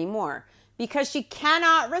Cody anymore because she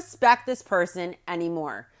cannot respect this person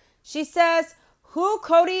anymore. She says who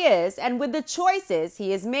Cody is and with the choices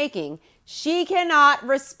he is making, she cannot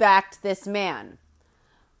respect this man.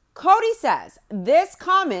 Cody says this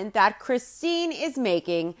comment that Christine is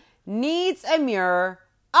making needs a mirror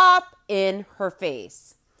up in her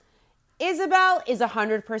face. Isabel is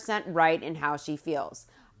 100% right in how she feels.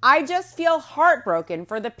 I just feel heartbroken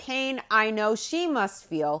for the pain I know she must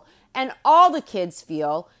feel and all the kids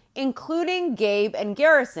feel, including Gabe and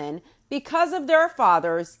Garrison, because of their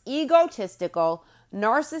father's egotistical,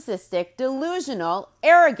 narcissistic, delusional,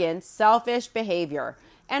 arrogant, selfish behavior.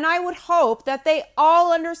 And I would hope that they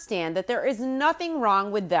all understand that there is nothing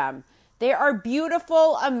wrong with them. They are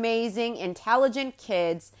beautiful, amazing, intelligent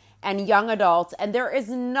kids and young adults, and there is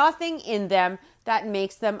nothing in them that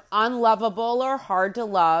makes them unlovable or hard to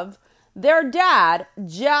love. Their dad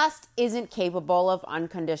just isn't capable of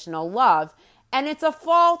unconditional love, and it's a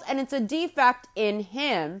fault and it's a defect in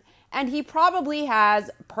him, and he probably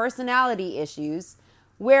has personality issues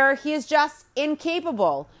where he is just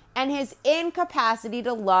incapable, and his incapacity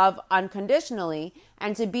to love unconditionally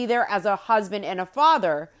and to be there as a husband and a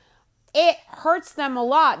father, it hurts them a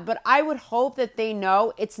lot. But I would hope that they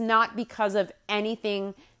know it's not because of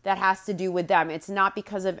anything that has to do with them. It's not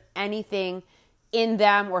because of anything in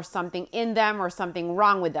them or something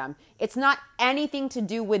wrong with them. It's not anything to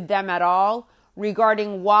do with them at all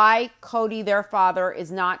regarding why Cody, their father,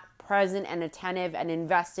 is not present and attentive and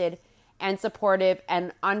invested and supportive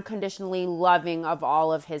and unconditionally loving of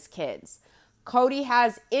all of his kids. Cody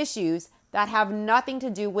has issues that have nothing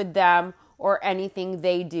to do with them or anything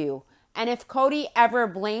they do. And if Cody ever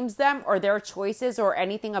blames them or their choices or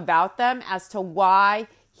anything about them as to why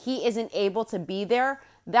he isn't able to be there,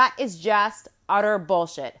 that is just utter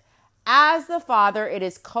bullshit. As the father, it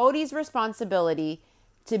is Cody's responsibility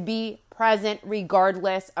to be present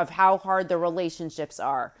regardless of how hard the relationships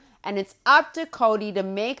are. And it's up to Cody to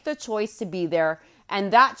make the choice to be there.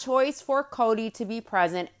 And that choice for Cody to be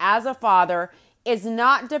present as a father is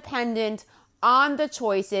not dependent on the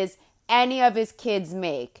choices any of his kids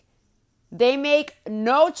make. They make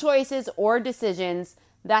no choices or decisions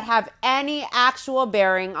that have any actual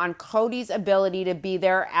bearing on Cody's ability to be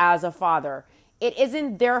there as a father. It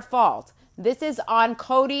isn't their fault. This is on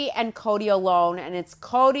Cody and Cody alone, and it's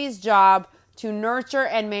Cody's job to nurture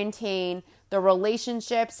and maintain the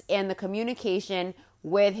relationships and the communication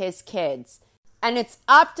with his kids. And it's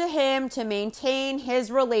up to him to maintain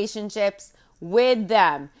his relationships with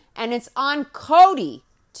them. And it's on Cody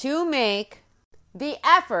to make the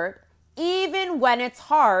effort even when it's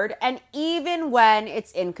hard and even when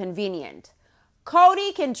it's inconvenient.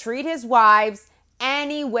 Cody can treat his wives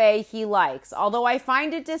any way he likes. Although I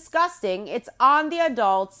find it disgusting, it's on the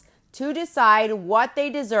adults to decide what they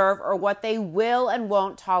deserve or what they will and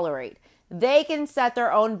won't tolerate. They can set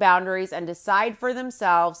their own boundaries and decide for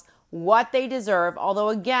themselves what they deserve. Although,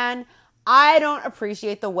 again, I don't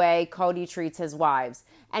appreciate the way Cody treats his wives.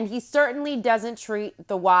 And he certainly doesn't treat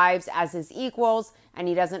the wives as his equals, and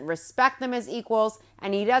he doesn't respect them as equals,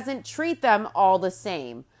 and he doesn't treat them all the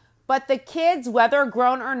same. But the kids, whether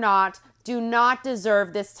grown or not, do not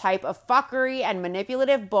deserve this type of fuckery and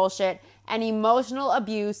manipulative bullshit and emotional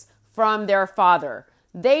abuse from their father.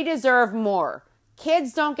 They deserve more.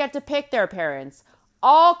 Kids don't get to pick their parents.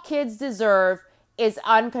 All kids deserve is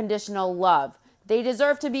unconditional love. They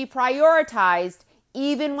deserve to be prioritized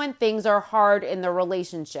even when things are hard in the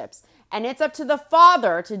relationships. And it's up to the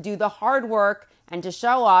father to do the hard work and to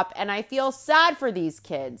show up. And I feel sad for these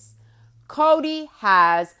kids. Cody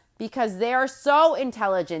has, because they are so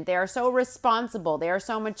intelligent, they are so responsible, they are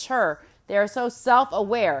so mature, they are so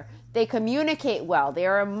self-aware, they communicate well, they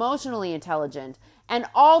are emotionally intelligent, and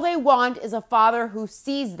all they want is a father who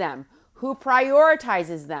sees them, who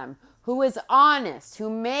prioritizes them, who is honest, who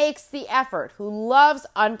makes the effort, who loves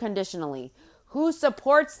unconditionally, who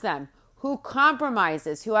supports them, who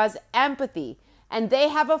compromises, who has empathy. And they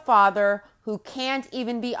have a father who can't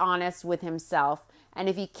even be honest with himself. And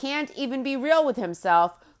if he can't even be real with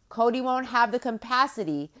himself, Cody won't have the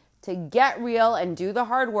capacity to get real and do the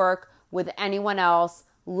hard work with anyone else,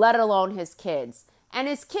 let alone his kids. And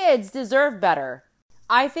his kids deserve better.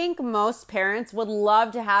 I think most parents would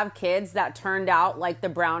love to have kids that turned out like the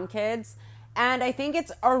Brown kids. And I think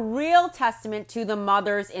it's a real testament to the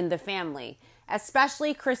mothers in the family,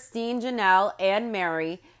 especially Christine, Janelle, and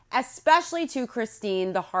Mary, especially to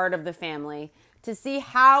Christine, the heart of the family, to see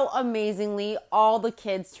how amazingly all the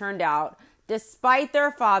kids turned out despite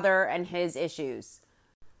their father and his issues.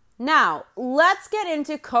 Now, let's get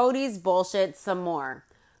into Cody's bullshit some more.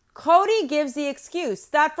 Cody gives the excuse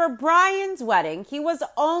that for Brian's wedding, he was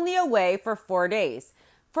only away for 4 days.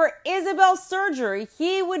 For Isabel's surgery,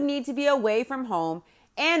 he would need to be away from home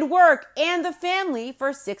and work and the family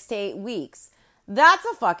for 6 to 8 weeks. That's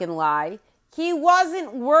a fucking lie. He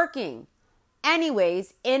wasn't working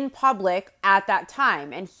anyways in public at that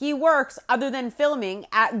time, and he works other than filming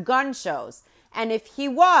at gun shows. And if he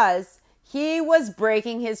was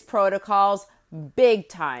breaking his protocols big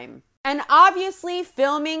time. And obviously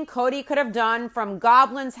filming Cody could have done from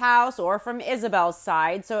Goblin's house or from Isabel's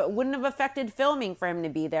side, so it wouldn't have affected filming for him to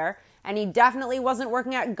be there. And he definitely wasn't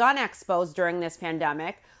working at gun expos during this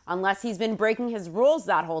pandemic, unless he's been breaking his rules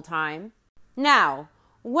that whole time. Now,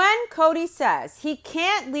 when Cody says he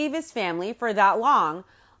can't leave his family for that long,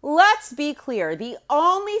 let's be clear. The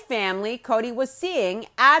only family Cody was seeing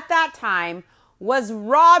at that time was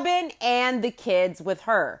Robin and the kids with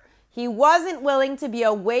her. He wasn't willing to be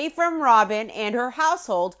away from Robin and her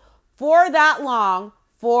household for that long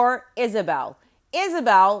for Isabel.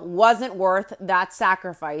 Isabel wasn't worth that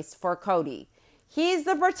sacrifice for Cody. He's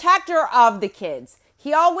the protector of the kids.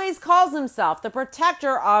 He always calls himself the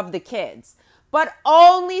protector of the kids. But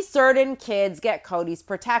only certain kids get Cody's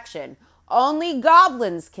protection. Only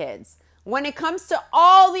Goblin's kids. When it comes to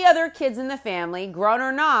all the other kids in the family, grown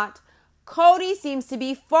or not, Cody seems to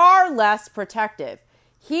be far less protective.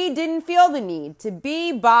 He didn't feel the need to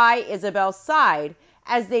be by Isabel's side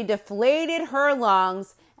as they deflated her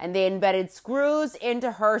lungs and they embedded screws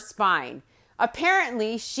into her spine.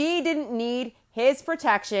 Apparently, she didn't need his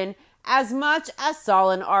protection as much as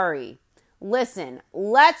Saul and Ari. Listen,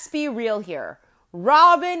 let's be real here.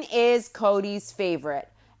 Robin is Cody's favorite,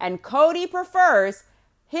 and Cody prefers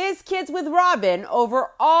his kids with Robin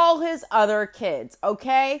over all his other kids,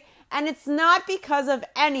 okay? And it's not because of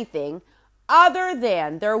anything other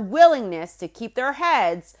than their willingness to keep their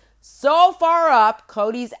heads so far up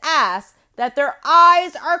Cody's ass that their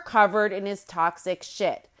eyes are covered in his toxic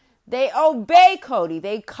shit. They obey Cody.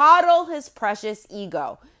 They coddle his precious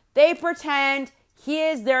ego. They pretend he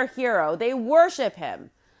is their hero. They worship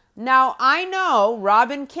him. Now, I know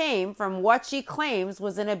Robin came from what she claims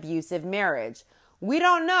was an abusive marriage. We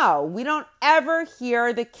don't know. We don't ever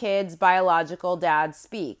hear the kids' biological dad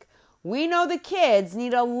speak. We know the kids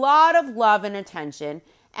need a lot of love and attention,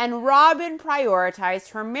 and Robin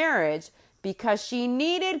prioritized her marriage because she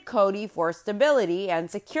needed Cody for stability and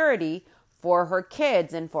security for her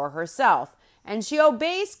kids and for herself. And she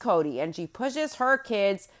obeys Cody, and she pushes her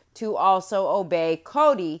kids to also obey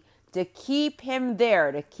Cody to keep him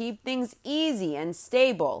there, to keep things easy and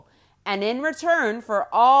stable. And in return for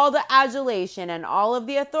all the adulation and all of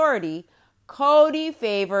the authority, Cody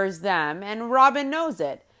favors them, and Robin knows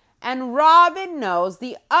it. And Robin knows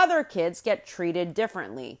the other kids get treated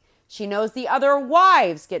differently. She knows the other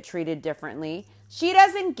wives get treated differently. She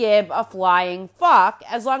doesn't give a flying fuck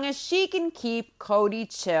as long as she can keep Cody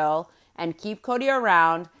chill and keep Cody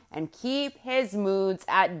around and keep his moods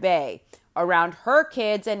at bay around her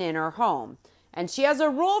kids and in her home. And she has a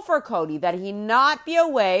rule for Cody that he not be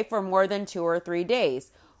away for more than 2 or 3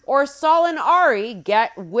 days, or Saul and Ari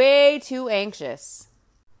get way too anxious.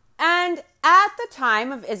 And at the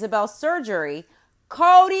time of Isabel's surgery,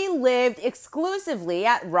 Cody lived exclusively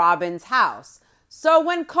at Robin's house. So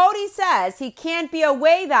when Cody says he can't be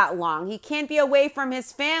away that long, he can't be away from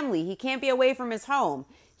his family, he can't be away from his home,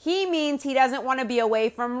 he means he doesn't want to be away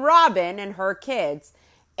from Robin and her kids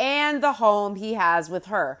and the home he has with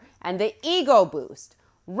her and the ego boost.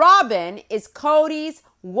 Robin is Cody's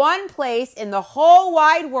one place in the whole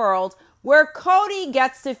wide world where Cody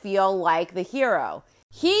gets to feel like the hero.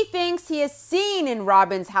 He thinks he is seen in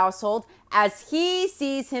Robin's household as he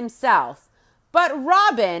sees himself. But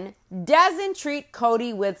Robin doesn't treat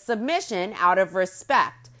Cody with submission out of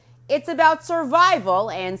respect. It's about survival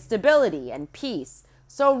and stability and peace.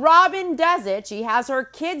 So Robin does it. She has her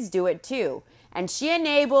kids do it too. And she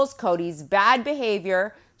enables Cody's bad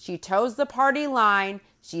behavior. She toes the party line.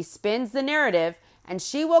 She spins the narrative. And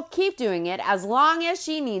she will keep doing it as long as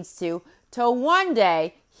she needs to, till one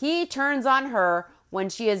day he turns on her when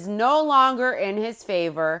she is no longer in his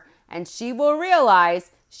favor. And she will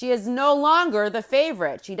realize she is no longer the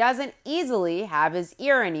favorite. She doesn't easily have his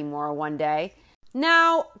ear anymore one day.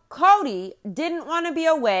 Now, Cody didn't want to be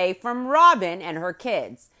away from Robin and her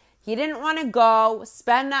kids. He didn't want to go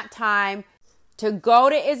spend that time to go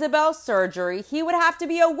to Isabel's surgery. He would have to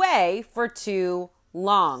be away for too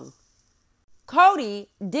long. Cody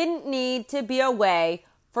didn't need to be away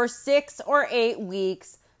for 6 or 8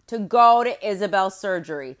 weeks to go to Isabel's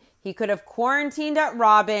surgery. He could have quarantined at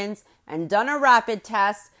Robin's and done a rapid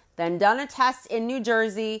test, then done a test in New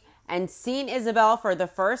Jersey and seen Isabel for the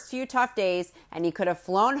first few tough days, and he could have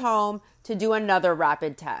flown home to do another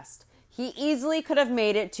rapid test. He easily could have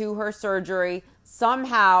made it to her surgery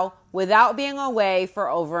somehow without being away for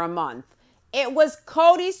over a month. It was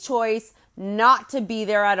Cody's choice not to be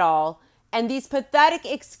there at all, and these pathetic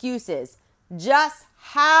excuses, just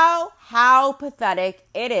how pathetic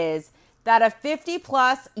it is that a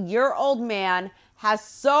 50-plus-year-old man has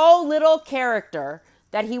so little character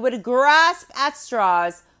that he would grasp at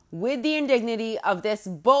straws with the indignity of this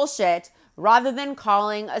bullshit rather than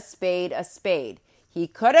calling a spade a spade. He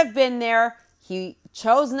could have been there, he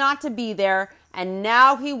chose not to be there, and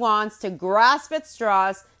now he wants to grasp at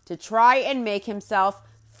straws to try and make himself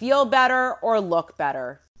feel better or look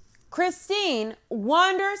better. Christine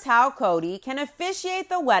wonders how Cody can officiate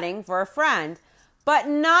the wedding for a friend, but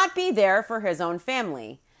not be there for his own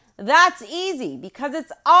family. That's easy because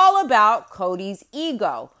it's all about Cody's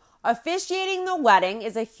ego. Officiating the wedding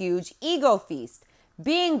is a huge ego feast.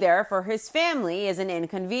 Being there for his family is an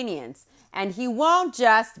inconvenience. And he won't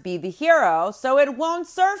just be the hero, so it won't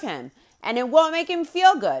serve him. And it won't make him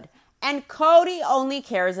feel good. And Cody only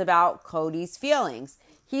cares about Cody's feelings.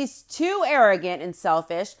 He's too arrogant and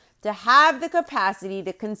selfish to have the capacity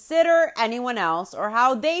to consider anyone else or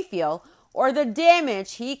how they feel or the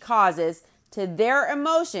damage he causes to their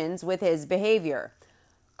emotions with his behavior.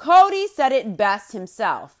 Cody said it best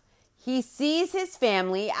himself. He sees his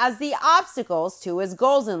family as the obstacles to his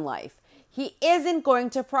goals in life. He isn't going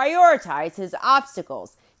to prioritize his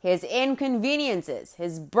obstacles, his inconveniences,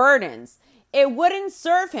 his burdens. It wouldn't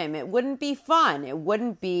serve him. It wouldn't be fun. It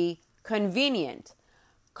wouldn't be convenient.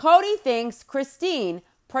 Cody thinks Christine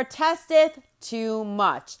protesteth too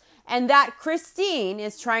much and that Christine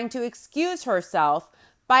is trying to excuse herself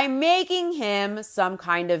by making him some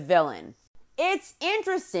kind of villain. It's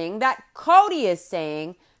interesting that Cody is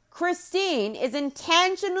saying Christine is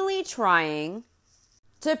intentionally trying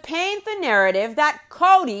to paint the narrative that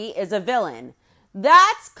Cody is a villain.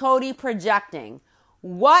 That's Cody projecting.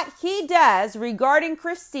 What he does regarding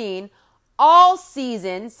Christine all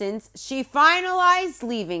season since she finalized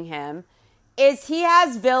leaving him is he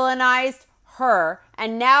has villainized her,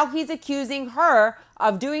 and now he's accusing her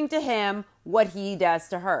of doing to him what he does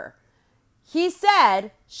to her. He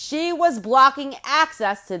said she was blocking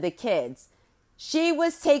access to the kids. She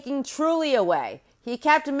was taking Truly away. He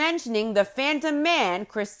kept mentioning the phantom man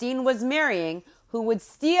Christine was marrying who would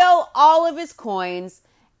steal all of his coins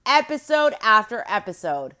episode after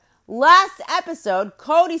episode. Last episode,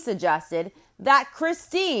 Cody suggested that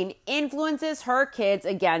Christine influences her kids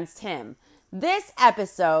against him. This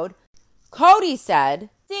episode, Cody said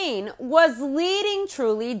Christine was leading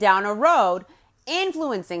Truly down a road,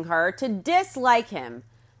 influencing her to dislike him.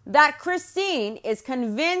 That Christine is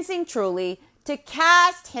convincing Truly to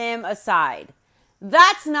cast him aside.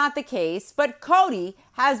 That's not the case, but Cody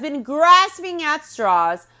has been grasping at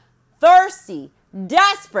straws, thirsty,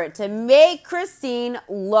 desperate to make Christine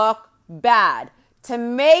look bad, to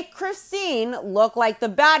make Christine look like the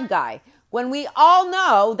bad guy, when we all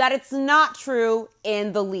know that it's not true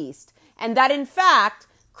in the least, and that in fact,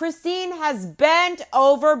 Christine has bent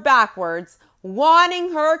over backwards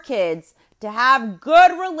wanting her kids to have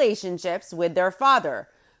good relationships with their father.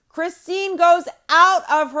 Christine goes out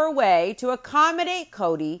of her way to accommodate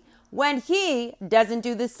Cody when he doesn't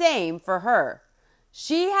do the same for her.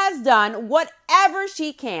 She has done whatever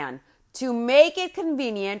she can to make it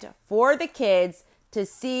convenient for the kids to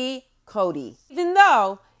see Cody, even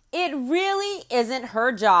though It really isn't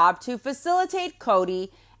her job to facilitate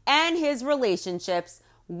Cody and his relationships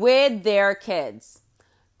with their kids.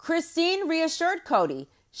 Christine reassured Cody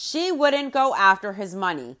she wouldn't go after his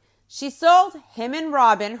money. She sold him and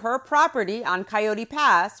Robin her property on Coyote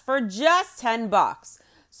Pass for just $10.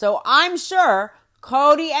 So I'm sure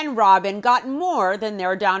Cody and Robin got more than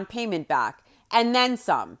their down payment back, and then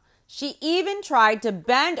some. She even tried to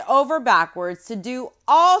bend over backwards to do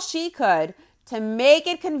all she could to make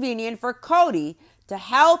it convenient for Cody to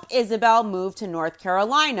help Isabel move to North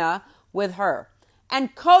Carolina with her.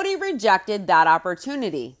 And Cody rejected that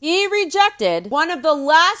opportunity. He rejected one of the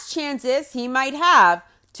last chances he might have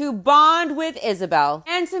to bond with Isabel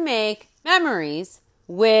and to make memories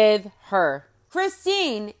with her.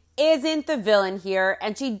 Christine isn't the villain here,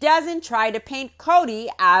 and she doesn't try to paint Cody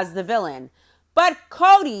as the villain. But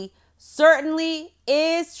Cody certainly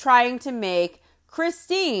is trying to make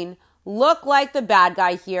Christine look like the bad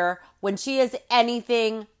guy here when she is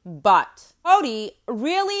anything but. Cody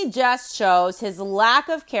really just shows his lack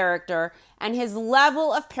of character and his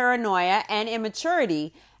level of paranoia and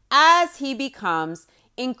immaturity as he becomes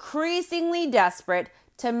increasingly desperate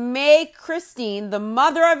to make Christine, the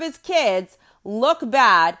mother of his kids, look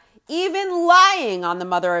bad, even lying on the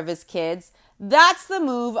mother of his kids. That's the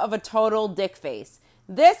move of a total dickface.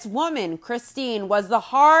 This woman, Christine, was the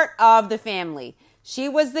heart of the family. She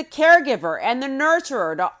was the caregiver and the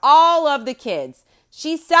nurturer to all of the kids.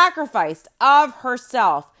 She sacrificed of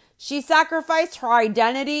herself. She sacrificed her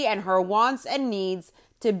identity and her wants and needs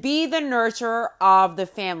to be the nurturer of the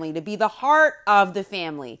family, to be the heart of the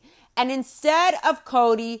family. And instead of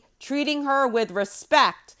Cody treating her with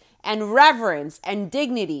respect and reverence and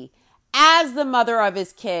dignity as the mother of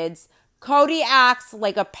his kids, Cody acts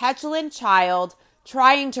like a petulant child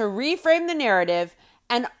trying to reframe the narrative,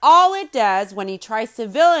 and all it does when he tries to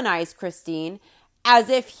villainize Christine as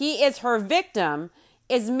if he is her victim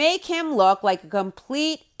is make him look like a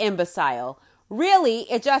complete imbecile. Really,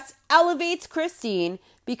 it just elevates Christine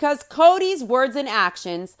because Cody's words and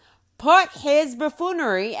actions put his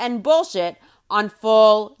buffoonery and bullshit on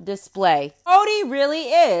full display. Cody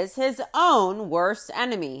really is his own worst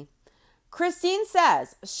enemy. Christine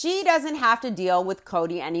says she doesn't have to deal with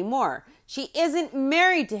Cody anymore. She isn't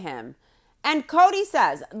married to him. And Cody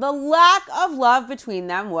says the lack of love between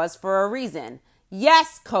them was for a reason.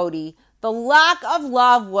 Yes, Cody, the lack of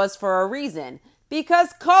love was for a reason.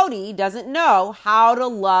 Because Cody doesn't know how to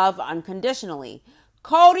love unconditionally.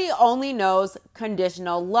 Cody only knows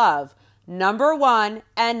conditional love. Number one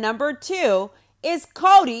and number two is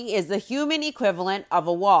Cody is the human equivalent of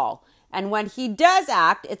a wall. And when he does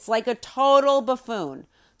act, it's like a total buffoon.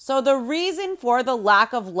 So the reason for the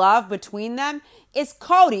lack of love between them is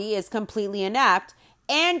Cody is completely inept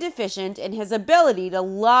and deficient in his ability to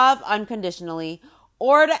love unconditionally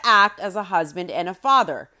or to act as a husband and a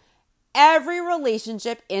father. Every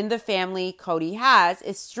relationship in the family Cody has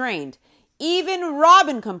is strained. Even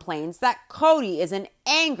Robin complains that Cody is an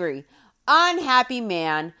angry, unhappy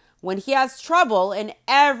man when he has trouble in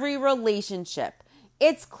every relationship.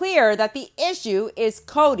 It's clear that the issue is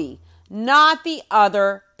Cody, not the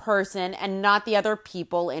other person and not the other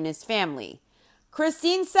people in his family.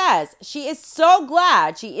 Christine says she is so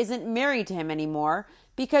glad she isn't married to him anymore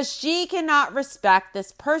because she cannot respect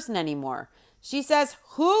this person anymore. She says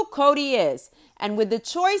who Cody is and with the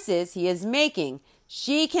choices he is making,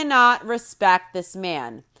 she cannot respect this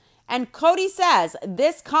man. And Cody says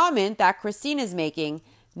this comment that Christine is making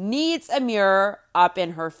needs a mirror up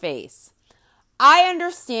in her face. I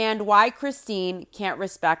understand why Christine can't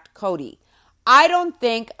respect Cody. I don't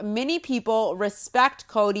think many people respect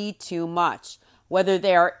Cody too much. Whether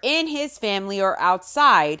they are in his family or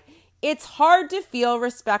outside, it's hard to feel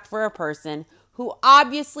respect for a person who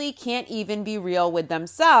obviously can't even be real with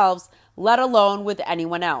themselves, let alone with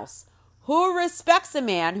anyone else. Who respects a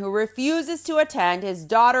man who refuses to attend his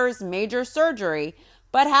daughter's major surgery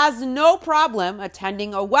but has no problem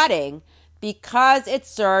attending a wedding because it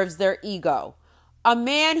serves their ego? A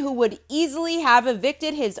man who would easily have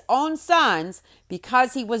evicted his own sons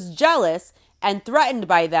because he was jealous and threatened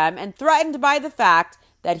by them and threatened by the fact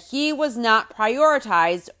that he was not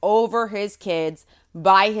prioritized over his kids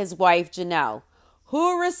by his wife Janelle.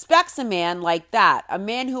 Who respects a man like that? A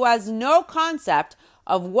man who has no concept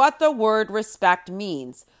of what the word respect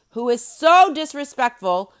means, who is so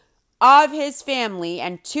disrespectful of his family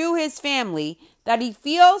and to his family that he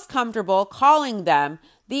feels comfortable calling them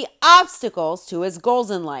the obstacles to his goals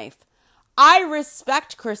in life. I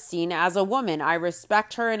respect Christine as a woman. I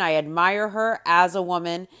respect her and I admire her as a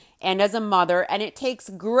woman and as a mother, and it takes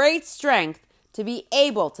great strength to be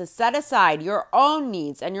able to set aside your own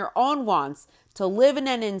needs and your own wants to live in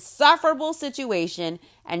an insufferable situation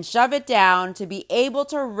and shove it down to be able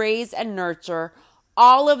to raise and nurture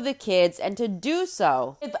all of the kids, and to do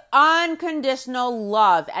so with unconditional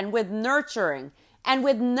love and with nurturing and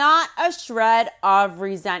with not a shred of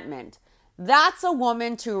resentment. That's a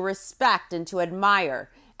woman to respect and to admire.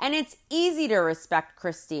 And it's easy to respect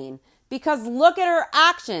Christine because look at her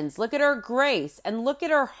actions, look at her grace, and look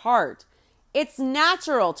at her heart. It's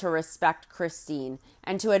natural to respect Christine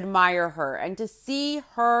and to admire her and to see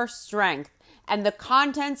her strength and the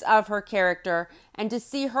contents of her character and to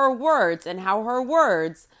see her words and how her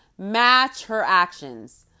words match her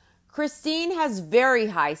actions. Christine has very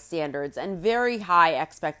high standards and very high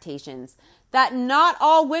expectations that not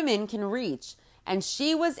all women can reach, and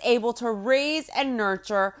she was able to raise and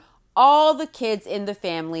nurture all the kids in the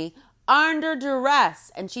family under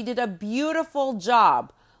duress, and she did a beautiful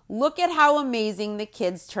job. Look at how amazing the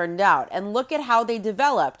kids turned out, and look at how they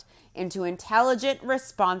developed into intelligent,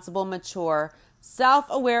 responsible, mature,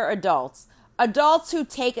 self-aware adults. Adults who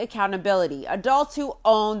take accountability, adults who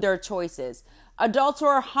own their choices, adults who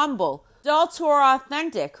are humble, adults who are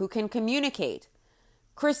authentic, who can communicate.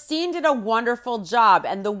 Christine did a wonderful job,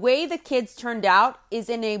 and the way the kids turned out is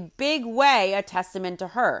in a big way a testament to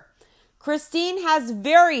her. Christine has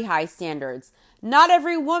very high standards. Not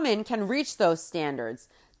every woman can reach those standards.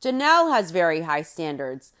 Janelle has very high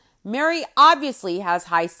standards. Mary obviously has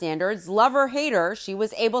high standards. Love or hate her, she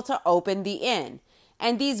was able to open the inn.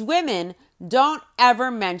 And these women don't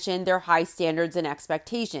ever mention their high standards and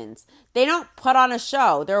expectations. They don't put on a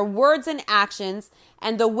show. Their words and actions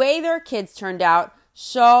and the way their kids turned out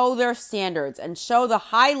show their standards and show the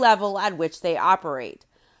high level at which they operate.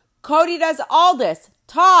 Cody does all this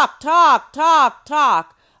talk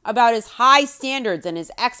about his high standards and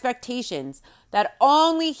his expectations that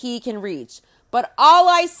only he can reach. But all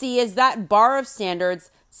I see is that bar of standards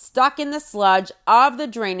stuck in the sludge of the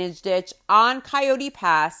drainage ditch on Coyote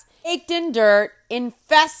Pass, baked in dirt,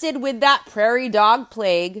 infested with that prairie dog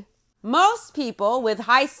plague. Most people with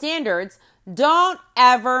high standards don't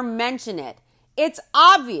ever mention it. It's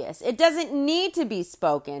obvious. It doesn't need to be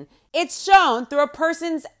spoken. It's shown through a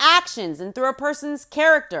person's actions and through a person's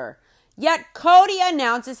character. Yet Cody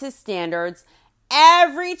announces his standards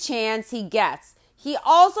every chance he gets. He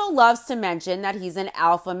also loves to mention that he's an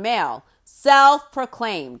alpha male,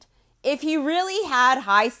 self-proclaimed. If he really had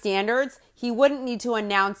high standards, he wouldn't need to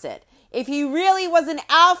announce it. If he really was an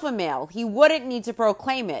alpha male, he wouldn't need to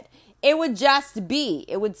proclaim it. It would just be.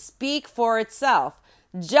 It would speak for itself,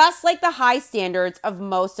 just like the high standards of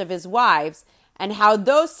most of his wives and how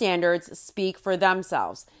those standards speak for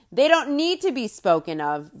themselves. They don't need to be spoken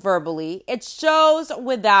of verbally. It shows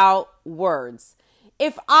without words.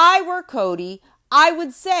 If I were Cody, I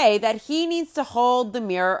would say that he needs to hold the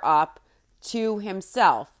mirror up to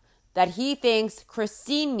himself, that he thinks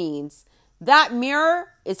Christine needs. That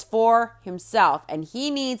mirror is for himself, and he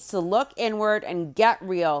needs to look inward and get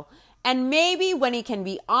real. And maybe when he can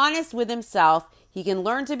be honest with himself, he can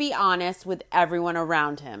learn to be honest with everyone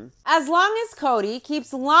around him. As long as Cody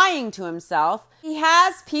keeps lying to himself, he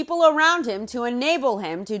has people around him to enable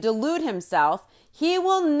him to delude himself, he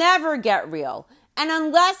will never get real. And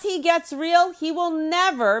unless he gets real, he will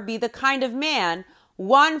never be the kind of man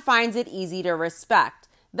one finds it easy to respect.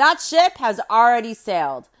 That ship has already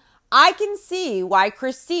sailed. I can see why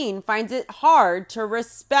Christine finds it hard to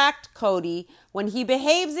respect Cody when he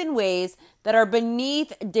behaves in ways that are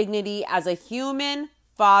beneath dignity as a human,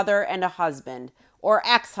 father, and a husband, or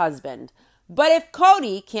ex-husband. But if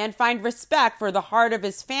Cody can't find respect for the heart of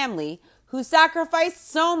his family, who sacrificed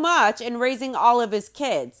so much in raising all of his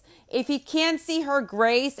kids, if he can't see her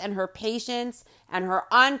grace and her patience and her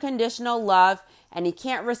unconditional love, and he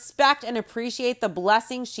can't respect and appreciate the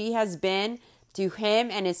blessing she has been to him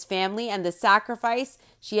and his family and the sacrifice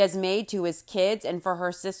she has made to his kids and for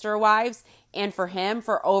her sister wives and for him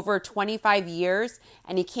for over 25 years,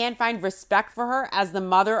 and he can't find respect for her as the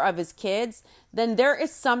mother of his kids, then there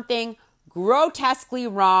is something grotesquely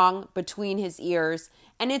wrong between his ears.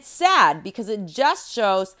 And it's sad because it just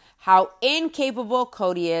shows how incapable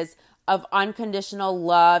Cody is of unconditional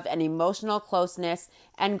love and emotional closeness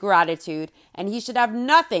and gratitude, and he should have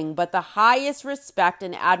nothing but the highest respect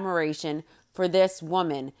and admiration for this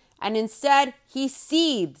woman. And instead, he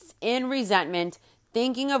seethes in resentment,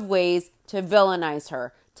 thinking of ways to villainize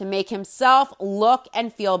her, to make himself look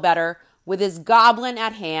and feel better with his goblin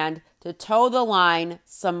at hand to toe the line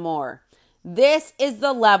some more. This is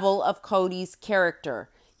the level of Cody's character.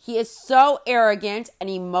 He is so arrogant and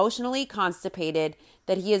emotionally constipated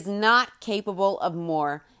that he is not capable of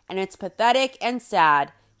more, and it's pathetic and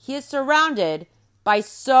sad. He is surrounded by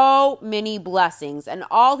so many blessings, and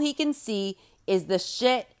all he can see is the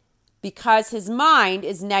shit because his mind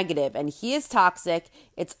is negative and he is toxic.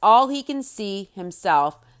 It's all he can see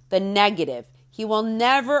himself, the negative. He will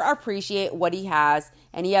never appreciate what he has,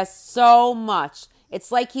 and he has so much.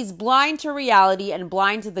 It's like he's blind to reality and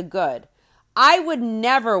blind to the good. I would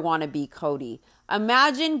never want to be Cody.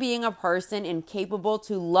 Imagine being a person incapable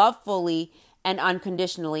to love fully and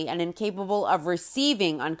unconditionally and incapable of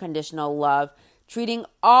receiving unconditional love, treating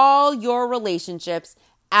all your relationships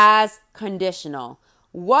as conditional.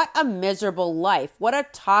 What a miserable life. What a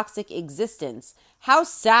toxic existence. How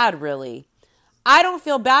sad, really. I don't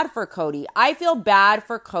feel bad for Cody. I feel bad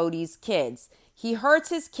for Cody's kids. He hurts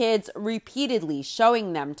his kids repeatedly,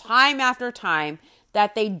 showing them time after time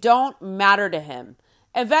that they don't matter to him.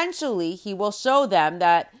 Eventually, he will show them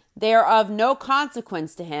that they are of no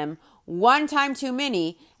consequence to him, one time too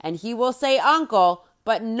many, and he will say uncle,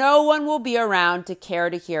 but no one will be around to care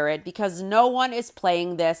to hear it because no one is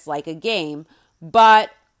playing this like a game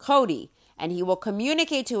but Cody. And he will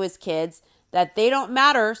communicate to his kids that they don't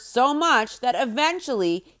matter so much that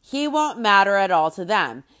eventually he won't matter at all to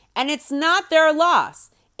them. And it's not their loss.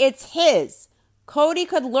 It's his. Cody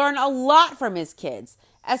could learn a lot from his kids,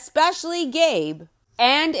 especially Gabe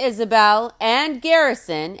and Isabel and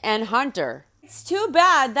Garrison and Hunter. It's too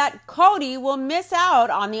bad that Cody will miss out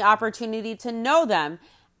on the opportunity to know them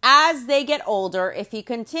as they get older if he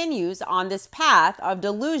continues on this path of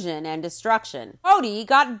delusion and destruction. Cody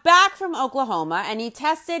got back from Oklahoma and he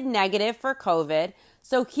tested negative for COVID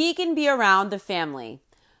so he can be around the family.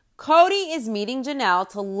 Cody is meeting Janelle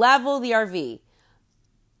to level the RV.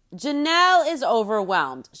 Janelle is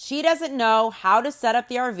overwhelmed. She doesn't know how to set up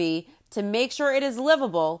the RV to make sure it is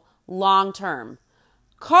livable long term.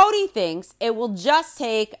 Cody thinks it will just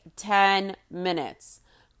take 10 minutes.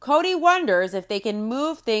 Cody wonders if they can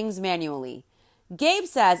move things manually. Gabe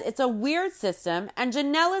says it's a weird system and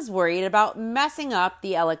Janelle is worried about messing up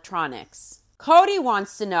the electronics. Cody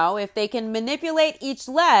wants to know if they can manipulate each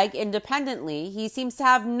leg independently. He seems to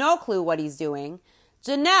have no clue what he's doing.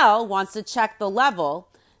 Janelle wants to check the level.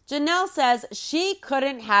 Janelle says she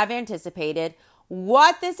couldn't have anticipated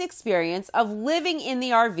what this experience of living in the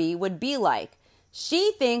RV would be like.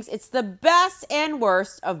 She thinks it's the best and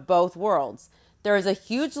worst of both worlds. There is a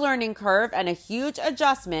huge learning curve and a huge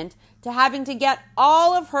adjustment to having to get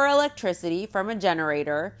all of her electricity from a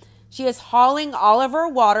generator. She is hauling all of her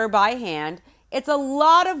water by hand. It's a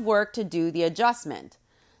lot of work to do the adjustment.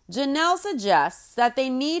 Janelle suggests that they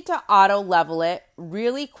need to auto level it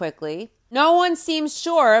really quickly. No one seems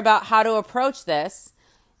sure about how to approach this.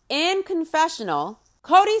 In confessional,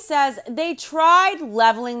 Cody says they tried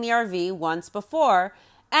leveling the RV once before,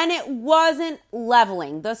 and it wasn't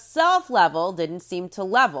leveling. The self-level didn't seem to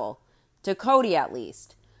level, to Cody at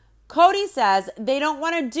least. Cody says they don't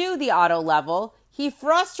want to do the auto level. He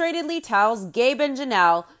frustratedly tells Gabe and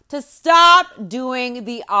Janelle to stop doing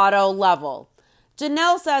the auto level.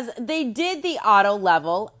 Janelle says they did the auto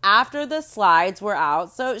level after the slides were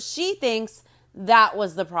out, so she thinks that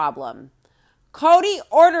was the problem. Cody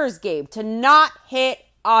orders Gabe to not hit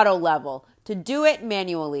auto level, to do it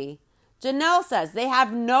manually. Janelle says they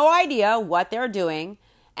have no idea what they're doing,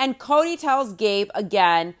 and Cody tells Gabe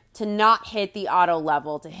again to not hit the auto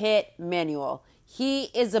level, to hit manual. He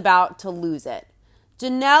is about to lose it.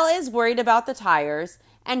 Janelle is worried about the tires,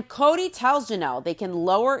 and Cody tells Janelle they can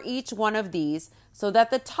lower each one of these so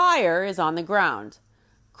that the tire is on the ground.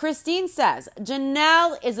 Christine says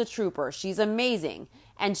Janelle is a trooper. She's amazing,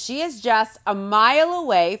 and she is just a mile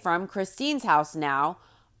away from Christine's house now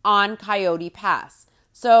on Coyote Pass.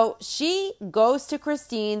 So she goes to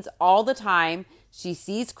Christine's all the time. She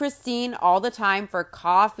sees Christine all the time for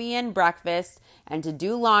coffee and breakfast and to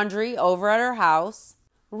do laundry over at her house.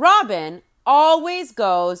 Robin always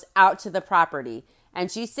goes out to the property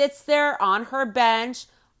and she sits there on her bench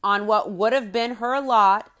on what would have been her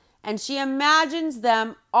lot and she imagines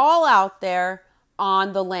them all out there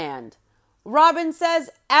on the land. Robin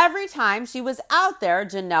says every time she was out there,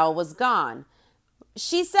 Janelle was gone.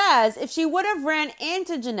 She says if she would have ran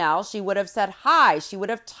into Janelle, she would have said hi. She would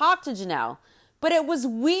have talked to Janelle. But it was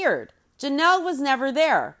weird. Janelle was never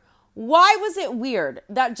there. Why was it weird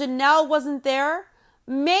that Janelle wasn't there?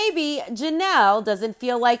 Maybe Janelle doesn't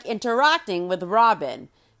feel like interacting with Robin.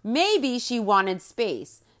 Maybe she wanted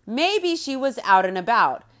space. Maybe she was out and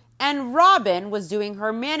about. And Robin was doing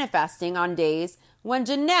her manifesting on days when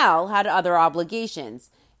Janelle had other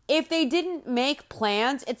obligations. If they didn't make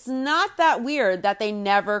plans, it's not that weird that they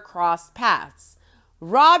never crossed paths.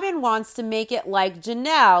 Robin wants to make it like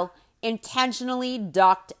Janelle intentionally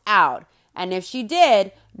ducked out. And if she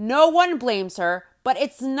did, no one blames her, but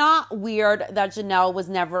it's not weird that Janelle was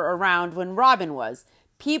never around when Robin was.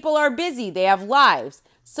 People are busy. They have lives.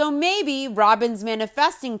 So maybe Robin's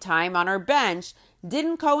manifesting time on her bench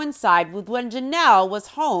didn't coincide with when Janelle was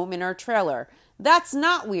home in her trailer. That's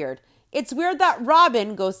not weird. It's weird that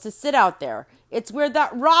Robin goes to sit out there. It's weird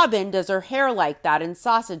that Robin does her hair like that in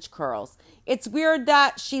sausage curls. It's weird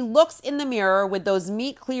that she looks in the mirror with those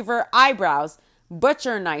meat cleaver eyebrows,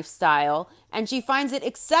 butcher knife style, and she finds it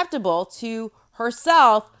acceptable to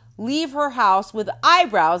herself leave her house with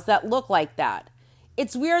eyebrows that look like that.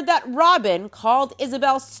 It's weird that Robin called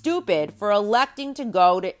Isabel stupid for electing to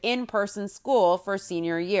go to in-person school for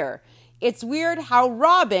senior year. It's weird how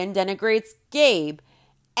Robin denigrates Gabe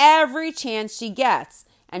every chance she gets.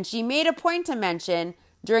 And she made a point to mention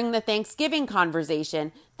during the Thanksgiving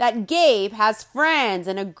conversation that Gabe has friends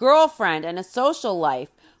and a girlfriend and a social life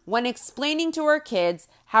when explaining to her kids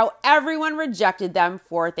how everyone rejected them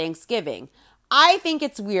for Thanksgiving. I think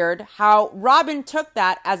it's weird how Robin took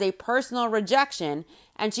that as a personal rejection,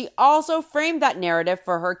 and she also framed that narrative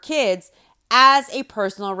for her kids as a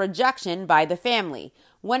personal rejection by the family.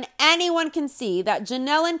 When anyone can see that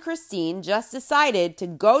Janelle and Christine just decided to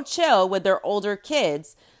go chill with their older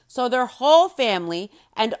kids, so their whole family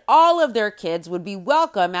and all of their kids would be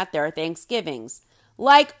welcome at their Thanksgivings.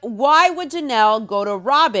 Like, why would Janelle go to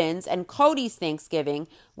Robin's and Cody's Thanksgiving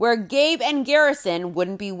where Gabe and Garrison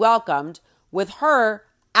wouldn't be welcomed with her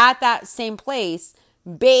at that same place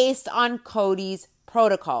based on Cody's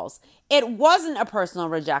protocols? It wasn't a personal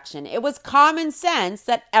rejection. It was common sense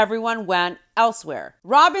that everyone went elsewhere.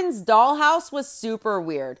 Robin's dollhouse was super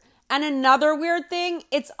weird. And another weird thing,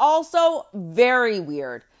 it's also very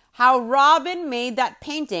weird how Robin made that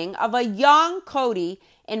painting of a young Cody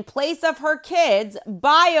in place of her kids'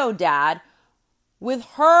 bio dad, with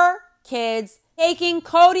her kids taking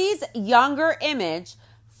Cody's younger image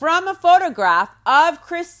from a photograph of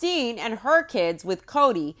Christine and her kids with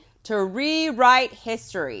Cody to rewrite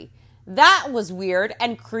history. That was weird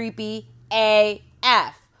and creepy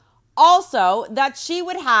AF. Also, that she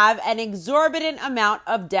would have an exorbitant amount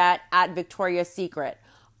of debt at Victoria's Secret.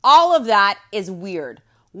 All of that is weird.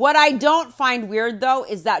 What I don't find weird, though,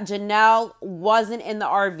 is that Janelle wasn't in the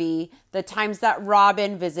RV the times that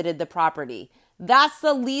Robin visited the property. That's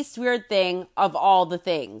the least weird thing of all the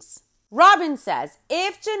things. Robin says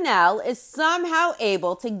if Janelle is somehow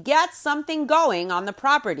able to get something going on the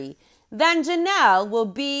property, then Janelle will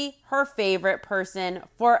be her favorite person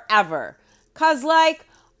forever. 'Cause,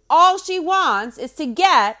 all she wants is to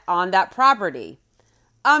get on that property.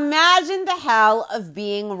 Imagine the hell of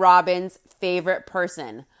being Robin's favorite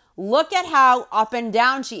person. Look at how up and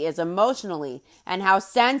down she is emotionally, and how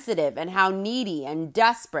sensitive and how needy and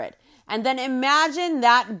desperate. And then imagine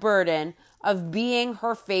that burden of being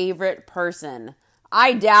her favorite person.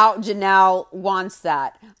 I doubt Janelle wants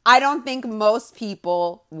that. I don't think most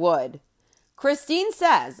people would. Christine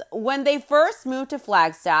says when they first moved to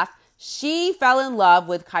Flagstaff, she fell in love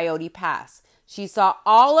with Coyote Pass. She saw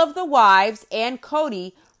all of the wives and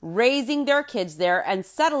Cody raising their kids there and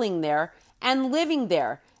settling there and living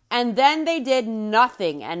there. And then they did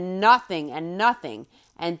nothing and nothing and nothing.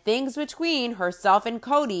 And things between herself and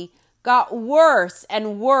Cody got worse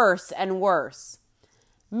and worse and worse.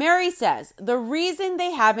 Mary says the reason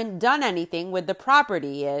they haven't done anything with the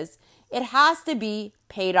property is it has to be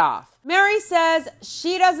paid off. Mary says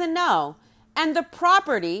she doesn't know. And the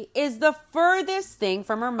property is the furthest thing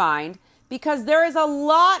from her mind because there is a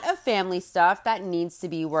lot of family stuff that needs to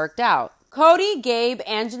be worked out. Cody, Gabe,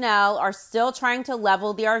 and Janelle are still trying to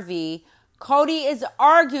level the RV. Cody is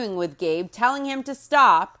arguing with Gabe, telling him to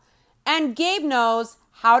stop. And Gabe knows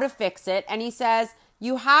how to fix it. And he says,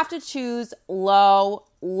 you have to choose low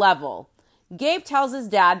level. Gabe tells his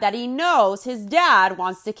dad that he knows his dad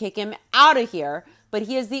wants to kick him out of here, but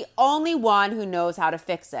he is the only one who knows how to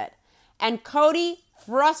fix it. And Cody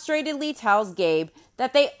frustratedly tells Gabe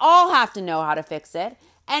that they all have to know how to fix it.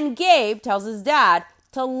 And Gabe tells his dad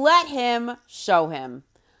to let him show him.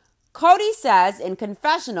 Cody says in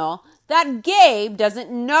confessional that Gabe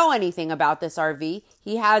doesn't know anything about this RV.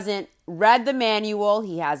 He hasn't read the manual.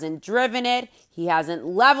 He hasn't driven it. He hasn't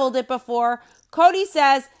leveled it before. Cody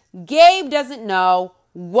says Gabe doesn't know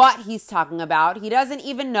what he's talking about. He doesn't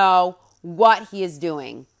even know what he is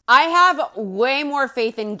doing. I have way more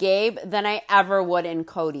faith in Gabe than I ever would in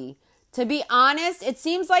Cody. To be honest, it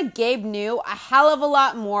seems like Gabe knew a hell of a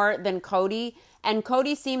lot more than Cody, and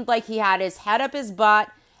Cody seemed like he had his head up his butt,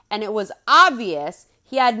 and it was obvious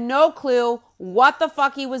he had no clue what the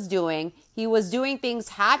fuck he was doing. He was doing things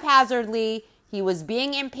haphazardly. He was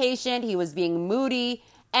being impatient. He was being moody,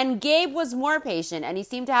 and Gabe was more patient, and he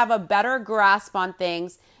seemed to have a better grasp on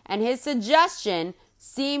things, and his suggestion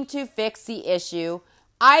seemed to fix the issue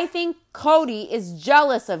I think Cody is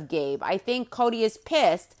jealous of Gabe. I think Cody is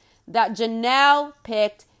pissed that Janelle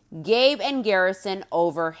picked Gabe and Garrison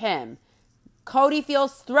over him. Cody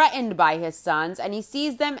feels threatened by his sons, and he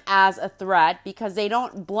sees them as a threat because they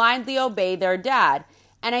don't blindly obey their dad.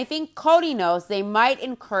 And I think Cody knows they might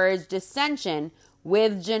encourage dissension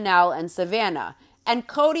with Janelle and Savannah. And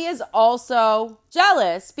Cody is also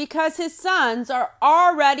jealous because his sons are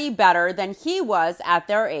already better than he was at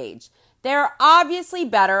their age. They're obviously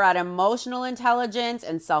better at emotional intelligence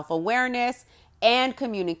and self-awareness and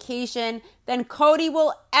communication than Cody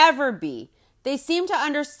will ever be. They seem to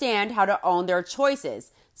understand how to own their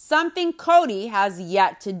choices, something Cody has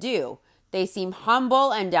yet to do. They seem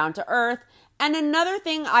humble and down to earth. And another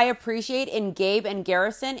thing I appreciate in Gabe and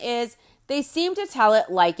Garrison is they seem to tell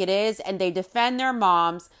it like it is, and they defend their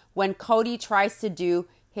moms when Cody tries to do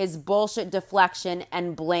his bullshit deflection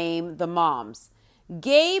and blame the moms.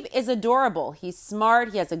 Gabe is adorable. He's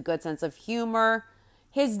smart. He has a good sense of humor.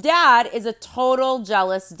 His dad is a total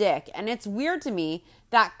jealous dick, and it's weird to me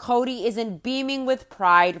that Cody isn't beaming with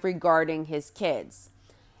pride regarding his kids.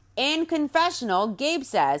 In confessional, Gabe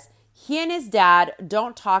says he and his dad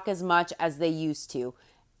don't talk as much as they used to.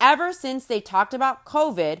 Ever since they talked about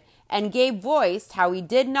COVID and Gabe voiced how he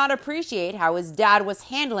did not appreciate how his dad was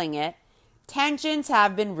handling it, tensions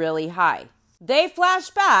have been really high. They flash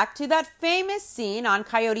back to that famous scene on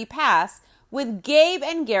Coyote Pass with Gabe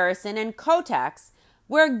and Garrison and Kotex,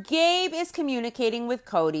 where Gabe is communicating with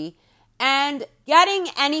Cody, and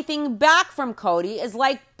getting anything back from Cody is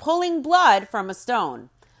like pulling blood from a stone.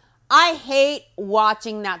 I hate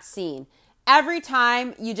watching that scene. Every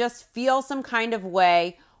time you just feel some kind of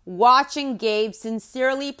way, watching Gabe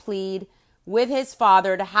sincerely plead with his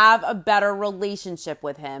father to have a better relationship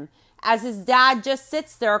with him, as his dad just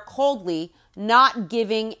sits there coldly, not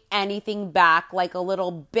giving anything back like a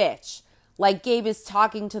little bitch, like Gabe is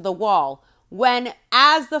talking to the wall, when,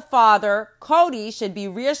 as the father, Cody should be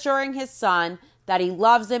reassuring his son that he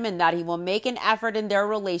loves him and that he will make an effort in their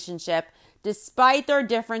relationship despite their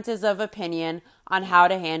differences of opinion on how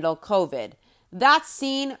to handle COVID. That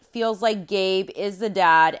scene feels like Gabe is the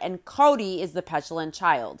dad and Cody is the petulant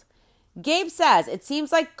child. Gabe says it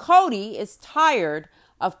seems like Cody is tired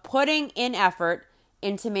of putting in effort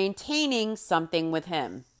into maintaining something with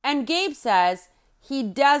him. And Gabe says he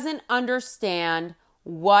doesn't understand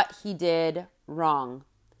what he did wrong.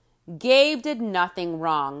 Gabe did nothing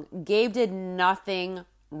wrong. Gabe did nothing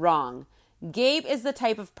wrong. Gabe is the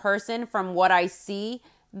type of person, from what I see,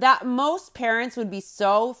 that most parents would be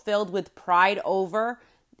so filled with pride over.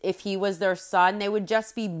 If he was their son, they would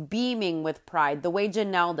just be beaming with pride, the way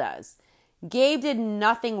Janelle does. Gabe did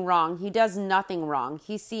nothing wrong. He does nothing wrong.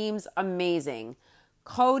 He seems amazing.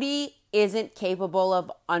 Cody isn't capable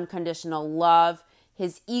of unconditional love.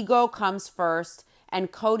 His ego comes first,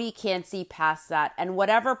 and Cody can't see past that. And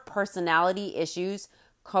whatever personality issues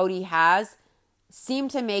Cody has seem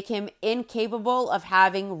to make him incapable of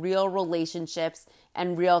having real relationships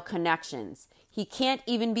and real connections. He can't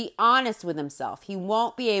even be honest with himself. He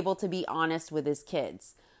won't be able to be honest with his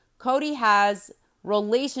kids. Cody has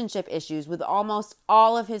relationship issues with almost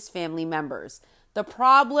all of his family members. The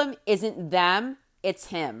problem isn't them, it's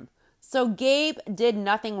him. So Gabe did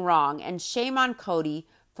nothing wrong, and shame on Cody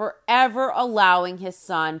for ever allowing his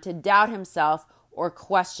son to doubt himself or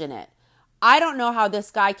question it. I don't know how this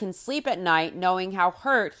guy can sleep at night knowing how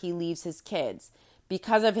hurt he leaves his kids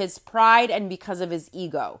because of his pride and because of his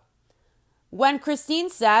ego. When Christine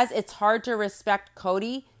says it's hard to respect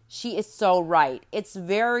Cody, she is so right. It's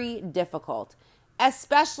very difficult,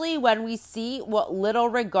 especially when we see what little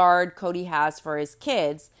regard Cody has for his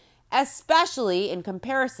kids, especially in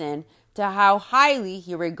comparison to how highly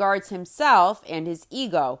he regards himself and his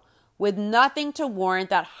ego, with nothing to warrant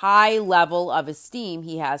that high level of esteem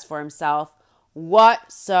he has for himself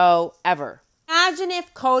whatsoever. Imagine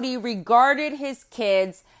if Cody regarded his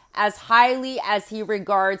kids as highly as he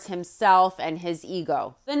regards himself and his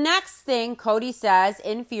ego. The next thing Cody says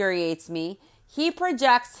infuriates me. He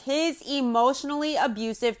projects his emotionally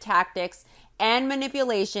abusive tactics and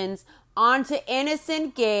manipulations onto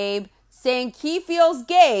innocent Gabe, saying he feels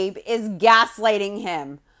Gabe is gaslighting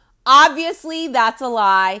him. Obviously, that's a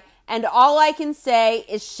lie, and all I can say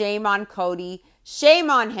is shame on Cody, shame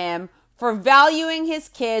on him for valuing his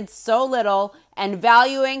kids so little and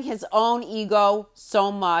valuing his own ego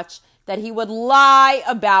so much that he would lie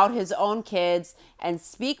about his own kids and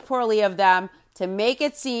speak poorly of them to make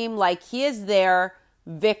it seem like he is their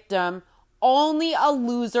victim. Only a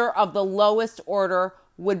loser of the lowest order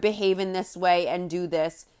would behave in this way and do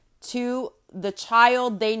this to the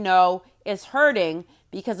child they know is hurting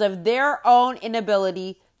because of their own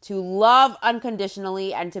inability to love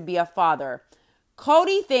unconditionally and to be a father.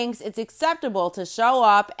 Cody thinks it's acceptable to show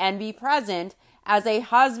up and be present as a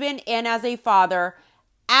husband and as a father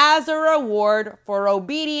as a reward for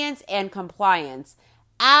obedience and compliance,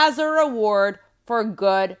 as a reward for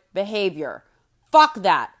good behavior. Fuck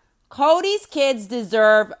that. Cody's kids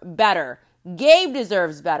deserve better. Gabe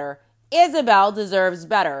deserves better. Isabel deserves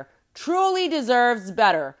better. Truly deserves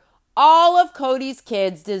better. All of Cody's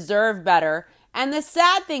kids deserve better. And the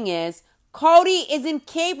sad thing is, Cody is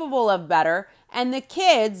incapable of better, and the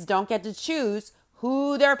kids don't get to choose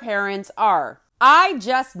who their parents are. I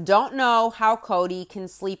just don't know how Cody can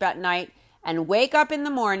sleep at night and wake up in the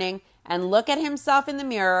morning and look at himself in the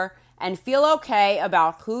mirror and feel okay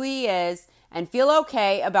about who he is and feel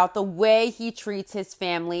okay about the way he treats his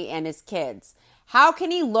family and his kids. How can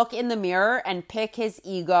he look in the mirror and pick his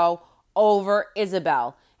ego over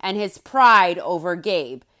Isabel and his pride over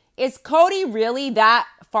Gabe? Is Cody really that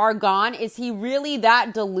far gone? Is he really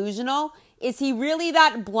that delusional? Is he really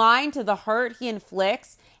that blind to the hurt he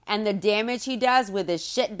inflicts and the damage he does with his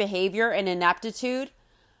shit behavior and ineptitude?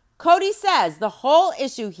 Cody says the whole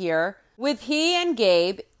issue here with he and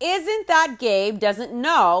Gabe isn't that Gabe doesn't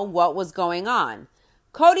know what was going on.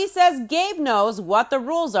 Cody says Gabe knows what the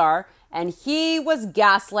rules are and he was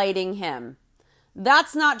gaslighting him.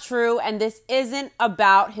 That's not true, and this isn't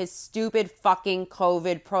about his stupid fucking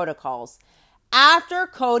COVID protocols. After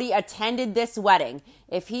Cody attended this wedding,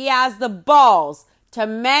 if he has the balls to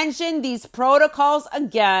mention these protocols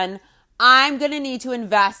again, I'm going to need to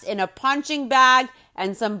invest in a punching bag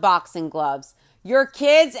and some boxing gloves. Your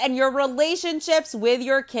kids and your relationships with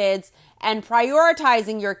your kids and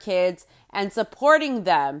prioritizing your kids and supporting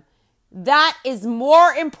them, that is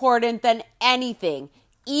more important than anything.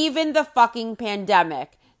 Even the fucking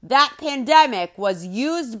pandemic. That pandemic was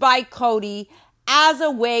used by Cody as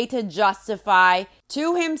a way to justify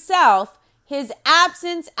to himself his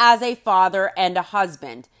absence as a father and a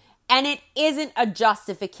husband. And it isn't a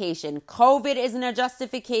justification. COVID isn't a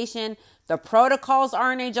justification. The protocols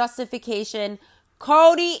aren't a justification.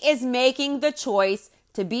 Cody is making the choice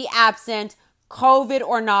to be absent, COVID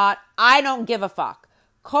or not. I don't give a fuck.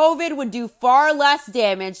 COVID would do far less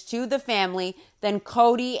damage to the family than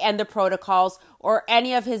Cody and the protocols or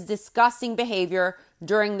any of his disgusting behavior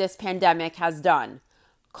during this pandemic has done.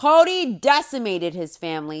 Cody decimated his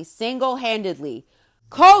family single-handedly.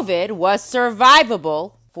 COVID was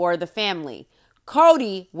survivable for the family.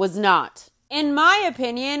 Cody was not. In my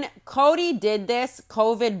opinion, Cody did this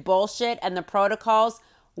COVID bullshit and the protocols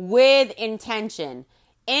with intention.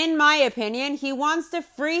 In my opinion, he wants to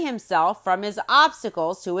free himself from his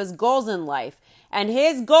obstacles to his goals in life. And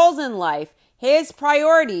his goals in life, his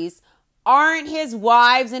priorities, aren't his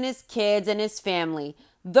wives and his kids and his family.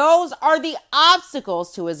 Those are the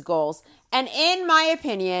obstacles to his goals. And in my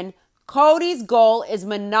opinion, Cody's goal is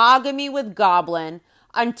monogamy with Goblin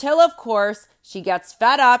until, of course, she gets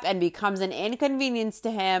fed up and becomes an inconvenience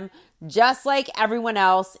to him, just like everyone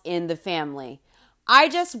else in the family. I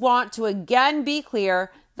just want to again be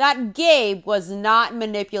clear that Gabe was not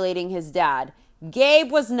manipulating his dad.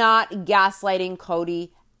 Gabe was not gaslighting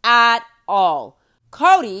Cody at all.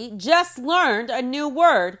 Cody just learned a new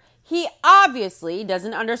word he obviously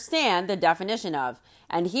doesn't understand the definition of.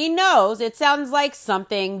 And he knows it sounds like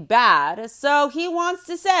something bad, so he wants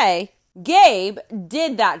to say Gabe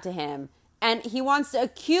did that to him. And he wants to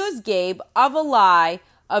accuse Gabe of a lie,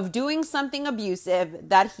 of doing something abusive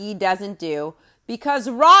that he doesn't do, because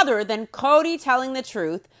rather than Cody telling the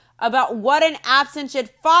truth about what an absent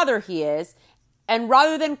shit father he is, and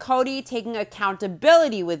rather than Cody taking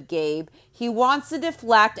accountability with Gabe, he wants to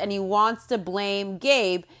deflect and he wants to blame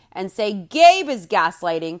Gabe and say Gabe is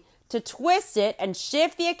gaslighting, to twist it and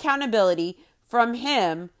shift the accountability from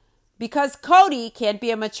him because Cody can't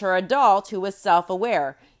be a mature adult who is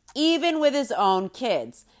self-aware, even with his own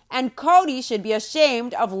kids. And Cody should be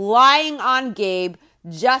ashamed of lying on Gabe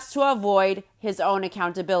just to avoid his own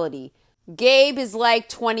accountability. Gabe is like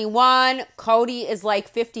 21, Cody is like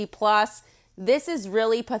 50 plus. This is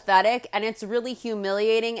really pathetic and it's really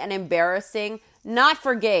humiliating and embarrassing, not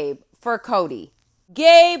for Gabe, for Cody.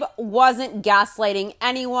 Gabe wasn't gaslighting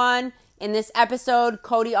anyone. In this episode,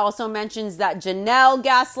 Cody also mentions that Janelle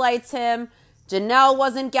gaslights him. Janelle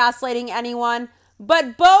wasn't gaslighting anyone,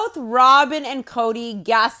 but both Robin and Cody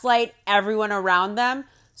gaslight everyone around them.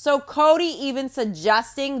 So Cody even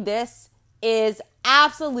suggesting this is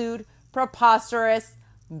absolute preposterous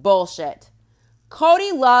bullshit.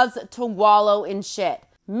 Cody loves to wallow in shit.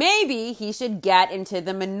 Maybe he should get into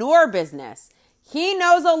the manure business. He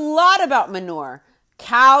knows a lot about manure.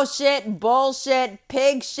 Cow shit, bullshit,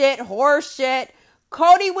 pig shit, horse shit.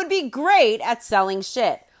 Cody would be great at selling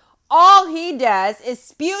shit. all he does is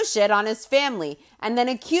spew shit on his family and then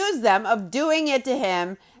accuse them of doing it to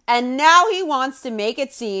him. And now he wants to make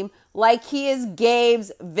it seem like he is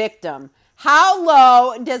Gabe's victim. How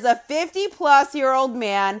low does a 50-plus-year-old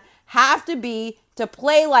man have to be to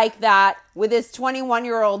play like that with his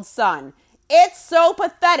 21-year-old son? It's so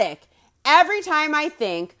pathetic. Every time I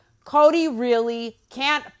think Cody really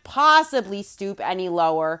can't possibly stoop any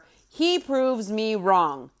lower, he proves me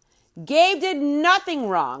wrong. Gabe did nothing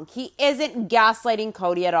wrong. He isn't gaslighting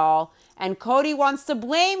Cody at all, and Cody wants to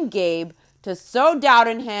blame Gabe to sow doubt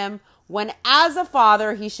in him when, as a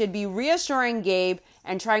father, he should be reassuring Gabe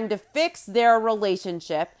and trying to fix their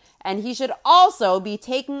relationship, and he should also be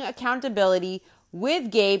taking accountability with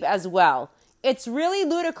Gabe as well. It's really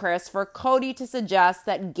ludicrous for Cody to suggest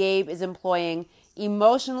that Gabe is employing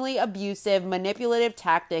emotionally abusive, manipulative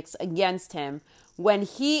tactics against him when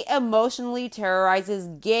he emotionally terrorizes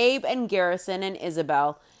Gabe and Garrison and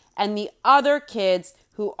Isabel and the other kids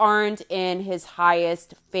who aren't in his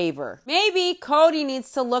highest favor. Maybe Cody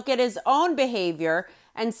needs to look at his own behavior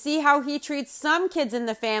and see how he treats some kids in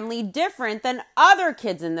the family different than other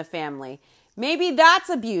kids in the family. Maybe that's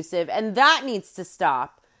abusive and that needs to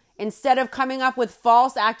stop. Instead of coming up with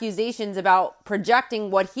false accusations about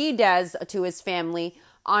projecting what he does to his family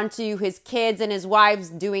onto his kids and his wives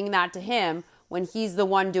doing that to him when he's the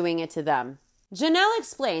one doing it to them. Janelle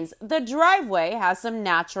explains the driveway has some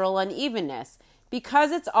natural unevenness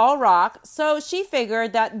because it's all rock, so she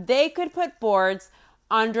figured that they could put boards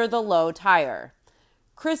under the low tire.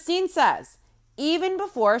 Christine says, even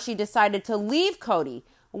before she decided to leave Cody,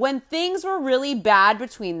 when things were really bad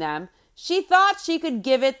between them, she thought she could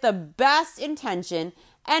give it the best intention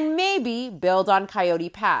and maybe build on Coyote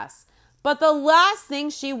Pass. But the last thing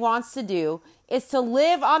she wants to do is to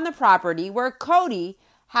live on the property where Cody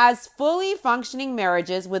has fully functioning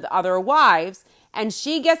marriages with other wives, and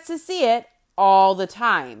she gets to see it all the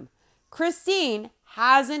time. Christine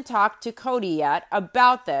hasn't talked to Cody yet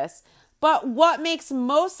about this, but what makes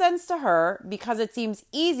most sense to her, because it seems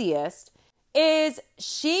easiest, is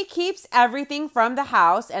she keeps everything from the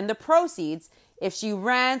house and the proceeds if she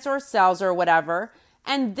rents or sells or whatever,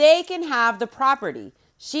 and they can have the property.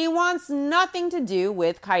 She wants nothing to do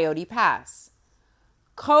with Coyote Pass.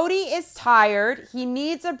 Cody is tired. He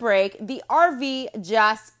needs a break. The RV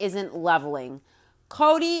just isn't leveling.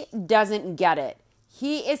 Cody doesn't get it.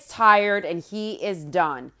 He is tired and he is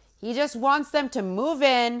done. He just wants them to move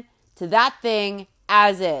in to that thing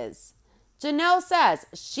as is. Janelle says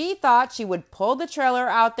she thought she would pull the trailer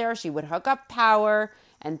out there, she would hook up power,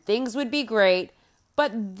 and things would be great.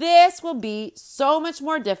 But this will be so much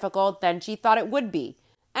more difficult than she thought it would be.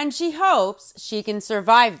 And she hopes she can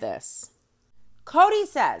survive this. Cody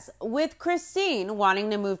says, with Christine wanting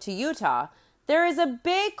to move to Utah, there is a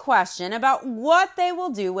big question about what they will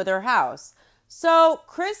do with her house. So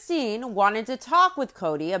Christine wanted to talk with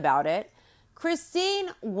Cody about it. Christine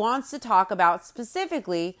wants to talk about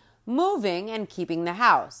specifically moving and keeping the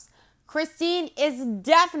house. Christine is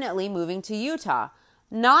definitely moving to Utah.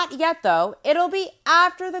 Not yet though. It'll be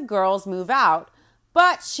after the girls move out,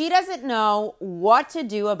 but she doesn't know what to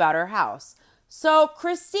do about her house. So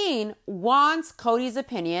Christine wants Cody's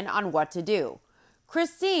opinion on what to do.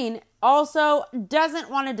 Christine also doesn't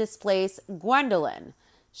want to displace Gwendolyn.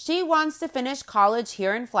 She wants to finish college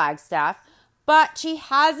here in Flagstaff, but she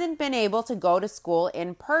hasn't been able to go to school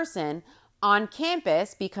in person on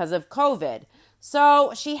campus because of COVID.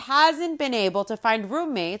 So she hasn't been able to find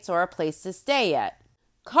roommates or a place to stay yet.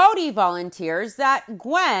 Cody volunteers that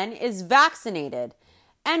Gwen is vaccinated,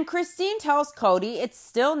 and Christine tells Cody it's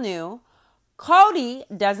still new. Cody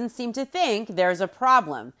doesn't seem to think there's a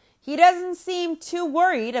problem. He doesn't seem too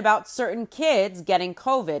worried about certain kids getting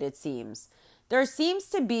COVID, it seems. There seems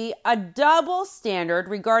to be a double standard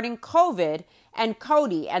regarding COVID and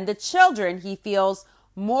Cody and the children he feels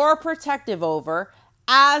more protective over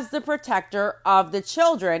as the protector of the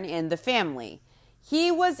children in the family.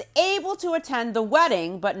 He was able to attend the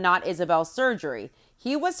wedding, but not Isabel's surgery.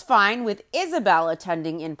 He was fine with Isabel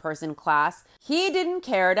attending in-person class. He didn't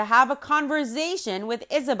care to have a conversation with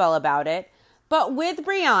Isabel about it, but with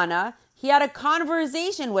Brianna, he had a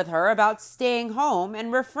conversation with her about staying home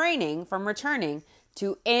and refraining from returning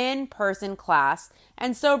to in-person class.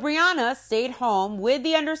 And so Brianna stayed home with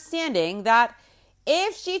the understanding that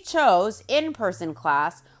if she chose in-person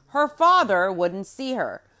class, her father wouldn't see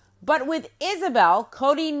her. But with Isabel,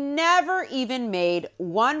 Cody never even made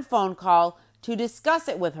one phone call to discuss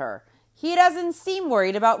it with her. He doesn't seem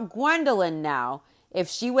worried about Gwendolyn now, if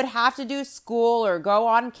she would have to do school or go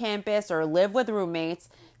on campus or live with roommates,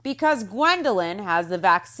 because Gwendolyn has the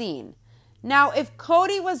vaccine. Now, if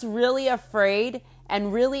Cody was really afraid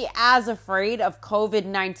and really as afraid of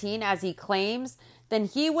COVID-19 as he claims, then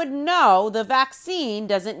he would know the vaccine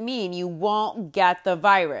doesn't mean you won't get the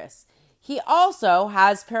virus. He also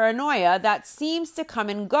has paranoia that seems to come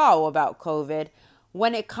and go about COVID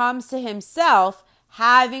when it comes to himself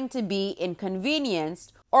having to be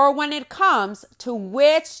inconvenienced or when it comes to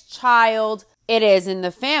which child it is in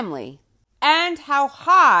the family and how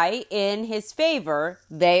high in his favor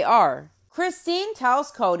they are. Christine tells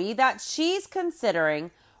Cody that she's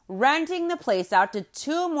considering renting the place out to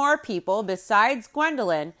 2 more people besides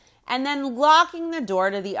Gwendolyn and then locking the door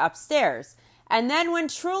to the upstairs. And then when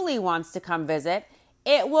Truly wants to come visit,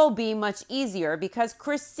 it will be much easier because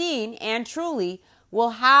Christine and Truly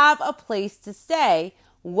will have a place to stay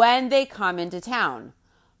when they come into town.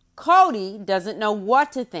 Cody doesn't know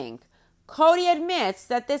what to think. Cody admits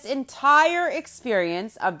that this entire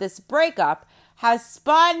experience of this breakup has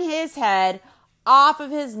spun his head off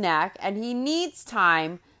of his neck and he needs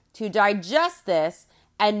time to digest this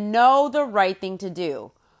and know the right thing to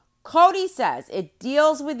do. Cody says it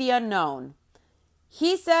deals with the unknown.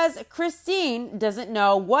 He says Christine doesn't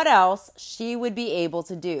know what else she would be able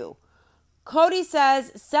to do. Cody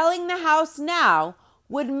says selling the house now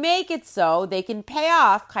would make it so they can pay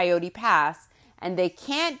off Coyote Pass and they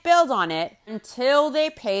can't build on it until they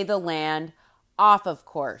pay the land off, of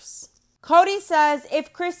course. Cody says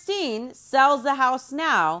if Christine sells the house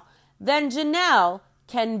now, then Janelle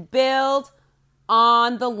can build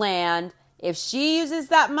on the land. If she uses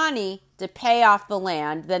that money to pay off the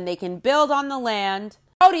land, then they can build on the land.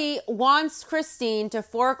 Cody wants Christine to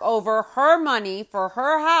fork over her money for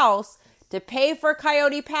her house to pay for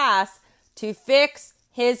Coyote Pass to fix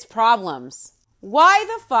his problems. Why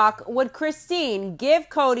the fuck would Christine give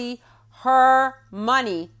Cody her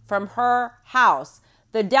money from her house?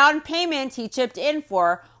 The down payment he chipped in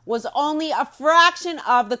for was only a fraction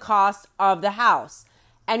of the cost of the house.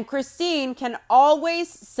 And Christine can always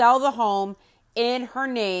sell the home in her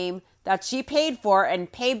name that she paid for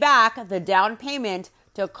and pay back the down payment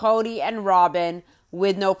to Cody and Robin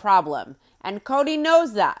with no problem. And Cody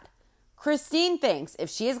knows that. Christine thinks if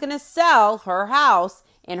she is going to sell her house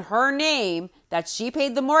in her name that she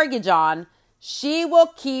paid the mortgage on, she will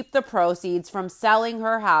keep the proceeds from selling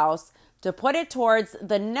her house to put it towards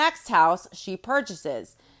the next house she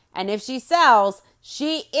purchases. And if she sells,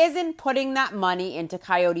 she isn't putting that money into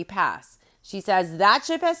Coyote Pass. She says that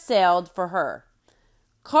ship has sailed for her.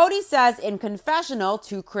 Cody says in confessional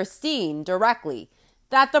to Christine directly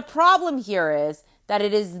that the problem here is that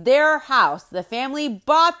it is their house. The family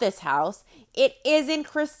bought this house. It isn't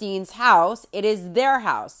Christine's house. It is their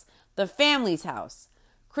house, the family's house.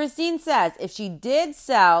 Christine says if she did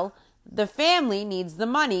sell, the family needs the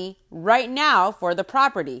money right now for the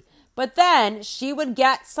property. But then she would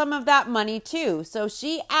get some of that money too. So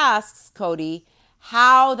she asks Cody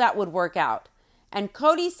how that would work out. And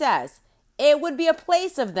Cody says it would be a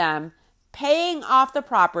place of them paying off the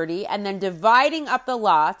property and then dividing up the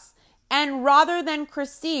lots. And rather than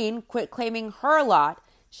Christine quit claiming her lot,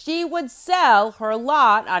 she would sell her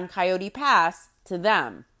lot on Coyote Pass to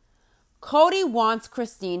them. Cody wants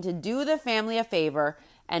Christine to do the family a favor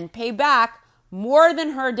and pay back more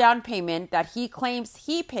than her down payment that he claims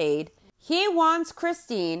he paid. He wants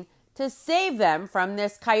Christine to save them from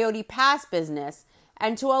this Coyote Pass business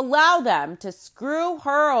and to allow them to screw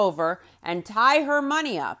her over and tie her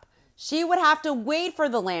money up. She would have to wait for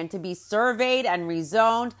the land to be surveyed and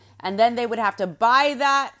rezoned, and then they would have to buy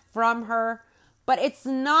that from her. But it's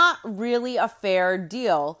not really a fair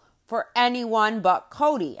deal for anyone but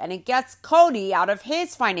Cody, and it gets Cody out of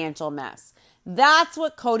his financial mess. That's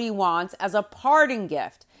what Cody wants as a parting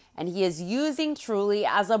gift, and he is using Truly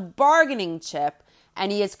as a bargaining chip,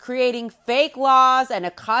 and he is creating fake laws and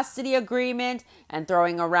a custody agreement and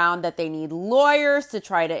throwing around that they need lawyers to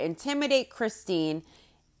try to intimidate Christine.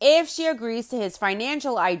 If she agrees to his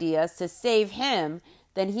financial ideas to save him,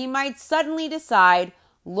 then he might suddenly decide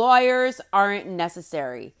lawyers aren't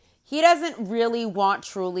necessary. He doesn't really want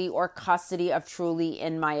Truly or custody of Truly,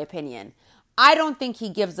 in my opinion. I don't think he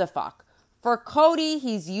gives a fuck. For Cody,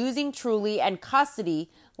 he's using Truly and custody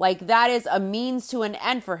like that is a means to an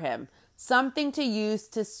end for him, something to use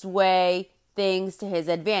to sway things to his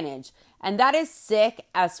advantage. And that is sick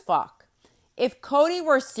as fuck. If Cody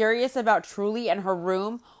were serious about Truly and her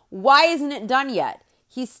room, why isn't it done yet?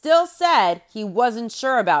 He still said he wasn't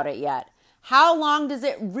sure about it yet. How long does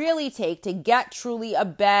it really take to get Truly a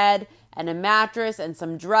bed and a mattress and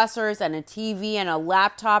some dressers and a TV and a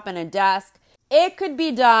laptop and a desk? It could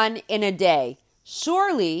be done in a day.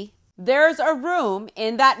 Surely there's a room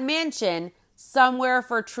in that mansion somewhere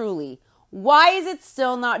for Truly. Why is it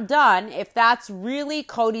still not done if that's really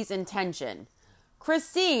Cody's intention?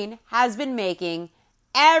 Christine has been making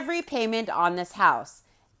every payment on this house,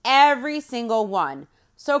 every single one.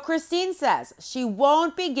 So Christine says she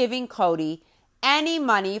won't be giving Cody any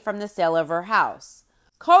money from the sale of her house.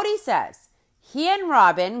 Cody says he and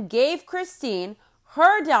Robin gave Christine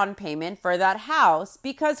her down payment for that house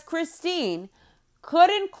because Christine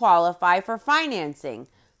couldn't qualify for financing.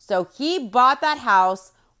 So he bought that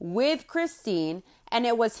house with Christine, and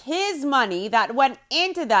it was his money that went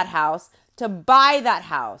into that house to buy that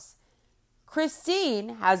house.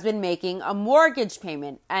 Christine has been making a mortgage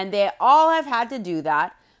payment, and they all have had to do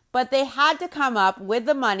that, but they had to come up with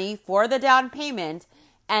the money for the down payment,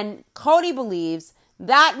 and Cody believes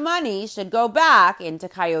that money should go back into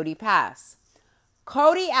Coyote Pass.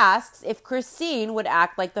 Cody asks if Christine would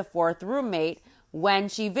act like the fourth roommate when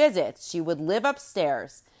she visits. She would live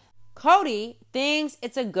upstairs. Cody thinks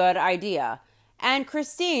it's a good idea, and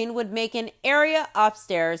Christine would make an area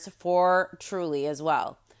upstairs for Truly as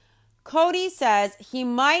well. Cody says he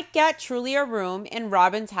might get Truly a room in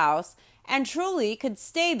Robin's house, and Truly could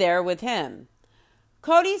stay there with him.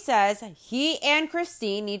 Cody says he and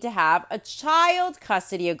Christine need to have a child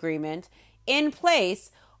custody agreement in place,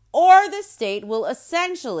 or the state will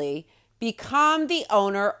essentially become the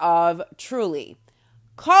owner of Truly.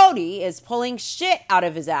 Cody is pulling shit out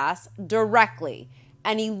of his ass directly,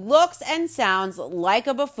 and he looks and sounds like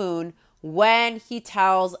a buffoon when he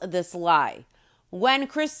tells this lie. When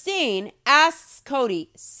Christine asks Cody,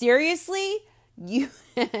 seriously, you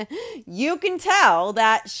can tell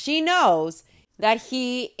that she knows that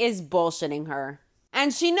he is bullshitting her.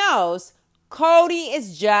 And she knows Cody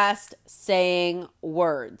is just saying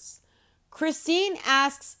words. Christine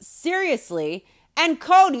asks seriously, and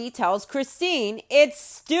Cody tells Christine it's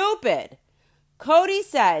stupid. Cody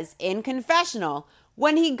says in confessional,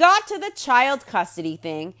 when he got to the child custody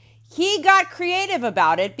thing, he got creative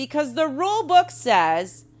about it because the rule book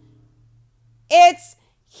says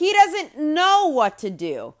he doesn't know what to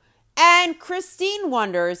do. And Christine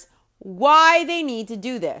wonders why they need to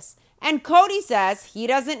do this. And Cody says he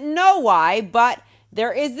doesn't know why, but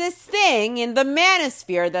there is this thing in the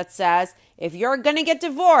manosphere that says if you're going to get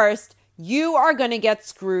divorced, you are going to get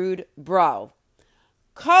screwed, bro.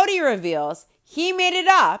 Cody reveals he made it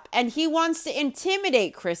up and he wants to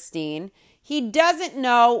intimidate Christine. He doesn't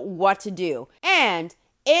know what to do. And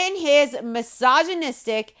in his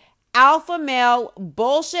misogynistic, alpha male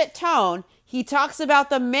bullshit tone, he talks about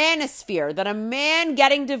the manosphere, that a man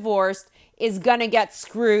getting divorced is gonna get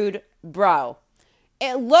screwed, bro.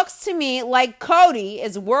 It looks to me like Cody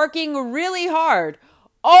is working really hard,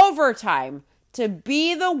 overtime, to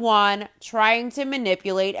be the one trying to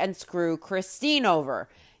manipulate and screw Christine over.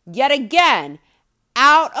 Yet again,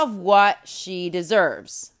 out of what she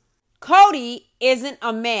deserves. Cody isn't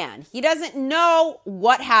a man. He doesn't know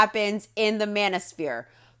what happens in the manosphere.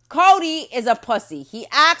 Cody is a pussy. He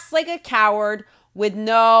acts like a coward with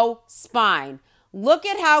no spine. Look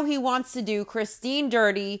at how he wants to do Christine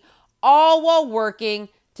dirty, all while working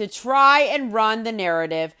to try and run the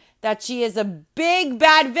narrative that she is a big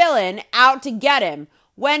bad villain out to get him,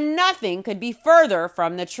 when nothing could be further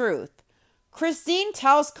from the truth. Christine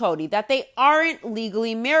tells Cody that they aren't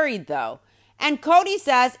legally married though. And Cody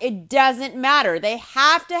says it doesn't matter. They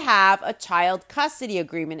have to have a child custody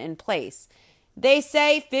agreement in place. They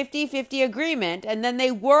say 50-50 agreement, and then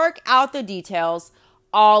they work out the details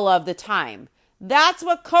all of the time. That's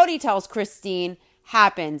what Cody tells Christine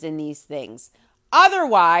happens in these things.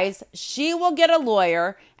 Otherwise, she will get a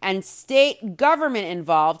lawyer and state government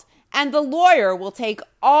involved, and the lawyer will take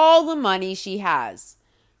all the money she has.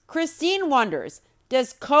 Christine wonders,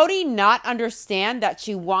 does Cody not understand that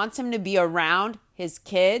she wants him to be around his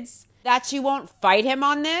kids? That she won't fight him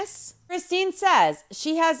on this? Christine says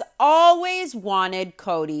she has always wanted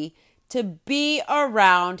Cody to be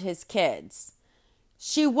around his kids.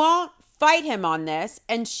 She won't fight him on this,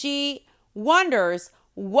 and she wonders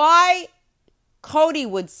why Cody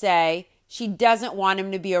would say she doesn't want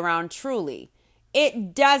him to be around Truly.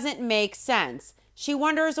 It doesn't make sense. She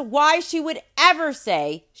wonders why she would ever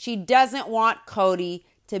say she doesn't want Cody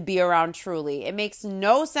to be around Truly. It makes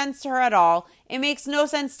no sense to her at all. It makes no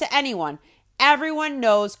sense to anyone. Everyone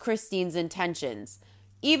knows Christine's intentions.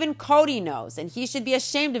 Even Cody knows, and he should be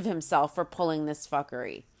ashamed of himself for pulling this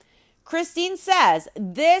fuckery. Christine says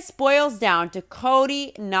this boils down to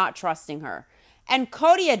Cody not trusting her. And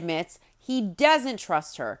Cody admits he doesn't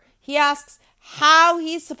trust her. He asks how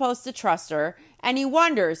he's supposed to trust her, and he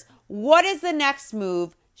wonders, what is the next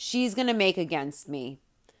move she's going to make against me?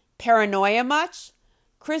 Paranoia much?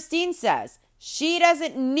 Christine says she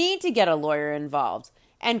doesn't need to get a lawyer involved,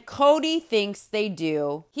 and Cody thinks they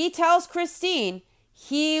do. He tells Christine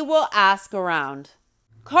he will ask around.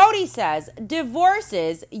 Cody says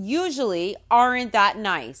divorces usually aren't that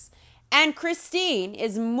nice, and Christine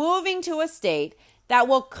is moving to a state that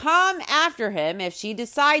will come after him if she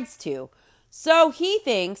decides to. So he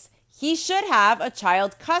thinks he should have a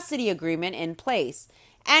child custody agreement in place,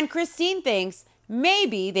 and Christine thinks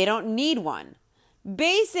maybe they don't need one.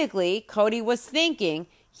 Basically, Cody was thinking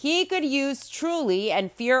he could use Truly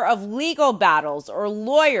and fear of legal battles or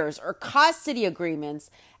lawyers or custody agreements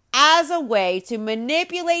as a way to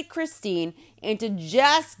manipulate Christine into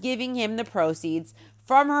just giving him the proceeds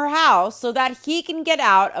from her house so that he can get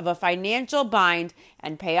out of a financial bind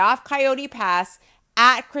and pay off Coyote Pass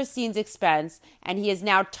at Christine's expense, and he is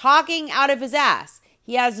now talking out of his ass.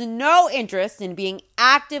 He has no interest in being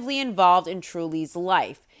actively involved in Truly's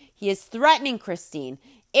life. He is threatening Christine.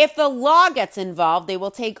 If the law gets involved, they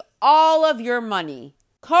will take all of your money.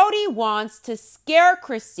 Cody wants to scare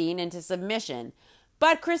Christine into submission,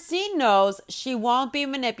 but Christine knows she won't be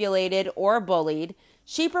manipulated or bullied.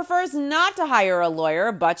 She prefers not to hire a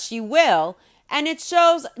lawyer, but she will, and it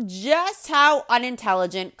shows just how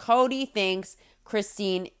unintelligent Cody thinks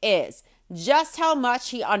Christine is, just how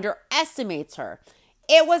much he underestimates her.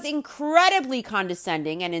 It was incredibly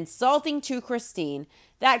condescending and insulting to Christine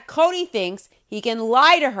that Cody thinks he can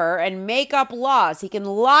lie to her and make up laws. He can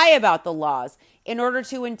lie about the laws in order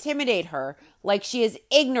to intimidate her, like she is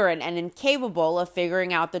ignorant and incapable of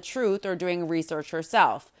figuring out the truth or doing research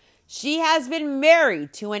herself. She has been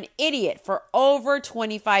married to an idiot for over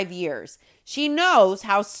 25 years. She knows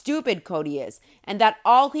how stupid Cody is and that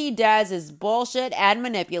all he does is bullshit and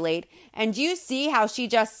manipulate. And you see how she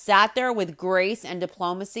just sat there with grace and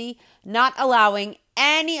diplomacy, not allowing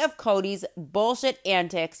any of Cody's bullshit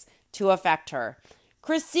antics to affect her.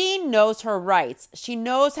 Christine knows her rights. She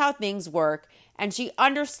knows how things work, and she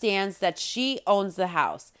understands that she owns the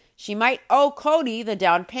house. She might owe Cody the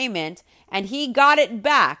down payment, and he got it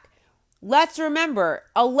back. Let's remember,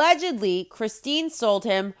 allegedly, Christine sold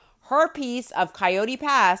him her piece of Coyote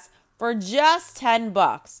Pass for just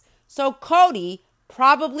 $10. So Cody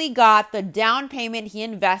probably got the down payment he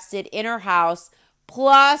invested in her house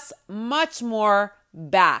plus much more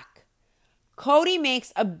back. Cody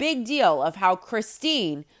makes a big deal of how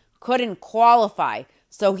Christine couldn't qualify,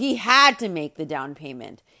 so he had to make the down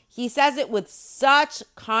payment. He says it with such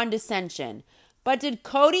condescension. But did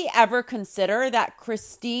Cody ever consider that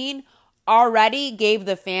Christine already gave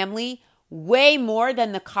the family way more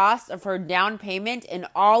than the cost of her down payment and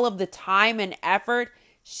all of the time and effort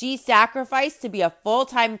she sacrificed to be a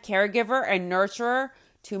full-time caregiver and nurturer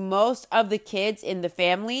to most of the kids in the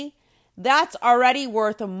family? That's already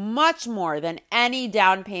worth much more than any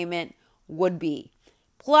down payment would be.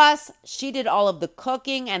 Plus, she did all of the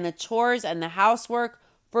cooking and the chores and the housework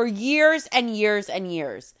for years and years and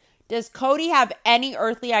years. Does Cody have any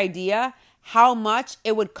earthly idea how much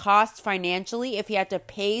it would cost financially if he had to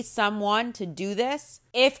pay someone to do this?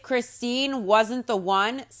 If Christine wasn't the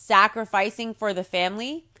one sacrificing for the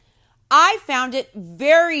family? I found it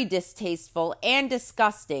very distasteful and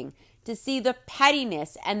disgusting to see the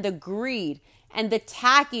pettiness and the greed and the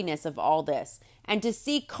tackiness of all this, and to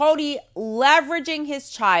see Cody leveraging his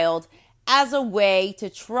child as a way to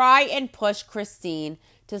try and push Christine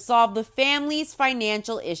to solve the family's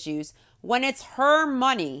financial issues when it's her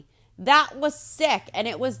money. That was sick, and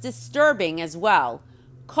it was disturbing as well.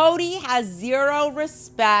 Cody has zero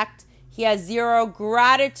respect. He has zero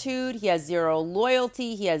gratitude. He has zero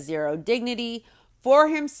loyalty. He has zero dignity for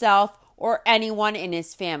himself or anyone in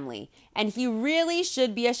his family. And he really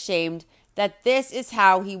should be ashamed that this is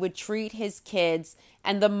how he would treat his kids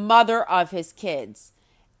and the mother of his kids.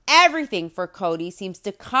 Everything for Cody seems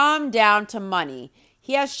to come down to money.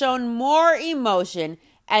 He has shown more emotion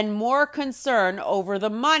and more concern over the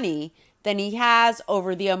money than he has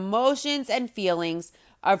over the emotions and feelings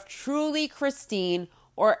of Truly Christine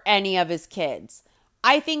or any of his kids.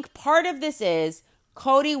 I think part of this is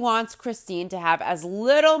Cody wants Christine to have as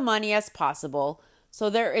little money as possible, so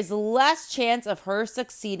there is less chance of her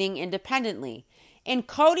succeeding independently. In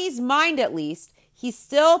Cody's mind, at least, he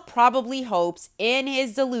still probably hopes in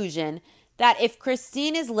his delusion that if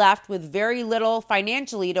Christine is left with very little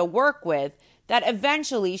financially to work with, that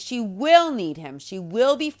eventually she will need him. She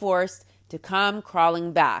will be forced to come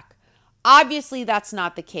crawling back. Obviously, that's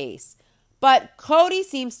not the case. But Cody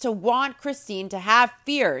seems to want Christine to have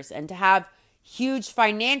fears and to have huge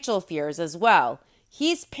financial fears as well.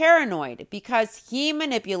 He's paranoid because he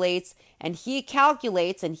manipulates and he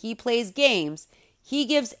calculates and he plays games. He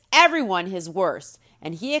gives everyone his worst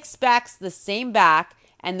and he expects the same back,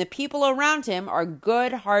 and the people around him are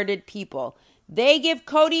good-hearted people. They give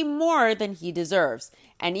Cody more than he deserves.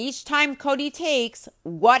 And each time Cody takes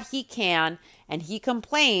what he can and he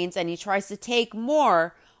complains and he tries to take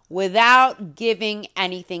more without giving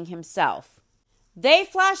anything himself. They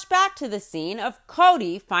flash back to the scene of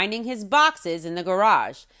Cody finding his boxes in the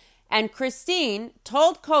garage. And Christine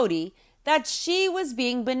told Cody that she was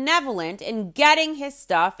being benevolent in getting his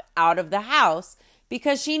stuff out of the house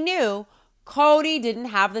because she knew Cody didn't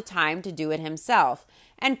have the time to do it himself.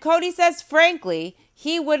 And Cody says, frankly,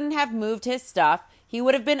 he wouldn't have moved his stuff. He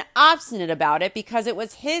would have been obstinate about it because it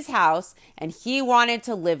was his house and he wanted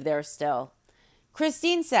to live there still.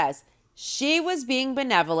 Christine says she was being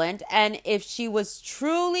benevolent, and if she was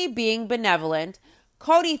truly being benevolent,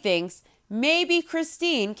 Cody thinks maybe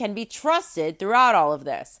Christine can be trusted throughout all of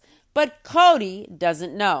this. But Cody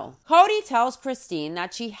doesn't know. Cody tells Christine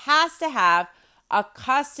that she has to have a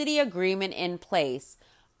custody agreement in place.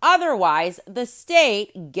 Otherwise, the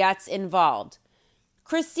state gets involved.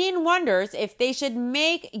 Christine wonders if they should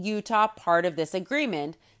make Utah part of this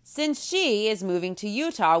agreement since she is moving to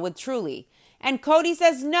Utah with Truly. And Cody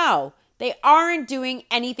says no, they aren't doing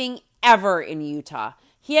anything ever in Utah.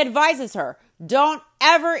 He advises her, don't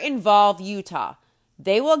ever involve Utah.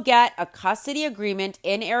 They will get a custody agreement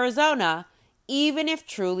in Arizona even if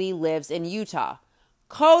Truly lives in Utah.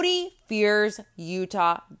 Cody fears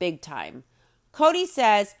Utah big time. Cody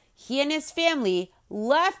says he and his family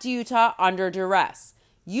left Utah under duress.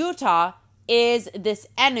 Utah is this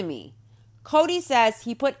enemy. Cody says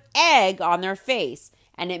he put egg on their face,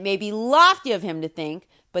 and it may be lofty of him to think,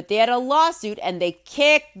 but they had a lawsuit and they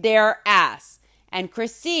kicked their ass. And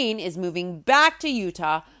Christine is moving back to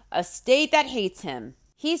Utah, a state that hates him.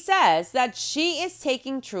 He says that she is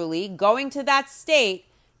taking Truly, going to that state,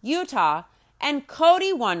 Utah, and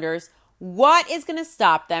Cody wonders what is going to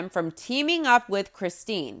stop them from teaming up with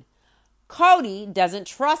Christine. Cody doesn't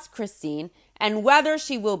trust Christine, and whether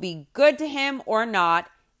she will be good to him or not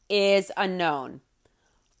is unknown.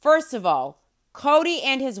 First of all, Cody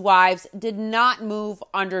and his wives did not move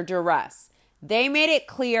under duress. They made it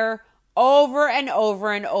clear over and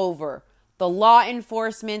over and over, the law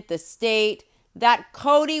enforcement, the state, that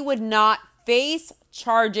Cody would not face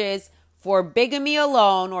charges for bigamy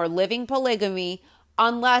alone or living polygamy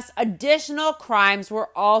unless additional crimes were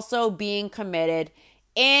also being committed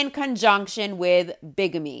in conjunction with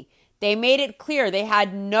bigamy. They made it clear they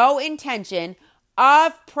had no intention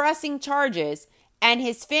of pressing charges, and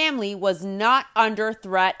his family was not under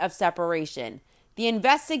threat of separation. The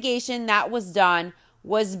investigation that was done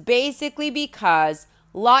was basically because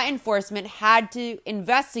law enforcement had to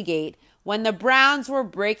investigate when the Browns were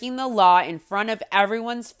breaking the law in front of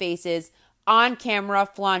everyone's faces on camera,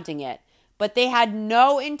 flaunting it. But they had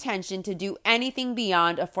no intention to do anything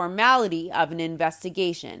beyond a formality of an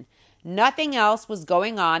investigation. Nothing else was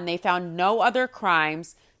going on. They found no other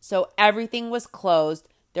crimes, so everything was closed.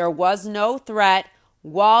 There was no threat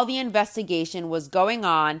while the investigation was going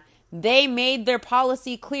on. They made their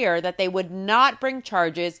policy clear that they would not bring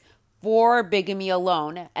charges for bigamy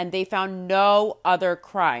alone, and they found no other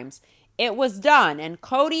crimes. It was done, and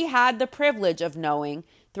Cody had the privilege of knowing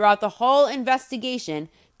throughout the whole investigation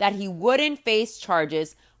that he wouldn't face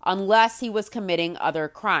charges unless he was committing other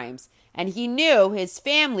crimes. And he knew his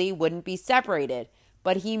family wouldn't be separated,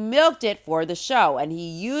 but he milked it for the show, and he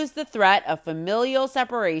used the threat of familial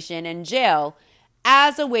separation and jail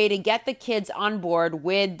as a way to get the kids on board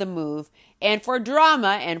with the move and for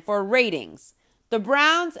drama and for ratings. The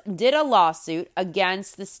Browns did a lawsuit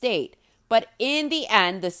against the state, but in the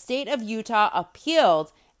end, the state of Utah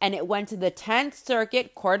appealed, and it went to the 10th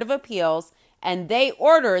Circuit Court of Appeals, and they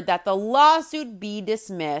ordered that the lawsuit be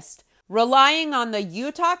dismissed, relying on the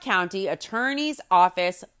Utah County Attorney's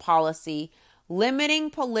Office policy limiting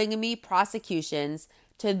polygamy prosecutions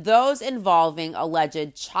to those involving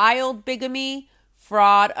alleged child bigamy,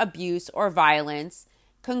 fraud, abuse, or violence,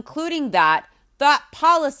 concluding that that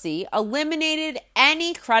policy eliminated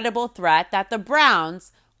any credible threat that the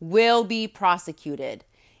Browns will be prosecuted.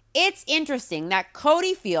 It's interesting that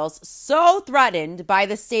Cody feels so threatened by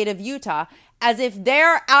the state of Utah as if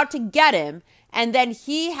they're out to get him, and then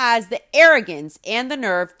he has the arrogance and the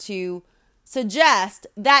nerve to suggest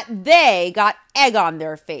that they got egg on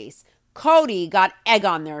their face. Cody got egg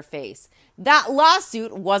on their face. That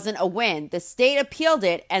lawsuit wasn't a win. The state appealed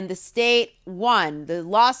it and the state won. The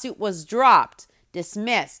lawsuit was dropped,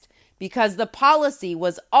 dismissed, because the policy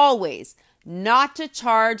was always not to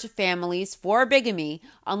charge families for bigamy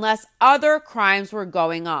unless other crimes were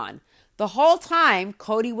going on. The whole time,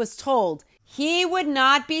 Cody was told he would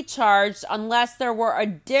not be charged unless there were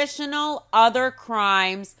additional other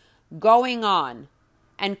crimes going on.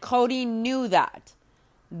 And Cody knew that.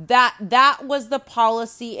 That was the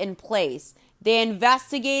policy in place. They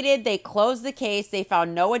investigated, they closed the case, they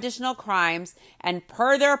found no additional crimes, and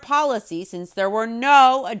per their policy, since there were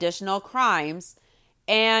no additional crimes,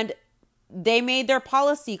 and they made their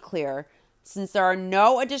policy clear, since there are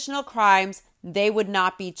no additional crimes, they would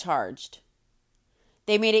not be charged.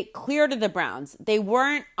 They made it clear to the Browns they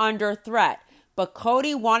weren't under threat, but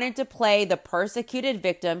Cody wanted to play the persecuted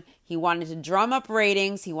victim. He wanted to drum up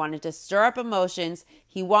ratings. He wanted to stir up emotions.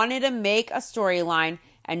 He wanted to make a storyline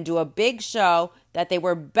and do a big show that they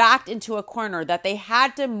were backed into a corner, that they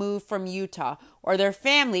had to move from Utah or their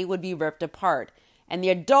family would be ripped apart and the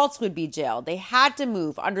adults would be jailed. They had to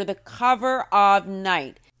move under the cover of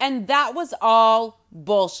night. And that was all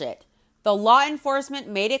bullshit. The law enforcement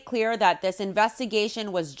made it clear that this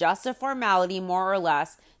investigation was just a formality, more or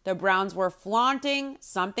less. The Browns were flaunting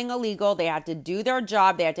something illegal. They had to do their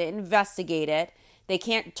job. They had to investigate it. They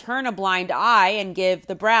can't turn a blind eye and give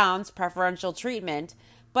the Browns preferential treatment.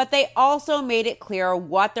 But they also made it clear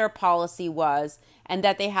what their policy was and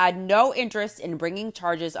that they had no interest in bringing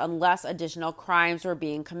charges unless additional crimes were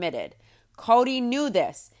being committed. Cody knew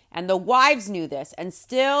this, and the wives knew this, and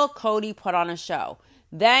still Cody put on a show.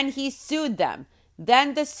 Then he sued them.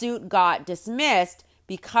 Then the suit got dismissed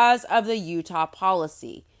because of the Utah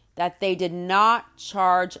policy that they did not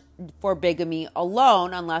charge for bigamy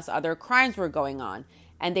alone unless other crimes were going on.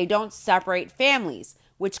 And they don't separate families,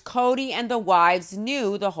 which Cody and the wives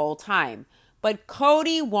knew the whole time. But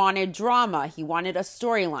Cody wanted drama. He wanted a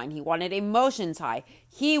storyline. He wanted emotions high.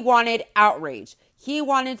 He wanted outrage. He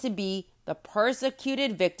wanted to be the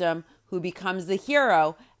persecuted victim who becomes the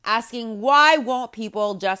hero, asking, why won't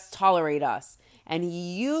people just tolerate us? And he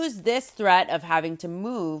used this threat of having to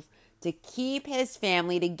move to keep his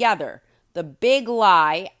family together, the big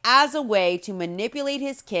lie, as a way to manipulate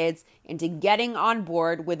his kids into getting on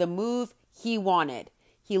board with a move he wanted.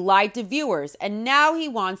 He lied to viewers, and now he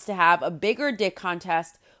wants to have a bigger dick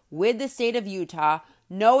contest with the state of Utah,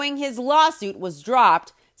 knowing his lawsuit was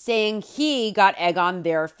dropped, saying he got egg on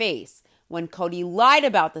their face when Cody lied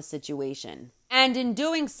about the situation. And in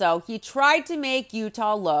doing so, he tried to make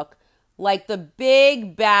Utah look like the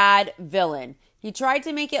big bad villain. He tried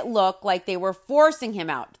to make it look like they were forcing him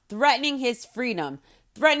out, threatening his freedom,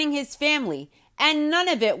 threatening his family, and none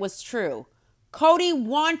of it was true. Cody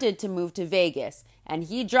wanted to move to Vegas, and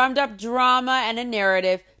he drummed up drama and a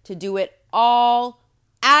narrative to do it all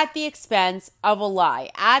at the expense of a lie,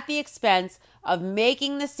 at the expense of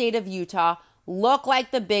making the state of Utah look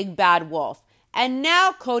like the big bad wolf. And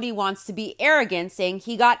now Cody wants to be arrogant, saying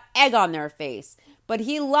he got egg on their face. But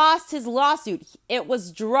he lost his lawsuit. It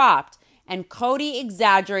was dropped. And Cody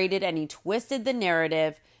exaggerated and he twisted the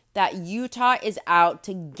narrative that Utah is out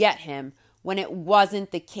to get him when it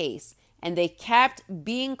wasn't the case. And they kept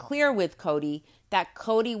being clear with Cody that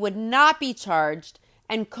Cody would not be charged.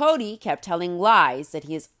 And Cody kept telling lies that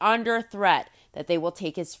he is under threat, that they will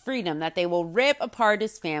take his freedom, that they will rip apart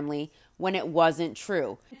his family, when it wasn't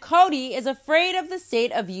true. Cody is afraid of the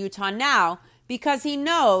state of Utah now because he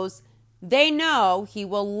knows they know he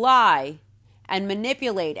will lie and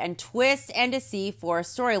manipulate and twist and deceive for a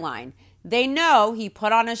storyline. They know he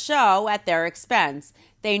put on a show at their expense.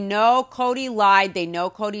 They know Cody lied. They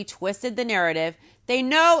know Cody twisted the narrative. They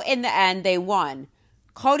know in the end they won.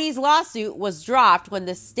 Cody's lawsuit was dropped when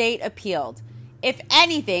the state appealed. If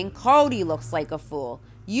anything, Cody looks like a fool.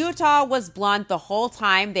 Utah was blunt the whole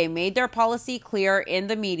time. They made their policy clear in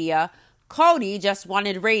the media. Cody just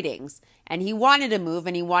wanted ratings, and he wanted to move,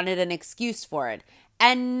 and he wanted an excuse for it.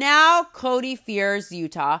 And now Cody fears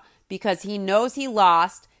Utah because he knows he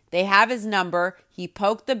lost. They have his number. He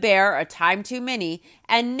poked the bear a time too many.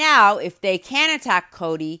 And now if they can attack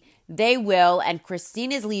Cody, they will. And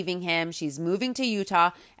Christine is leaving him. She's moving to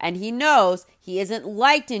Utah, and he knows he isn't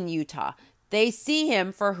liked in Utah. They see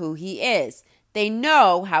him for who he is. They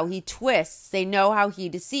know how he twists. They know how he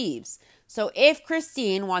deceives. So if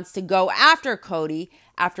Christine wants to go after Cody,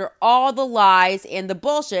 after all the lies and the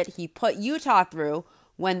bullshit he put Utah through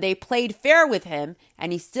when they played fair with him,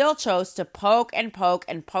 and he still chose to poke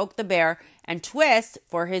the bear and twist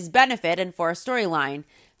for his benefit and for a storyline.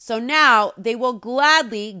 So now they will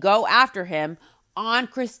gladly go after him on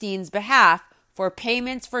Christine's behalf for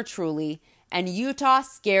payments for Truly, and Utah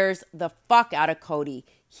scares the fuck out of Cody.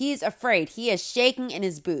 He's afraid. He is shaking in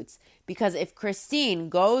his boots because if Christine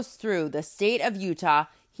goes through the state of Utah,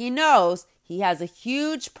 he knows he has a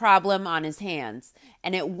huge problem on his hands,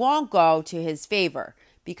 and it won't go to his favor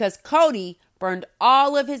because Cody burned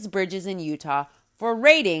all of his bridges in Utah for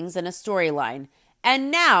ratings and a storyline. And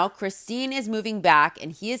now Christine is moving back,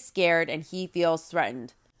 and he is scared and he feels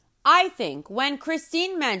threatened. I think when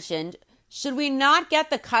Christine mentioned Should we not get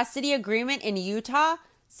the custody agreement in Utah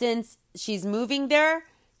since she's moving there?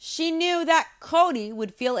 She knew that Cody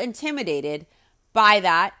would feel intimidated by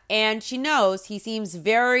that, and she knows he seems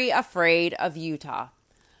very afraid of Utah.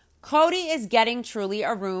 Cody is getting Truly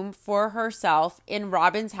a room for herself in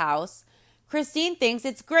Robin's house. Christine thinks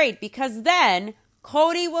it's great because then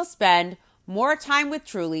Cody will spend more time with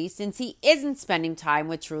Truly since he isn't spending time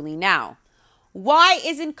with Truly now. Why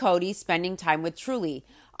isn't Cody spending time with Truly?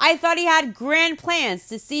 I thought he had grand plans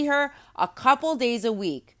to see her a couple days a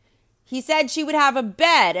week. He said she would have a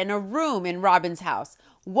bed and a room in Robin's house.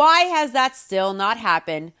 Why has that still not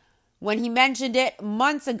happened? When he mentioned it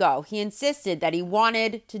months ago, he insisted that he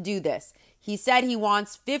wanted to do this. He said he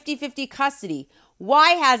wants 50-50 custody.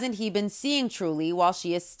 Why hasn't he been seeing Truly while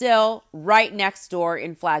she is still right next door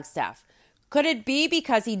in Flagstaff? Could it be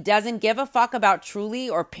because he doesn't give a fuck about Truly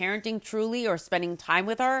or parenting Truly or spending time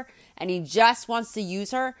with her, and he just wants to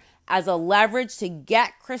use her as a leverage to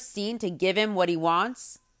get Christine to give him what he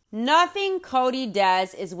wants? Nothing Cody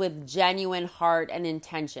does is with genuine heart and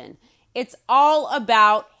intention. It's all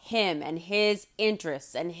about him and his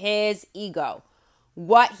interests and his ego,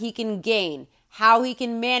 what he can gain, how he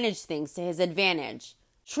can manage things to his advantage.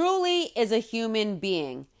 Truly is a human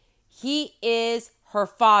being. He is her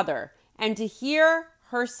father. And to hear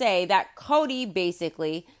her say that Cody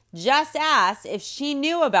basically just asked if she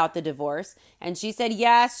knew about the divorce, and she said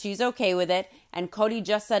yes, she's okay with it, and Cody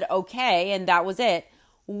just said okay, and that was it.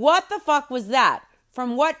 What the fuck was that?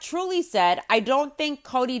 From what Truly said, I don't think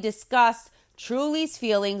Cody discussed Truly's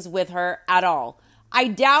feelings with her at all. I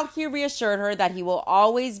doubt he reassured her that he will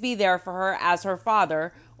always be there for her as her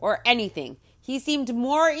father or anything. He seemed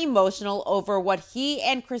more emotional over what he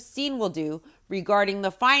and Christine will do regarding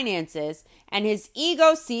the finances, and his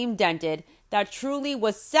ego seemed dented that Truly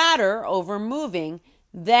was sadder over moving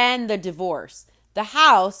than the divorce. The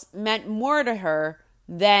house meant more to her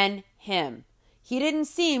than him. He didn't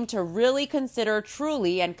seem to really consider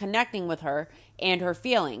Truly and connecting with her and her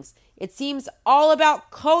feelings. It seems all about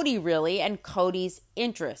Cody really and Cody's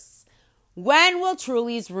interests. When will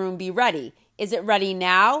Truly's room be ready? Is it ready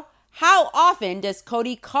now? How often does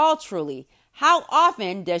Cody call Truly? How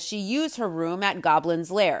often does she use her room at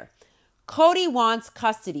Goblin's Lair? Cody wants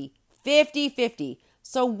custody, 50-50.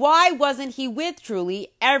 So why wasn't he with Truly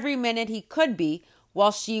every minute he could be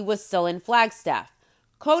while she was still in Flagstaff?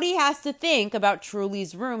 Cody has to think about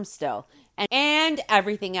Truly's room still and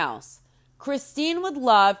everything else. Christine would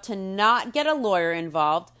love to not get a lawyer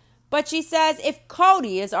involved, but she says if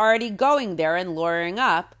Cody is already going there and lawyering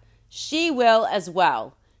up, she will as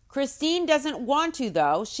well. Christine doesn't want to,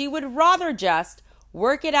 though. She would rather just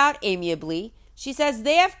work it out amiably. She says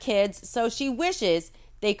they have kids, so she wishes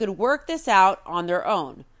they could work this out on their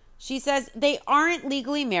own. She says they aren't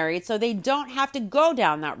legally married, so they don't have to go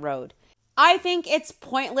down that road. I think it's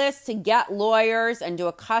pointless to get lawyers and do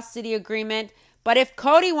a custody agreement, but if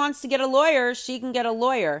Cody wants to get a lawyer, she can get a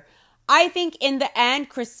lawyer. I think in the end,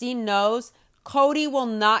 Christine knows Cody will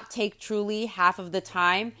not take Truly half of the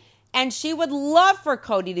time, and she would love for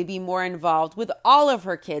Cody to be more involved with all of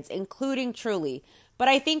her kids, including Truly. But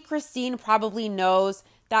I think Christine probably knows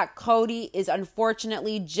that Cody is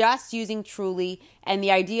unfortunately just using Truly and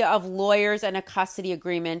the idea of lawyers and a custody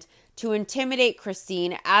agreement to intimidate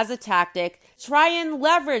Christine as a tactic, try and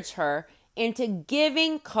leverage her into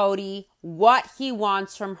giving Cody what he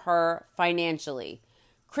wants from her financially.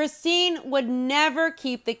 Christine would never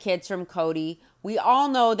keep the kids from Cody. We all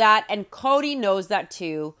know that, and Cody knows that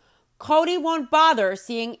too. Cody won't bother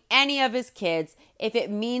seeing any of his kids if it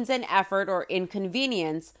means an effort or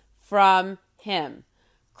inconvenience from him.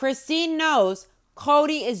 Christine knows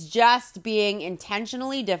Cody is just being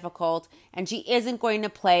intentionally difficult and she isn't going to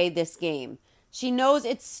play this game. She knows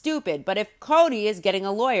it's stupid, but if Cody is getting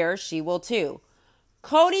a lawyer, she will too.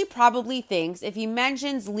 Cody probably thinks if he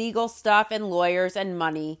mentions legal stuff and lawyers and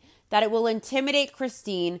money, that it will intimidate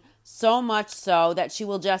Christine so much so that she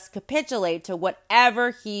will just capitulate to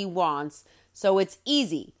whatever he wants, so it's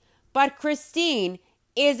easy. But Christine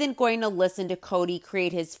isn't going to listen to Cody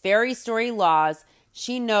create his fairy story laws.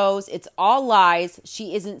 She knows it's all lies.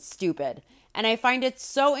 She isn't stupid. And I find it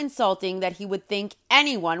so insulting that he would think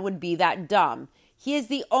anyone would be that dumb. He is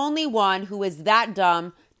the only one who is that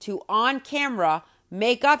dumb to, on camera,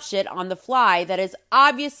 make up shit on the fly that is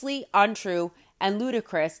obviously untrue and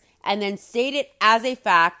ludicrous, and then state it as a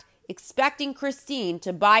fact, expecting Christine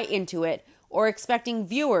to buy into it or expecting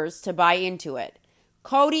viewers to buy into it.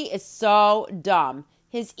 Cody is so dumb.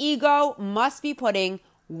 His ego must be putting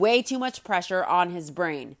way too much pressure on his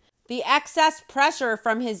brain. The excess pressure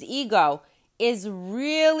from his ego is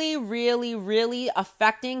really, really, really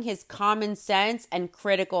affecting his common sense and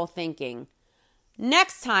critical thinking.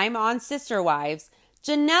 Next time on Sister Wives,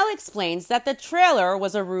 Janelle explains that the trailer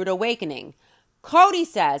was a rude awakening. Cody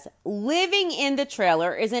says living in the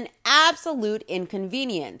trailer is an absolute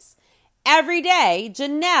inconvenience. Every day,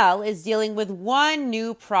 Janelle is dealing with one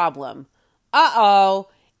new problem. Uh-oh.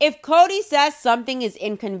 If Cody says something is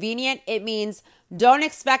inconvenient, it means don't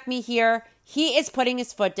expect me here. He is putting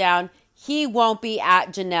his foot down. He won't be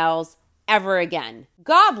at Janelle's ever again.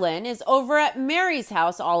 Goblin is over at Mary's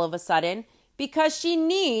house all of a sudden because she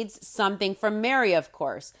needs something from Mary, of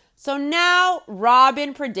course. So now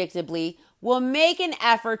Robin, predictably, will make an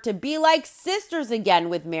effort to be like sisters again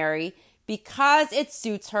with Mary because it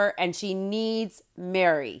suits her and she needs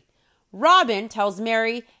Mary. Robin tells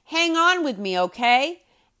Mary, hang on with me, okay?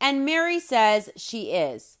 And Mary says she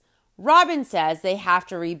is. Robin says they have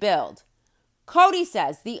to rebuild. Cody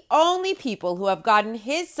says the only people who have gotten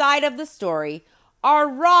his side of the story are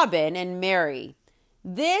Robin and Mary.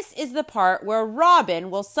 This is the part where Robin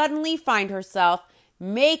will suddenly find herself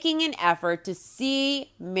making an effort to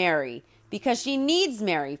see Mary because she needs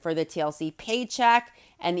Mary for the TLC paycheck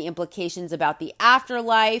and the implications about the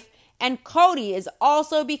afterlife, and Cody is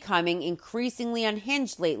also becoming increasingly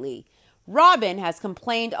unhinged lately. Robin has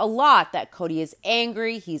complained a lot that Cody is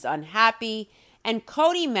angry, he's unhappy, and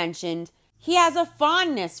Cody mentioned he has a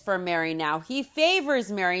fondness for Mary now. He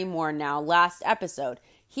favors Mary more now last episode.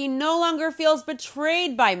 He no longer feels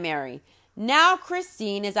betrayed by Mary. Now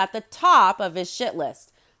Christine is at the top of his shit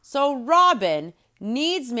list. So Robin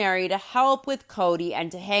needs Mary to help with Cody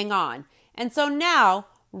and to hang on. And so now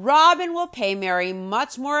Robin will pay Mary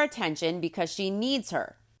much more attention because she needs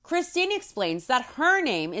her. Christine explains that her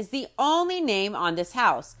name is the only name on this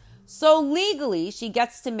house. So legally she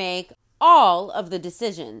gets to make all of the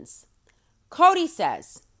decisions. Cody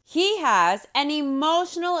says he has an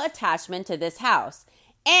emotional attachment to this house,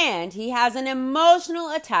 and he has an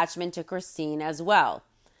emotional attachment to Christine as well.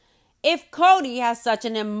 If Cody has such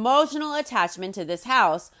an emotional attachment to this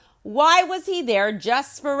house, why was he there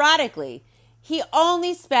just sporadically? He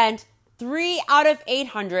only spent 3 out of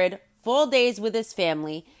 800 full days with his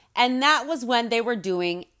family, and that was when they were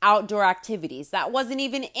doing outdoor activities. That wasn't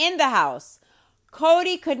even in the house.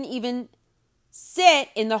 Cody couldn't even sit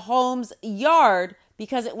in the home's yard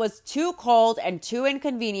because it was too cold and too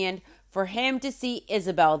inconvenient for him to see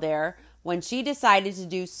Isabel there when she decided to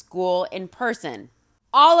do school in person.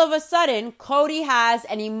 All of a sudden, Cody has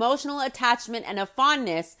an emotional attachment and a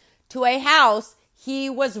fondness to a house he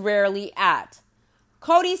was rarely at.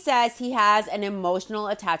 Cody says he has an emotional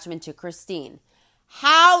attachment to Christine.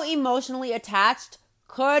 How emotionally attached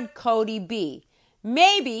could Cody be?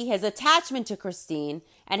 Maybe his attachment to Christine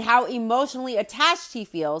and how emotionally attached he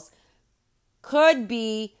feels could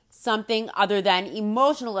be something other than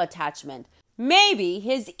emotional attachment. Maybe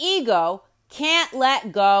his ego can't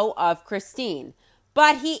let go of Christine,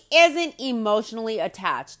 but he isn't emotionally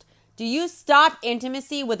attached. Do you stop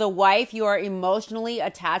intimacy with a wife you are emotionally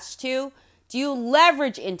attached to? Do you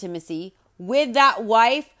leverage intimacy with that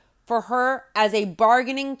wife for her as a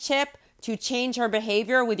bargaining chip to change her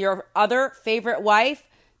behavior with your other favorite wife?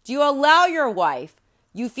 Do you allow your wife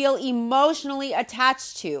you feel emotionally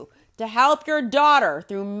attached to help your daughter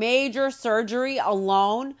through major surgery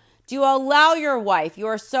alone? Do you allow your wife you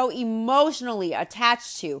are so emotionally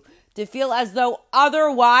attached to feel as though other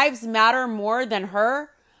wives matter more than her?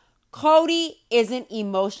 Cody isn't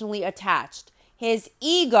emotionally attached. His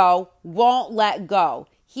ego won't let go.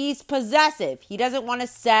 He's possessive. He doesn't want to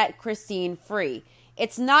set Christine free.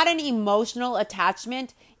 It's not an emotional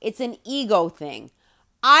attachment. It's an ego thing.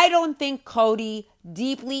 I don't think Cody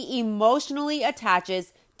deeply emotionally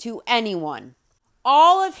attaches to anyone.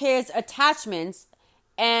 All of his attachments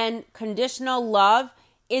and conditional love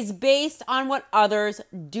is based on what others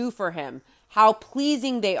do for him, how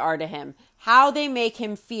pleasing they are to him, how they make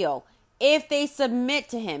him feel, if they submit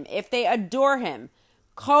to him, if they adore him.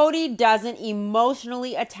 Cody doesn't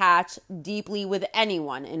emotionally attach deeply with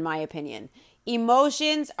anyone, in my opinion.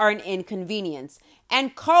 Emotions are an inconvenience,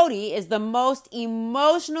 and Cody is the most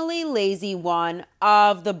emotionally lazy one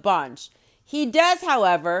of the bunch. He does,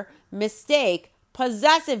 however, mistake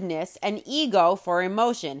possessiveness and ego for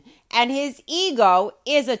emotion, and his ego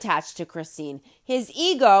is attached to Christine. His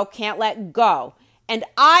ego can't let go, and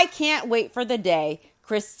I can't wait for the day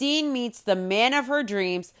Christine meets the man of her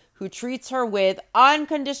dreams who treats her with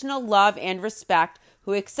unconditional love and respect,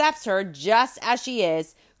 who accepts her just as she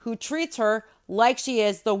is, who treats her like she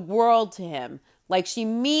is the world to him, like she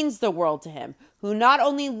means the world to him, who not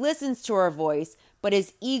only listens to her voice, but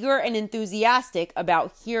is eager and enthusiastic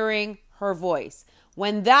about hearing her voice.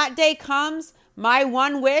 When that day comes, my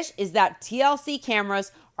one wish is that TLC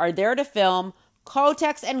cameras are there to film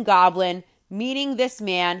Kotex and Goblin meeting this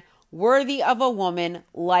man worthy of a woman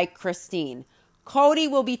like Christine. Cody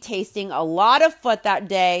will be tasting a lot of foot that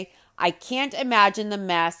day. I can't imagine the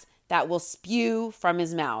mess that will spew from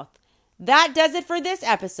his mouth. That does it for this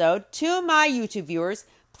episode. To my YouTube viewers,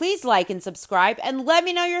 please like and subscribe and let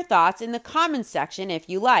me know your thoughts in the comments section if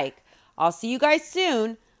you like. I'll see you guys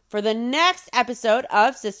soon for the next episode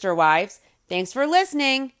of Sister Wives. Thanks for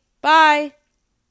listening. Bye.